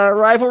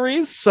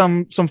rivalries,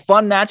 some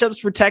fun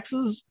matchups for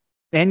Texas,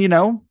 and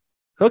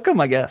hook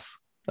 'em, I guess.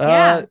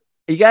 You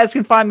guys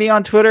can find me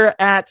on Twitter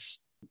at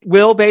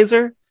Will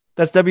Baizer.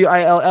 That's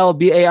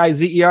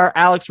WILLBAIZER.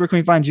 Alex, where can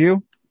we find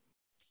you?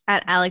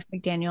 At Alex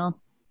McDaniel.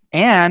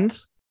 And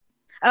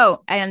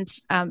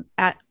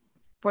at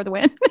For the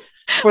Win.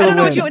 For the I don't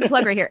know win. what you want to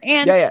plug right here.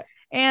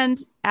 And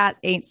at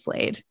Ain't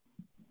Slade.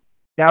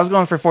 Yeah, I was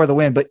going for the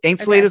Win, but Ain't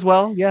Slade as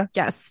well. Yeah.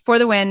 Yes. For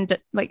the Win,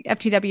 like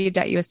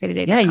ftw.usa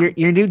today. Yeah,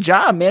 your new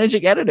job,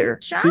 managing editor.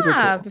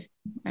 Super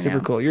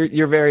cool.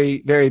 You're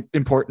very, very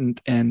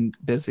important and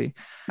busy.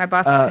 My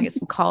boss is going to get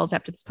some calls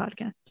after this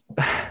podcast.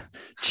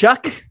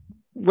 Chuck,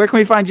 where can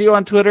we find you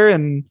on Twitter,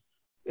 and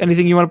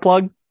anything you want to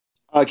plug?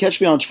 Catch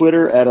me on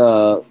Twitter at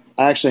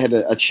I actually had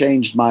to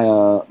change my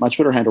my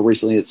Twitter handle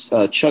recently. It's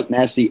Chuck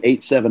Nasty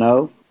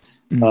 870.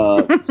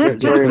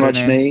 It's very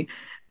much me.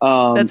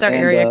 That's our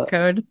area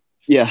code.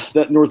 Yeah,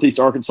 that Northeast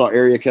Arkansas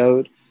area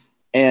code.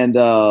 And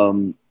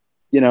go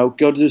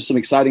do some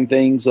exciting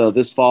things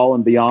this fall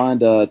and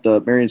beyond at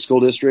the Marion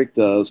School District.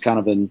 It's kind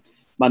of in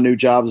my new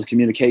job as a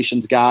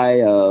communications guy.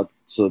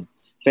 It's a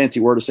fancy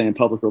word of saying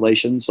public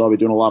relations. So I'll be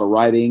doing a lot of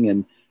writing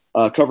and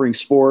covering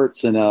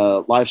sports and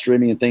live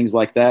streaming and things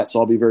like that. So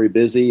I'll be very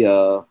busy.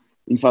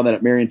 You can find that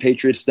at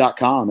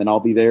MarionPatriots.com, and I'll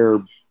be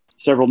there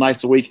several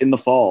nights a week in the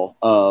fall,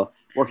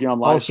 working on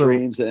live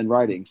streams and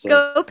writing. So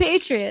go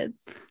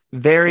Patriots!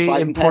 Very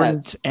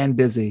important and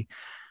busy.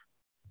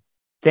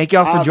 Thank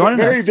y'all for joining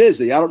us. Very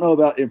busy. I don't know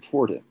about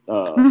important.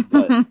 But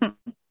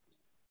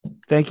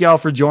thank y'all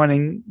for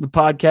joining the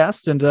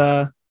podcast, and